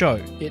to the show.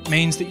 It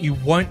means that you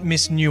won't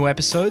miss new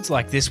episodes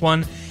like this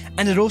one,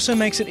 and it also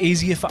makes it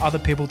easier for other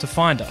people to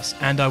find us,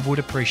 and I would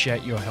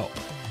appreciate your help.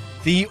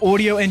 The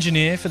audio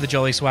engineer for the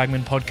Jolly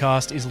Swagman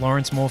podcast is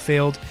Lawrence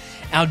Moorfield.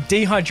 Our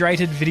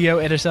dehydrated video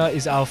editor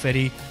is Al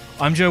Fetty.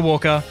 I'm Joe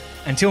Walker.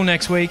 Until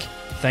next week,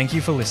 thank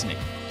you for listening.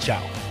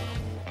 Ciao.